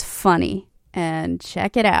it was funny, and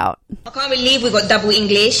check it out. I can't believe we got double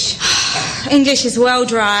English. English is well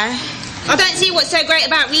dry. I don't see what's so great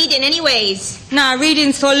about reading anyways. Nah,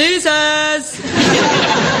 reading's for losers.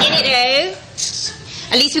 In it though.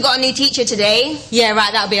 At least we got a new teacher today. Yeah,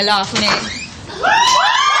 right, that'll be a laugh, won't it?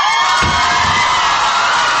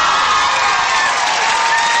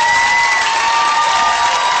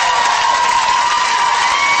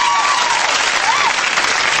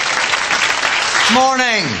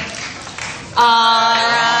 Morning.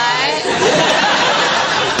 Alright.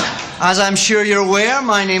 As I'm sure you're aware,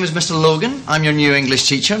 my name is Mr. Logan. I'm your new English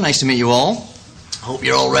teacher. Nice to meet you all. Hope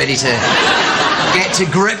you're all ready to get to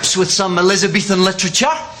grips with some Elizabethan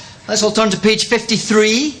literature. Let's all turn to page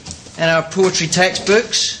 53 in our poetry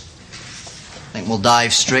textbooks. I think we'll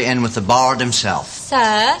dive straight in with the bard himself.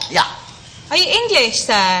 Sir? Yeah. Are you English,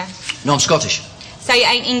 sir? No, I'm Scottish. So you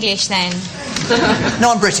ain't English then?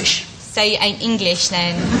 No, I'm British. So you ain't English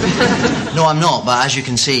then? No, I'm not, but as you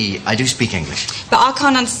can see, I do speak English. But I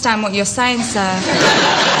can't understand what you're saying, sir.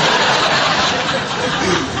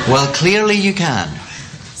 Well, clearly you can.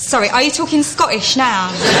 Sorry, are you talking Scottish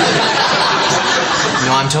now?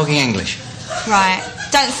 No, I'm talking English. Right.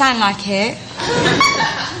 Don't sound like it.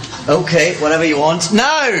 Okay, whatever you want.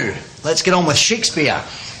 Now, let's get on with Shakespeare.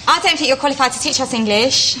 I don't think you're qualified to teach us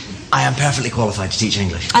English. I am perfectly qualified to teach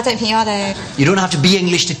English. I don't think you are, though. You don't have to be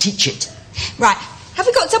English to teach it. Right. Have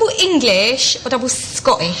we got double English or double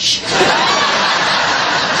Scottish?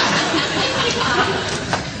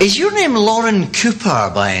 Is your name Lauren Cooper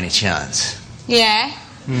by any chance? Yeah.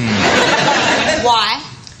 Why?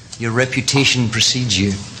 Your reputation precedes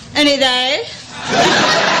you. Any though?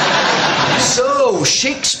 So,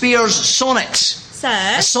 Shakespeare's sonnets.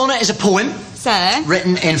 Sir? A sonnet is a poem. Sir?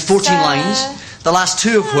 Written in 14 Sir? lines, the last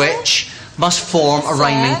two of which must form a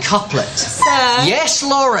rhyming couplet. Sir? Yes,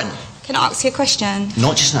 Lauren? Can I ask you a question?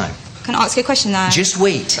 Not just now. Can I ask you a question, though? Just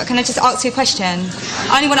wait. But can I just ask you a question?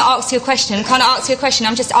 I only want to ask you a question. Can I ask you a question?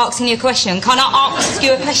 I'm just asking you a question. Can I ask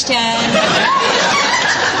you a question?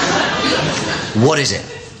 What is it?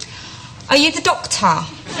 Are you the doctor?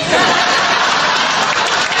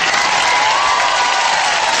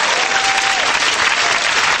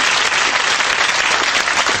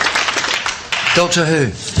 Doctor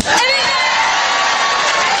Who?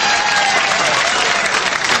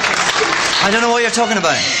 I don't know what you're talking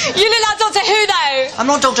about. You look like Doctor Who, though. I'm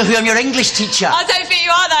not Doctor Who, I'm your English teacher. I don't think you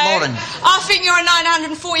are, though. Lauren. I think you're a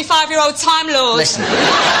 945-year-old Time Lord. Listen.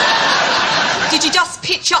 Did you just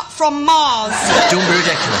pitch up from Mars? Don't be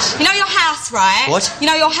ridiculous. You know your house, right? What? You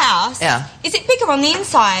know your house? Yeah. Is it bigger on the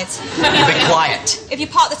inside? Be quiet. If you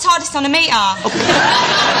park the TARDIS on a meter.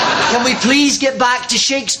 Can we please get back to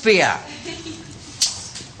Shakespeare?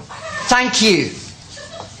 Thank you.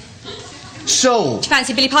 So... Do you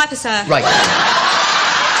fancy Billy Piper, sir? Right.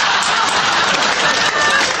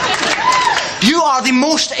 You are the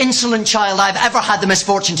most insolent child I've ever had the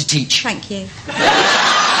misfortune to teach. Thank you.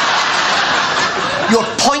 You're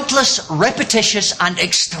pointless, repetitious, and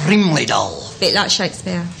extremely dull. Bit like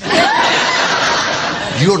Shakespeare.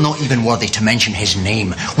 You're not even worthy to mention his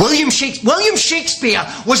name. William Shakespeare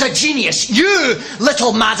was a genius. You,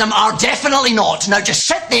 little madam, are definitely not. Now just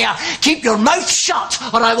sit there, keep your mouth shut,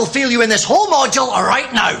 or I will fail you in this whole module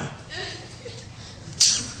right now.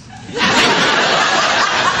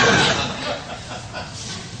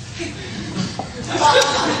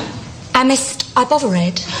 I missed I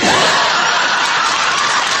bothered.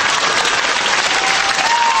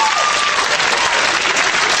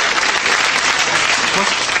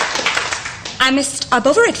 I missed I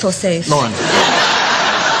bothered, forsooth. Lauren.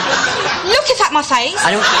 Looketh at my face.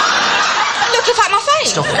 I don't... Looketh at my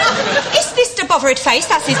face. Stop it. Is this the bothered face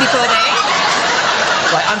that sees before thee?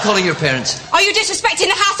 Right, I'm calling your parents. Are you disrespecting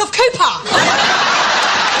the house of Cooper?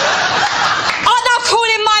 Art thou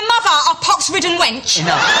calling my mother a pox-ridden wench?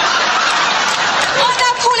 Enough. Art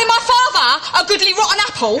thou calling my father a goodly rotten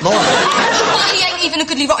apple? Lauren. But he ain't even a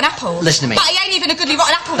goodly rotten apple. Listen to me. But he ain't even a goodly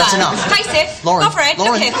rotten apple, That's though. enough. Face it. Lauren. Bothered.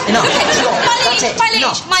 Lauren. Look it. Enough. Look it. Stop. My That's liege. it. My liege.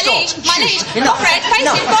 Enough. My Stop. liege. My Shush. liege. Enough. Bothered. Face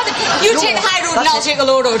Enough. it. Bothered. You No. take the high road and That's I'll it. take the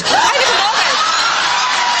low road. I ain't even bothered.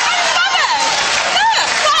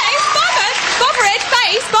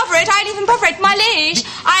 Bothered, I ain't even bothered. My liege,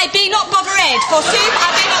 I be not bothered. Forsooth,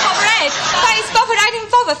 I be not bothered. Face bothered, I ain't even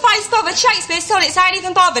bothered. Face bothered, Shakespeare's sonnets, I ain't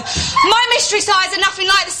even bothered. My mistress' eyes are nothing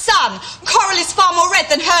like the sun. Coral is far more red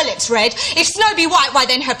than her lips red. If snow be white, why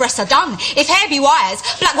then her breasts are dun. If hair be wires,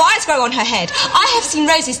 black wires grow on her head. I have seen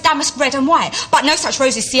roses damask red and white, but no such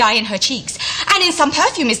roses see I in her cheeks. And in some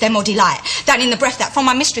perfume is there more delight than in the breath that from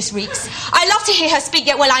my mistress reeks. I love to hear her speak,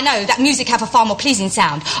 yet well I know that music have a far more pleasing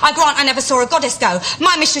sound. I grant I never saw a goddess go.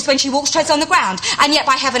 My mistress when she walks treads on the ground, and yet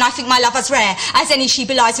by heaven I think my love as rare as any she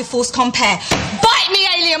belies with false compare. Bite me,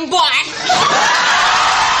 alien boy!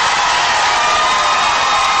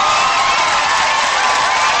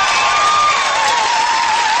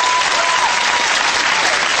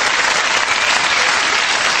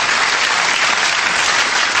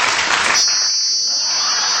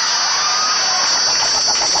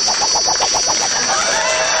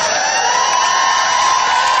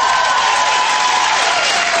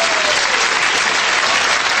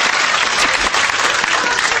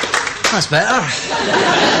 That's better.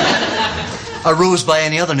 A rose by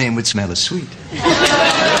any other name would smell as sweet.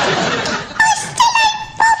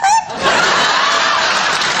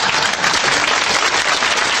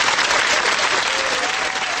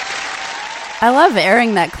 I love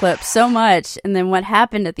airing that clip so much. And then what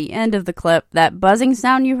happened at the end of the clip, that buzzing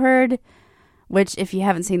sound you heard, which if you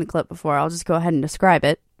haven't seen the clip before, I'll just go ahead and describe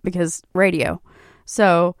it because radio.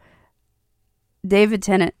 So David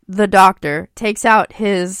Tennant, the doctor, takes out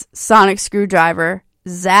his sonic screwdriver,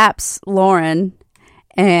 zaps Lauren,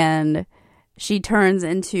 and she turns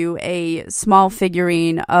into a small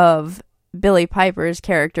figurine of Billy Piper's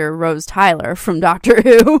character, Rose Tyler, from Doctor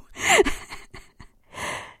Who.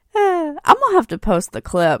 I'm going to have to post the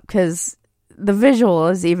clip because the visual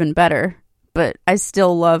is even better, but I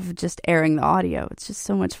still love just airing the audio. It's just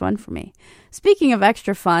so much fun for me. Speaking of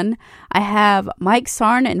extra fun, I have Mike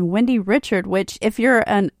Sarn and Wendy Richard, which if you're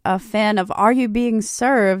a fan of Are You Being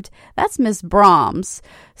Served, that's Miss Brahms.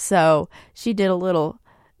 So she did a little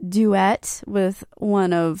duet with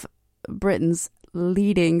one of Britain's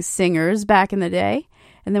leading singers back in the day.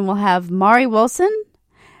 And then we'll have Mari Wilson,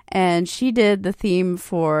 and she did the theme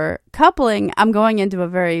for Coupling. I'm going into a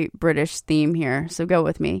very British theme here, so go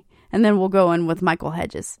with me. And then we'll go in with Michael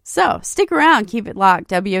Hedges. So stick around, keep it locked.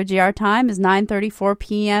 WOGR time is 9:34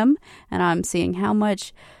 p.m. and I'm seeing how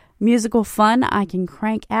much musical fun I can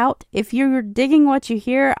crank out. If you're digging what you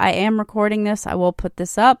hear, I am recording this. I will put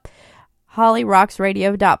this up.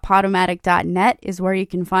 HollyRocksRadio.podomatic.net is where you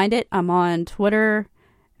can find it. I'm on Twitter,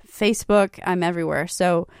 Facebook. I'm everywhere.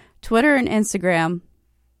 So Twitter and Instagram,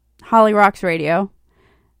 Holly Rocks Radio.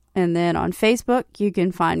 And then on Facebook, you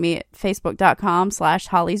can find me at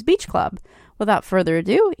facebook.com/Holly's Beach Club. Without further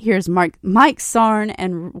ado, here's Mike Sarn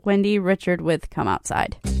and Wendy Richard with Come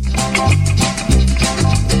Outside.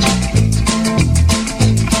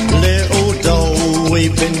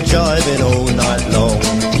 we've been jiving all night long.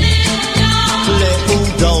 Little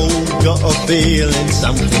doll, got a feeling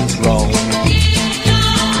something's wrong.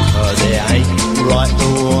 Cause it ain't right to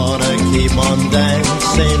wanna keep on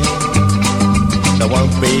dancing. There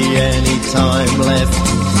won't be any time left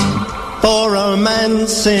for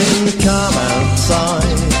romancing. Come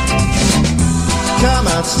outside, come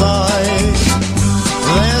outside.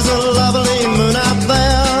 There's a lovely moon out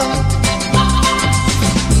there.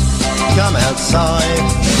 Come outside,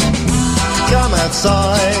 come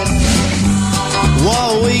outside.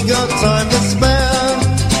 While we got time to spare.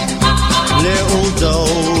 Little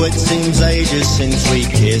doll, it seems ages since we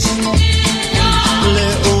kissed.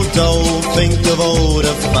 Little doll, think of all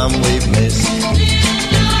the fun we've missed.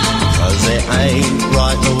 Cause it ain't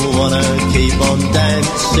right to wanna keep on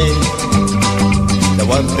dancing. There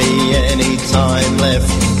won't be any time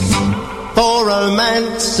left for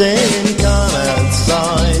romancing. Come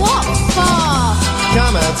outside. What for?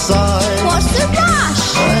 Come outside. What's the rush?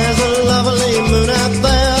 There's a lovely moon out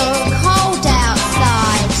there. It's cold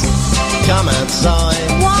outside. Come outside.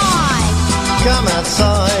 Why? Come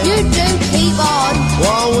outside. You do keep on.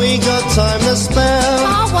 While we got time to spare.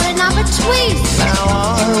 I want another twist. Now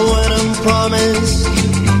I went and promised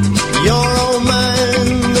your old man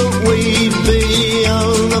that we'd be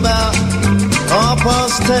on about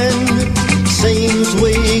 10:30. Seems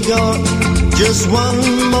we got just one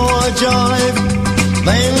more jive,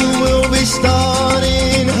 then we'll be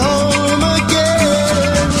starting home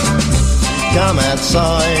again. Come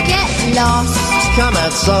outside. Get lost. Come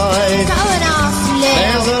outside. Go and ask Lil.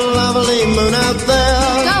 There's a lovely moon out there.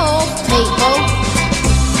 Go off, people.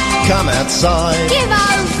 Come outside. Give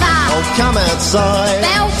over. Oh, come outside.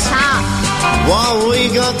 Belt up. While we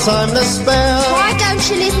got time to spare. Why don't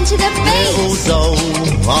you listen to the beat? Little doll,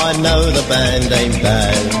 I know the band ain't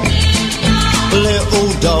bad. Little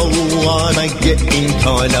doll, I'm a-getting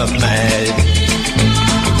kinda mad.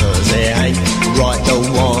 Cause it ain't right to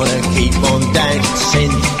wanna keep on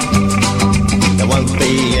dancing. There won't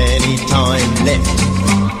be any time left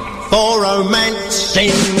for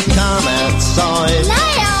romancing. Come outside.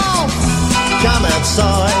 Lay off. Come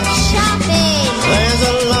outside. Shut in. There's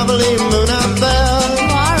a lovely moon out there.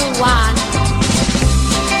 Tomorrow one.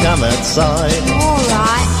 Come outside.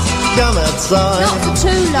 Alright. Come outside. Not for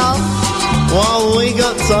too long. While we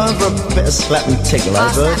got time for a bit of slap and tickle, I'll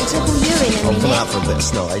eh, bird? slap and tickle you in a I'll come minute. out for a bit of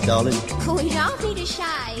snot, eh, darling? Cool, you don't need a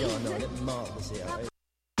shave. Marvellous here,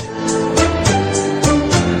 eh?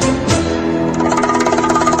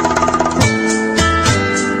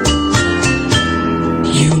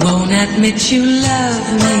 You won't admit you love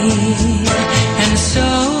me, and so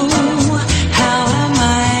how am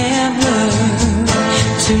I ever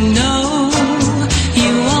to know?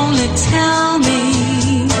 You only tell me,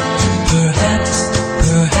 perhaps,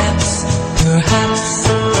 perhaps, perhaps.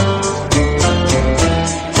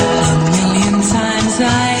 A million times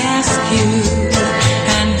I ask you,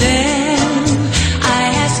 and then I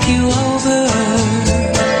ask you over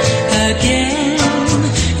again.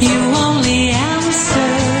 You only answer,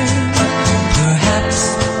 perhaps,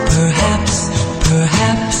 perhaps,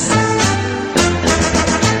 perhaps.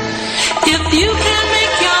 If you can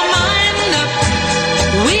make your mind up,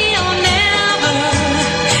 we'll never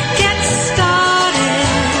get started.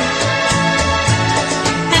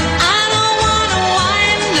 And I don't wanna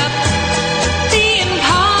wind up being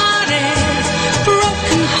parted,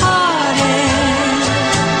 broken hearted.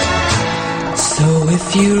 So if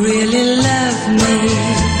you really love me,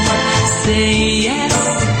 say yes.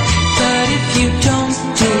 But if you don't,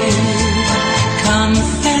 dear,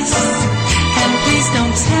 confess. And please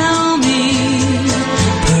don't tell me,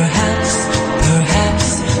 perhaps, perhaps,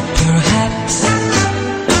 perhaps.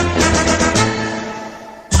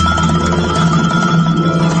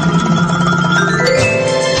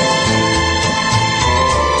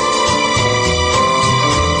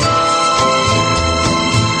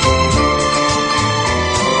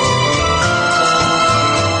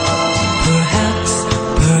 Perhaps,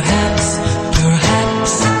 perhaps,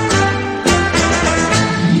 perhaps.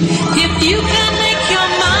 If you can make your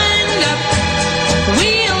mind up,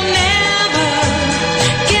 we'll never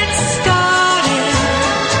get started.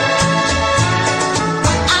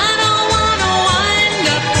 I don't wanna wind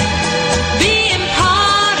up being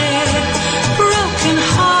parted, broken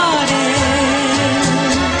hearted.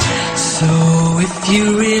 So if you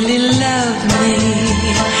really love me,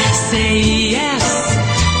 say yes.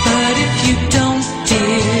 But if you don't,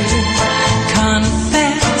 dear,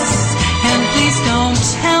 confess. And please don't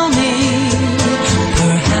tell me,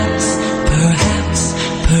 perhaps, perhaps,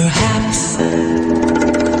 perhaps.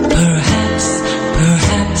 Perhaps,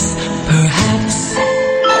 perhaps, perhaps.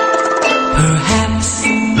 Perhaps.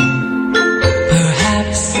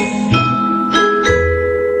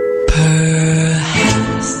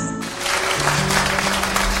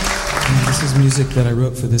 music that I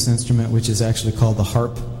wrote for this instrument, which is actually called the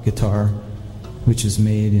harp guitar, which is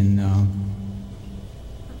made in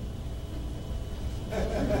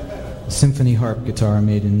symphony harp guitar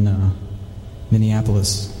made in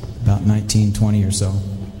Minneapolis about 1920 or so.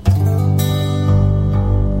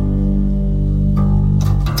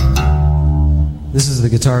 This is the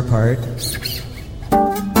guitar part.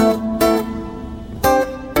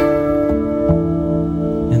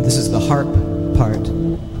 And this is the harp part.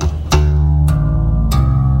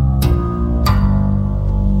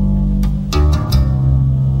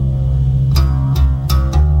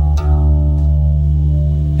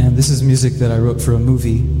 And this is music that I wrote for a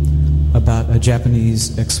movie about a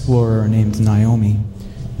Japanese explorer named Naomi.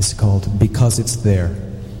 It's called Because It's There.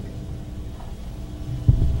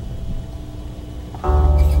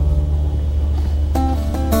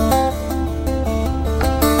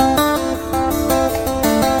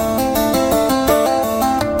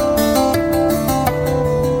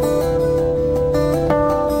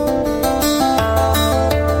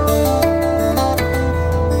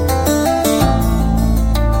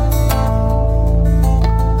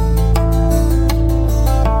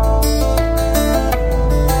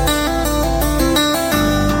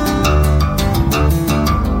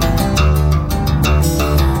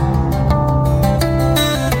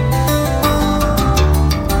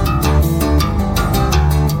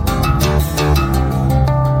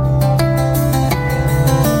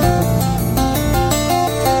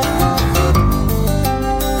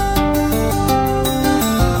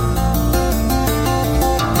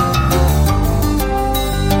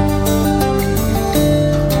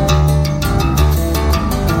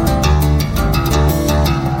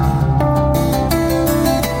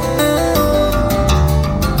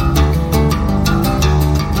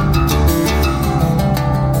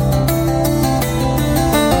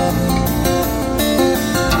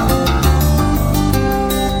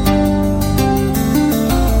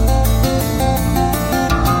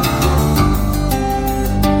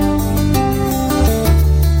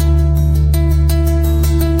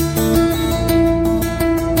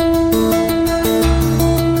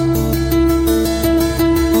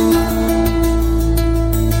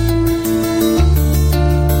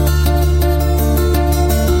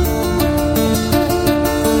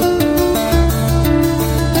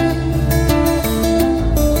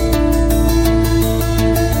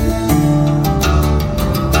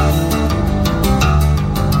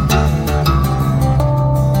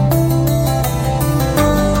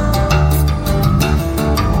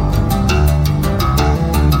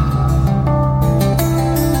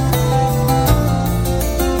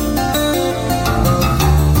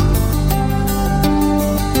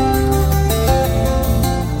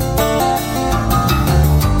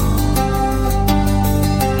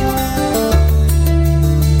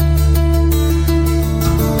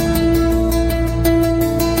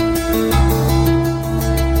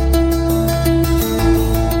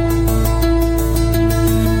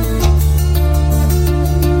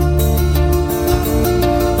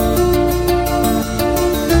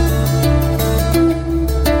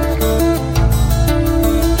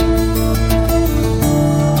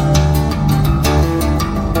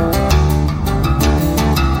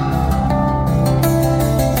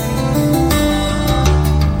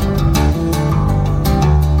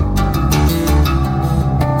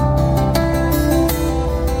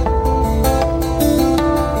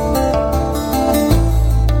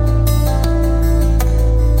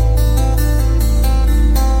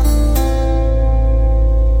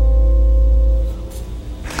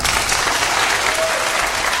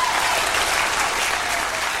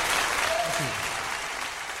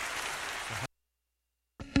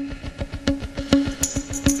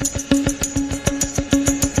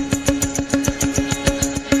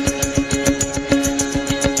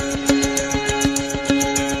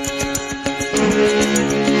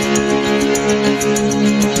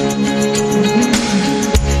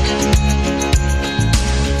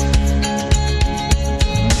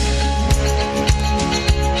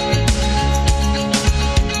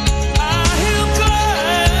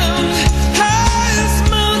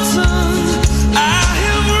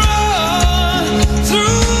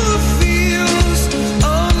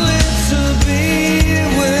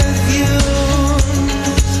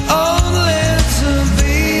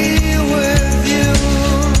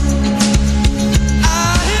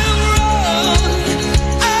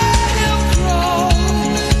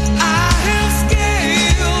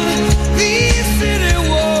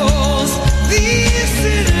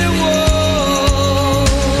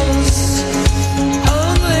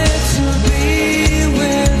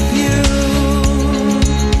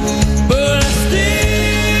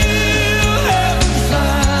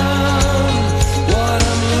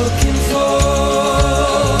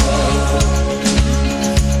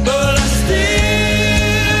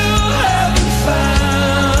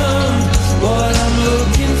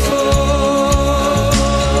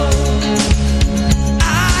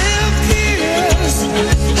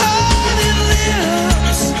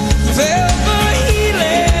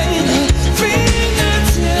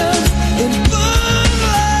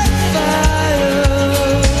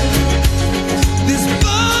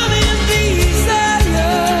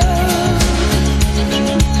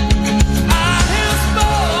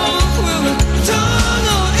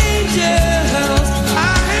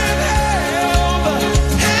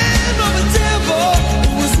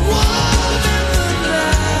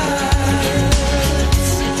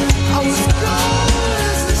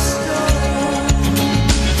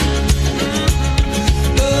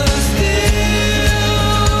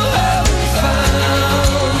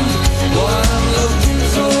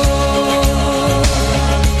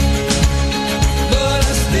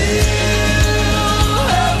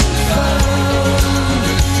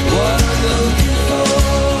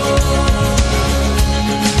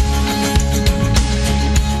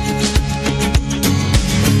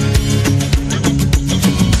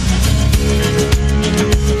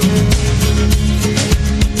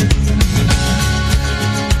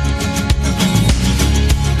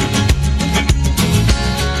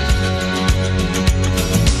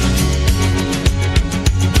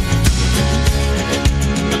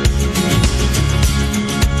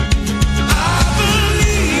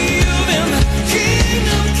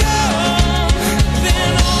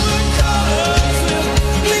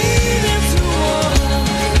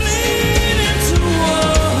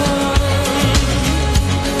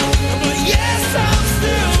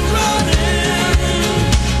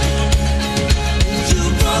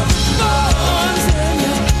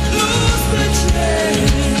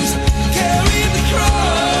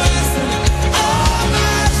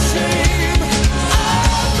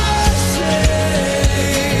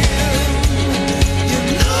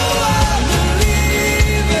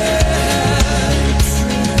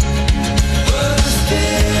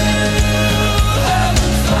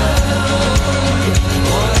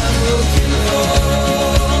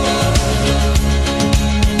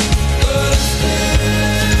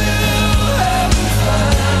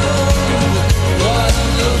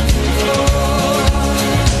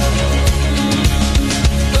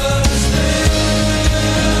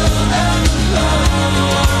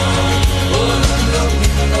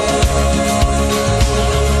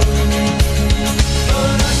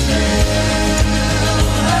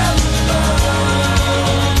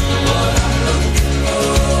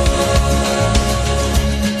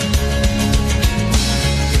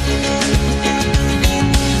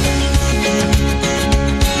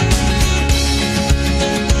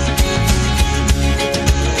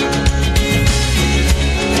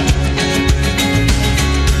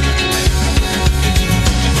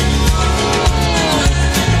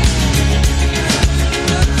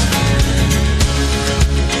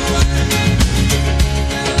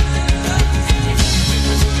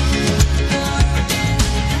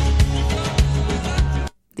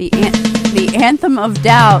 Anthem of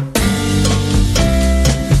Doubt.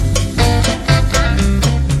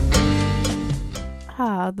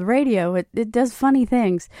 The radio, it does funny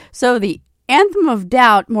things. So the Anthem of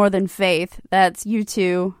Doubt More Than Faith, that's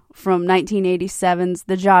U2 from 1987's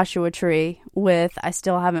The Joshua Tree with I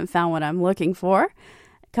Still Haven't Found What I'm Looking For.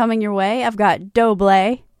 Coming your way, I've got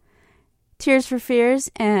Gobble, Tears for Fears,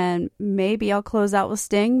 and maybe I'll close out with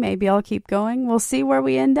Sting, maybe I'll keep going. We'll see where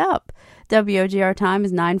we end up. WOGR time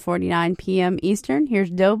is 9:49 p.m. Eastern. Here's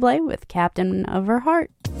Gobble with Captain of Her Heart.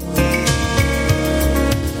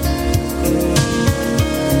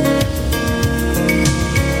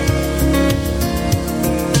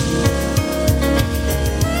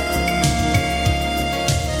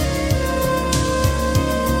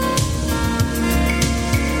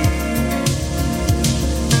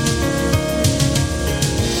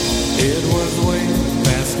 It was way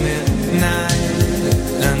past midnight,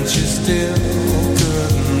 and she still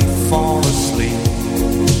couldn't fall asleep.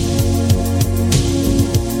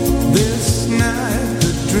 This night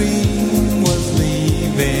the dream was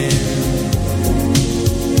leaving.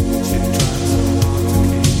 She tried so hard to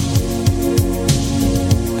keep.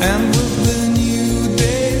 And with the new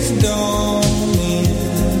day's dawning,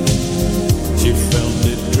 she felt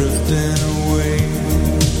it drifting away.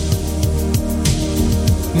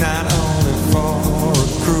 Not only for a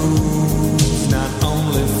cruise, not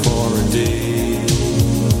only for a day.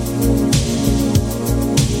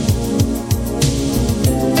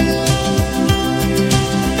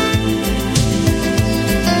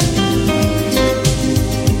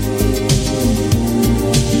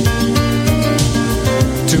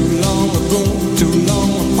 Too long ago, too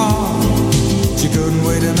long apart, she couldn't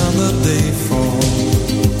wait another day for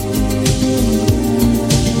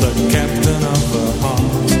the captain of her heart.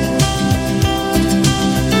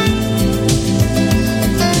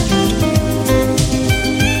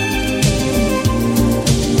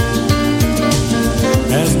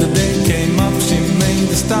 As the day came up, she made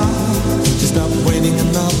a start. She stopped waiting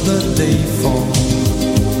another day for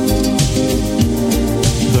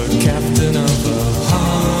the captain of her heart.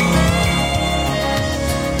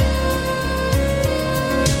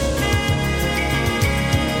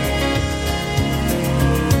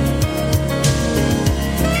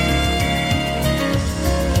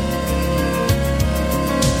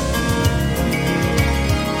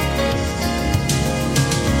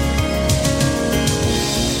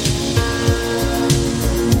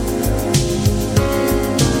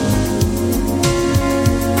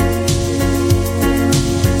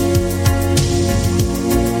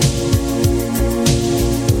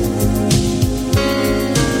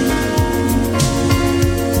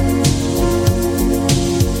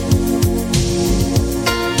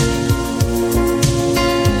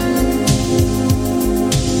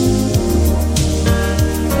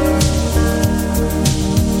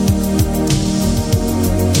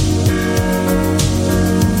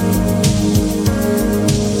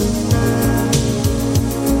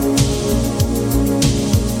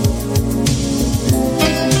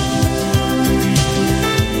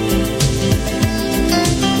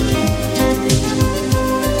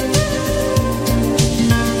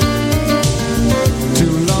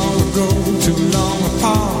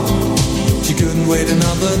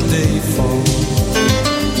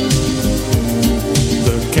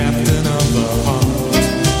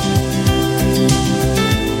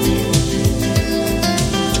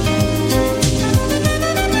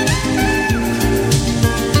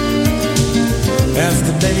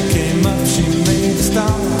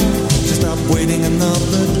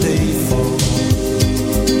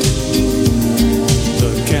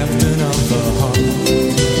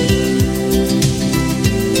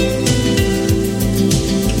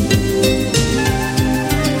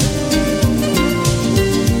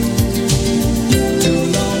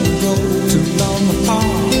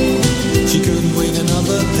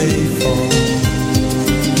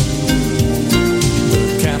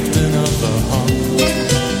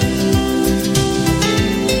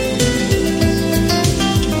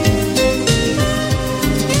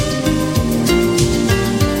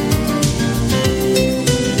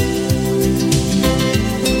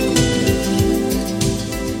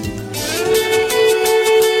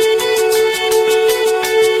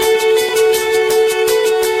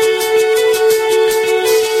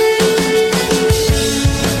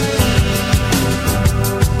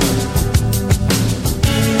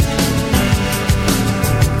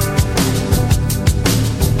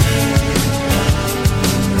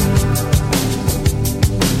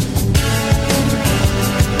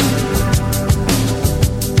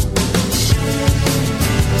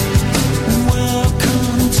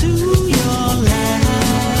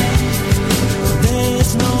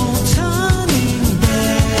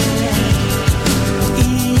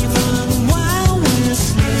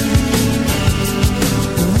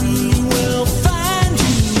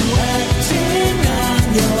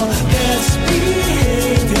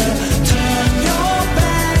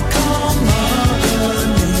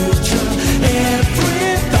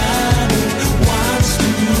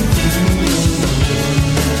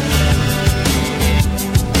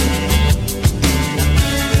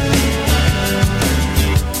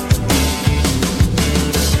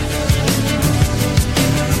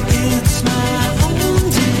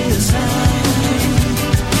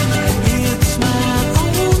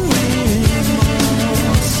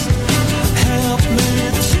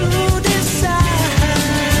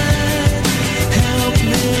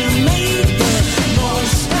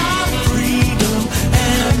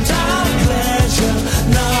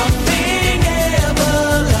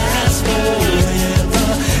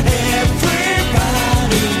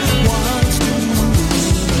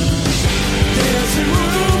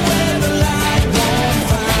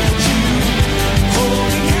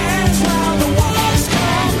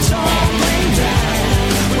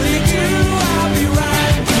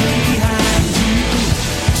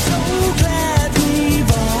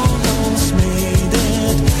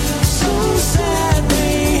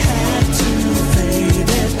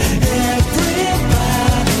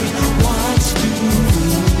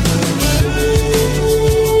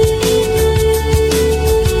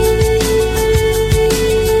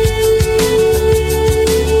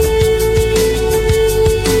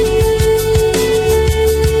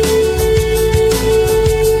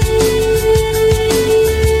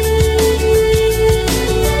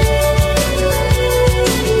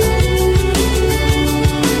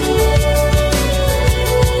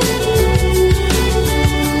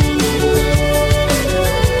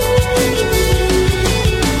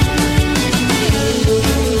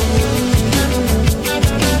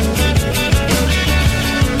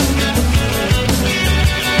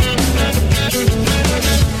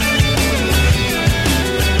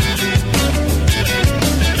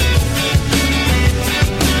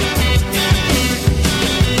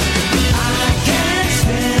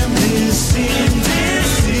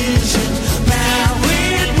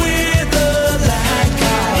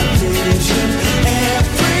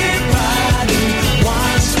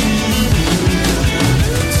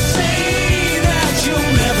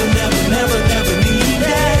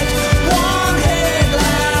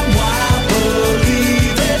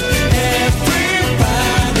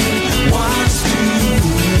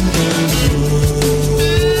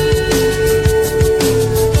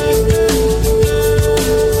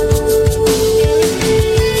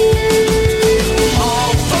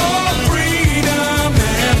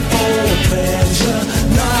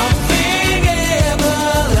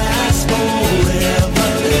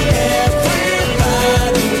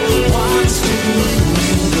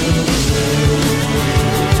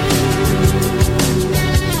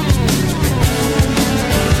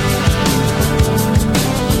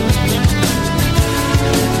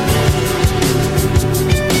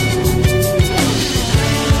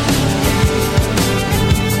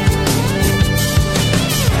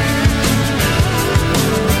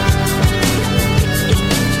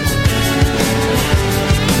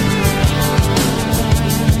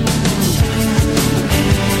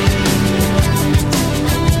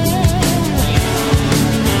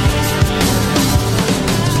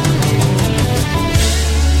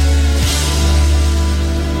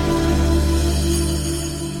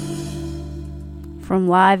 from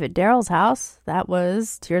live at Daryl's house, that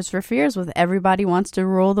was Tears for Fears with Everybody Wants to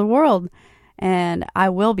Rule the World. And I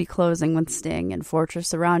will be closing with Sting and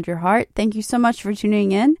Fortress Around Your Heart. Thank you so much for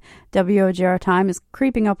tuning in. WOJR time is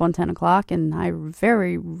creeping up on 10 o'clock, and I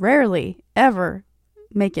very rarely ever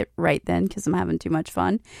make it right then because I'm having too much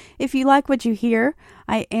fun. If you like what you hear,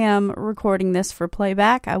 I am recording this for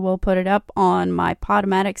playback. I will put it up on my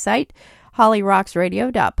Podomatic site,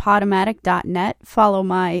 hollyrocksradio.podomatic.net. Follow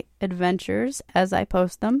my adventures as I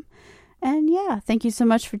post them. And yeah, thank you so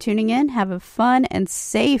much for tuning in. Have a fun and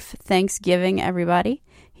safe Thanksgiving, everybody.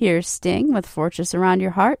 Here's Sting with Fortress Around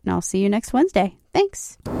Your Heart, and I'll see you next Wednesday.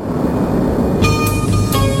 Thanks.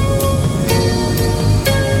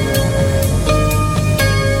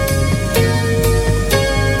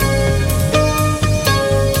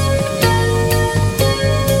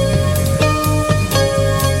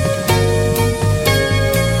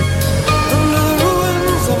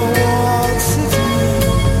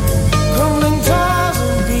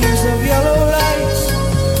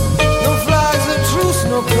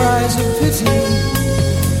 Cries of pity.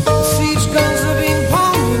 The siege guns have been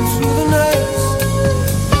pounding through the night.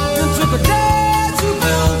 It took a day to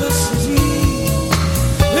build the city.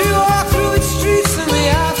 We walked through its streets in the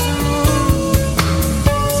afternoon.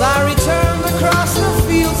 As I returned across the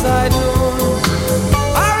fields I'd known,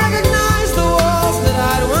 I recognized the walls that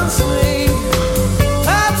I'd once made.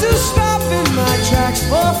 Had to stop in my tracks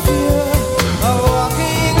for fear of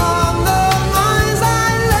walking on the lines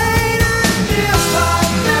I laid. And if I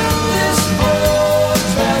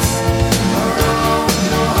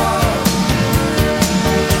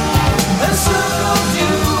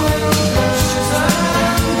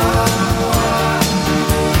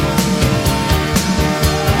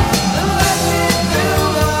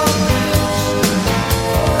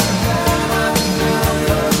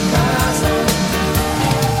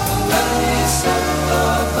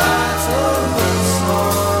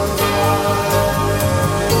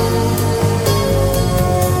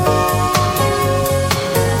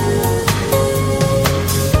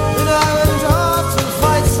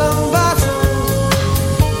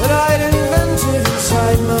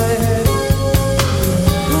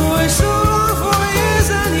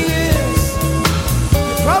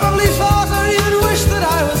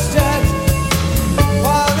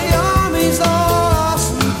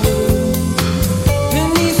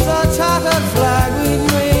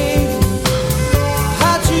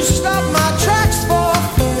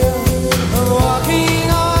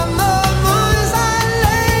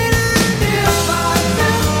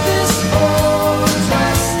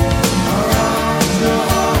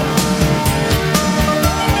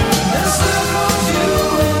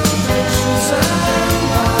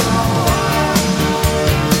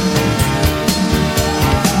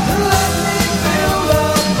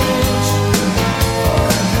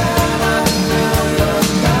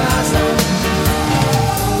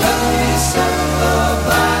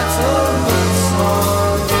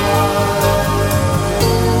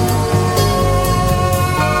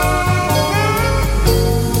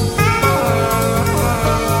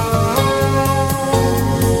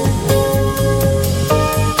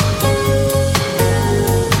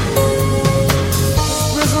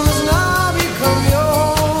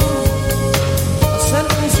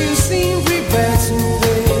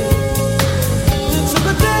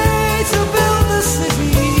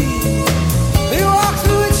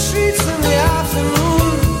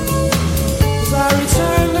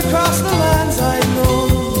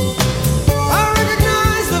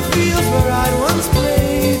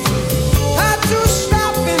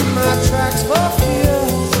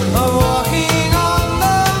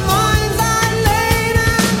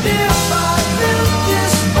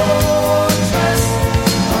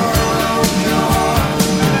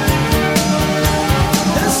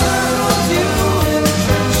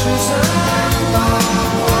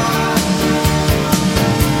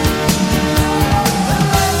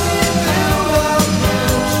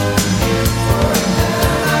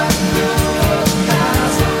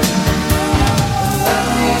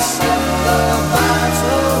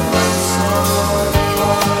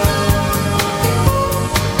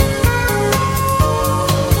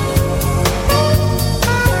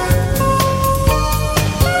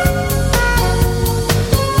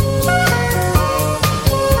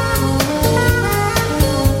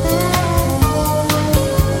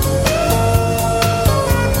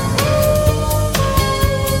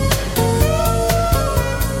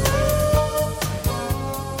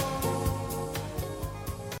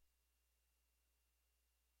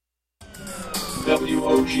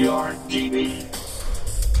WOGR TV.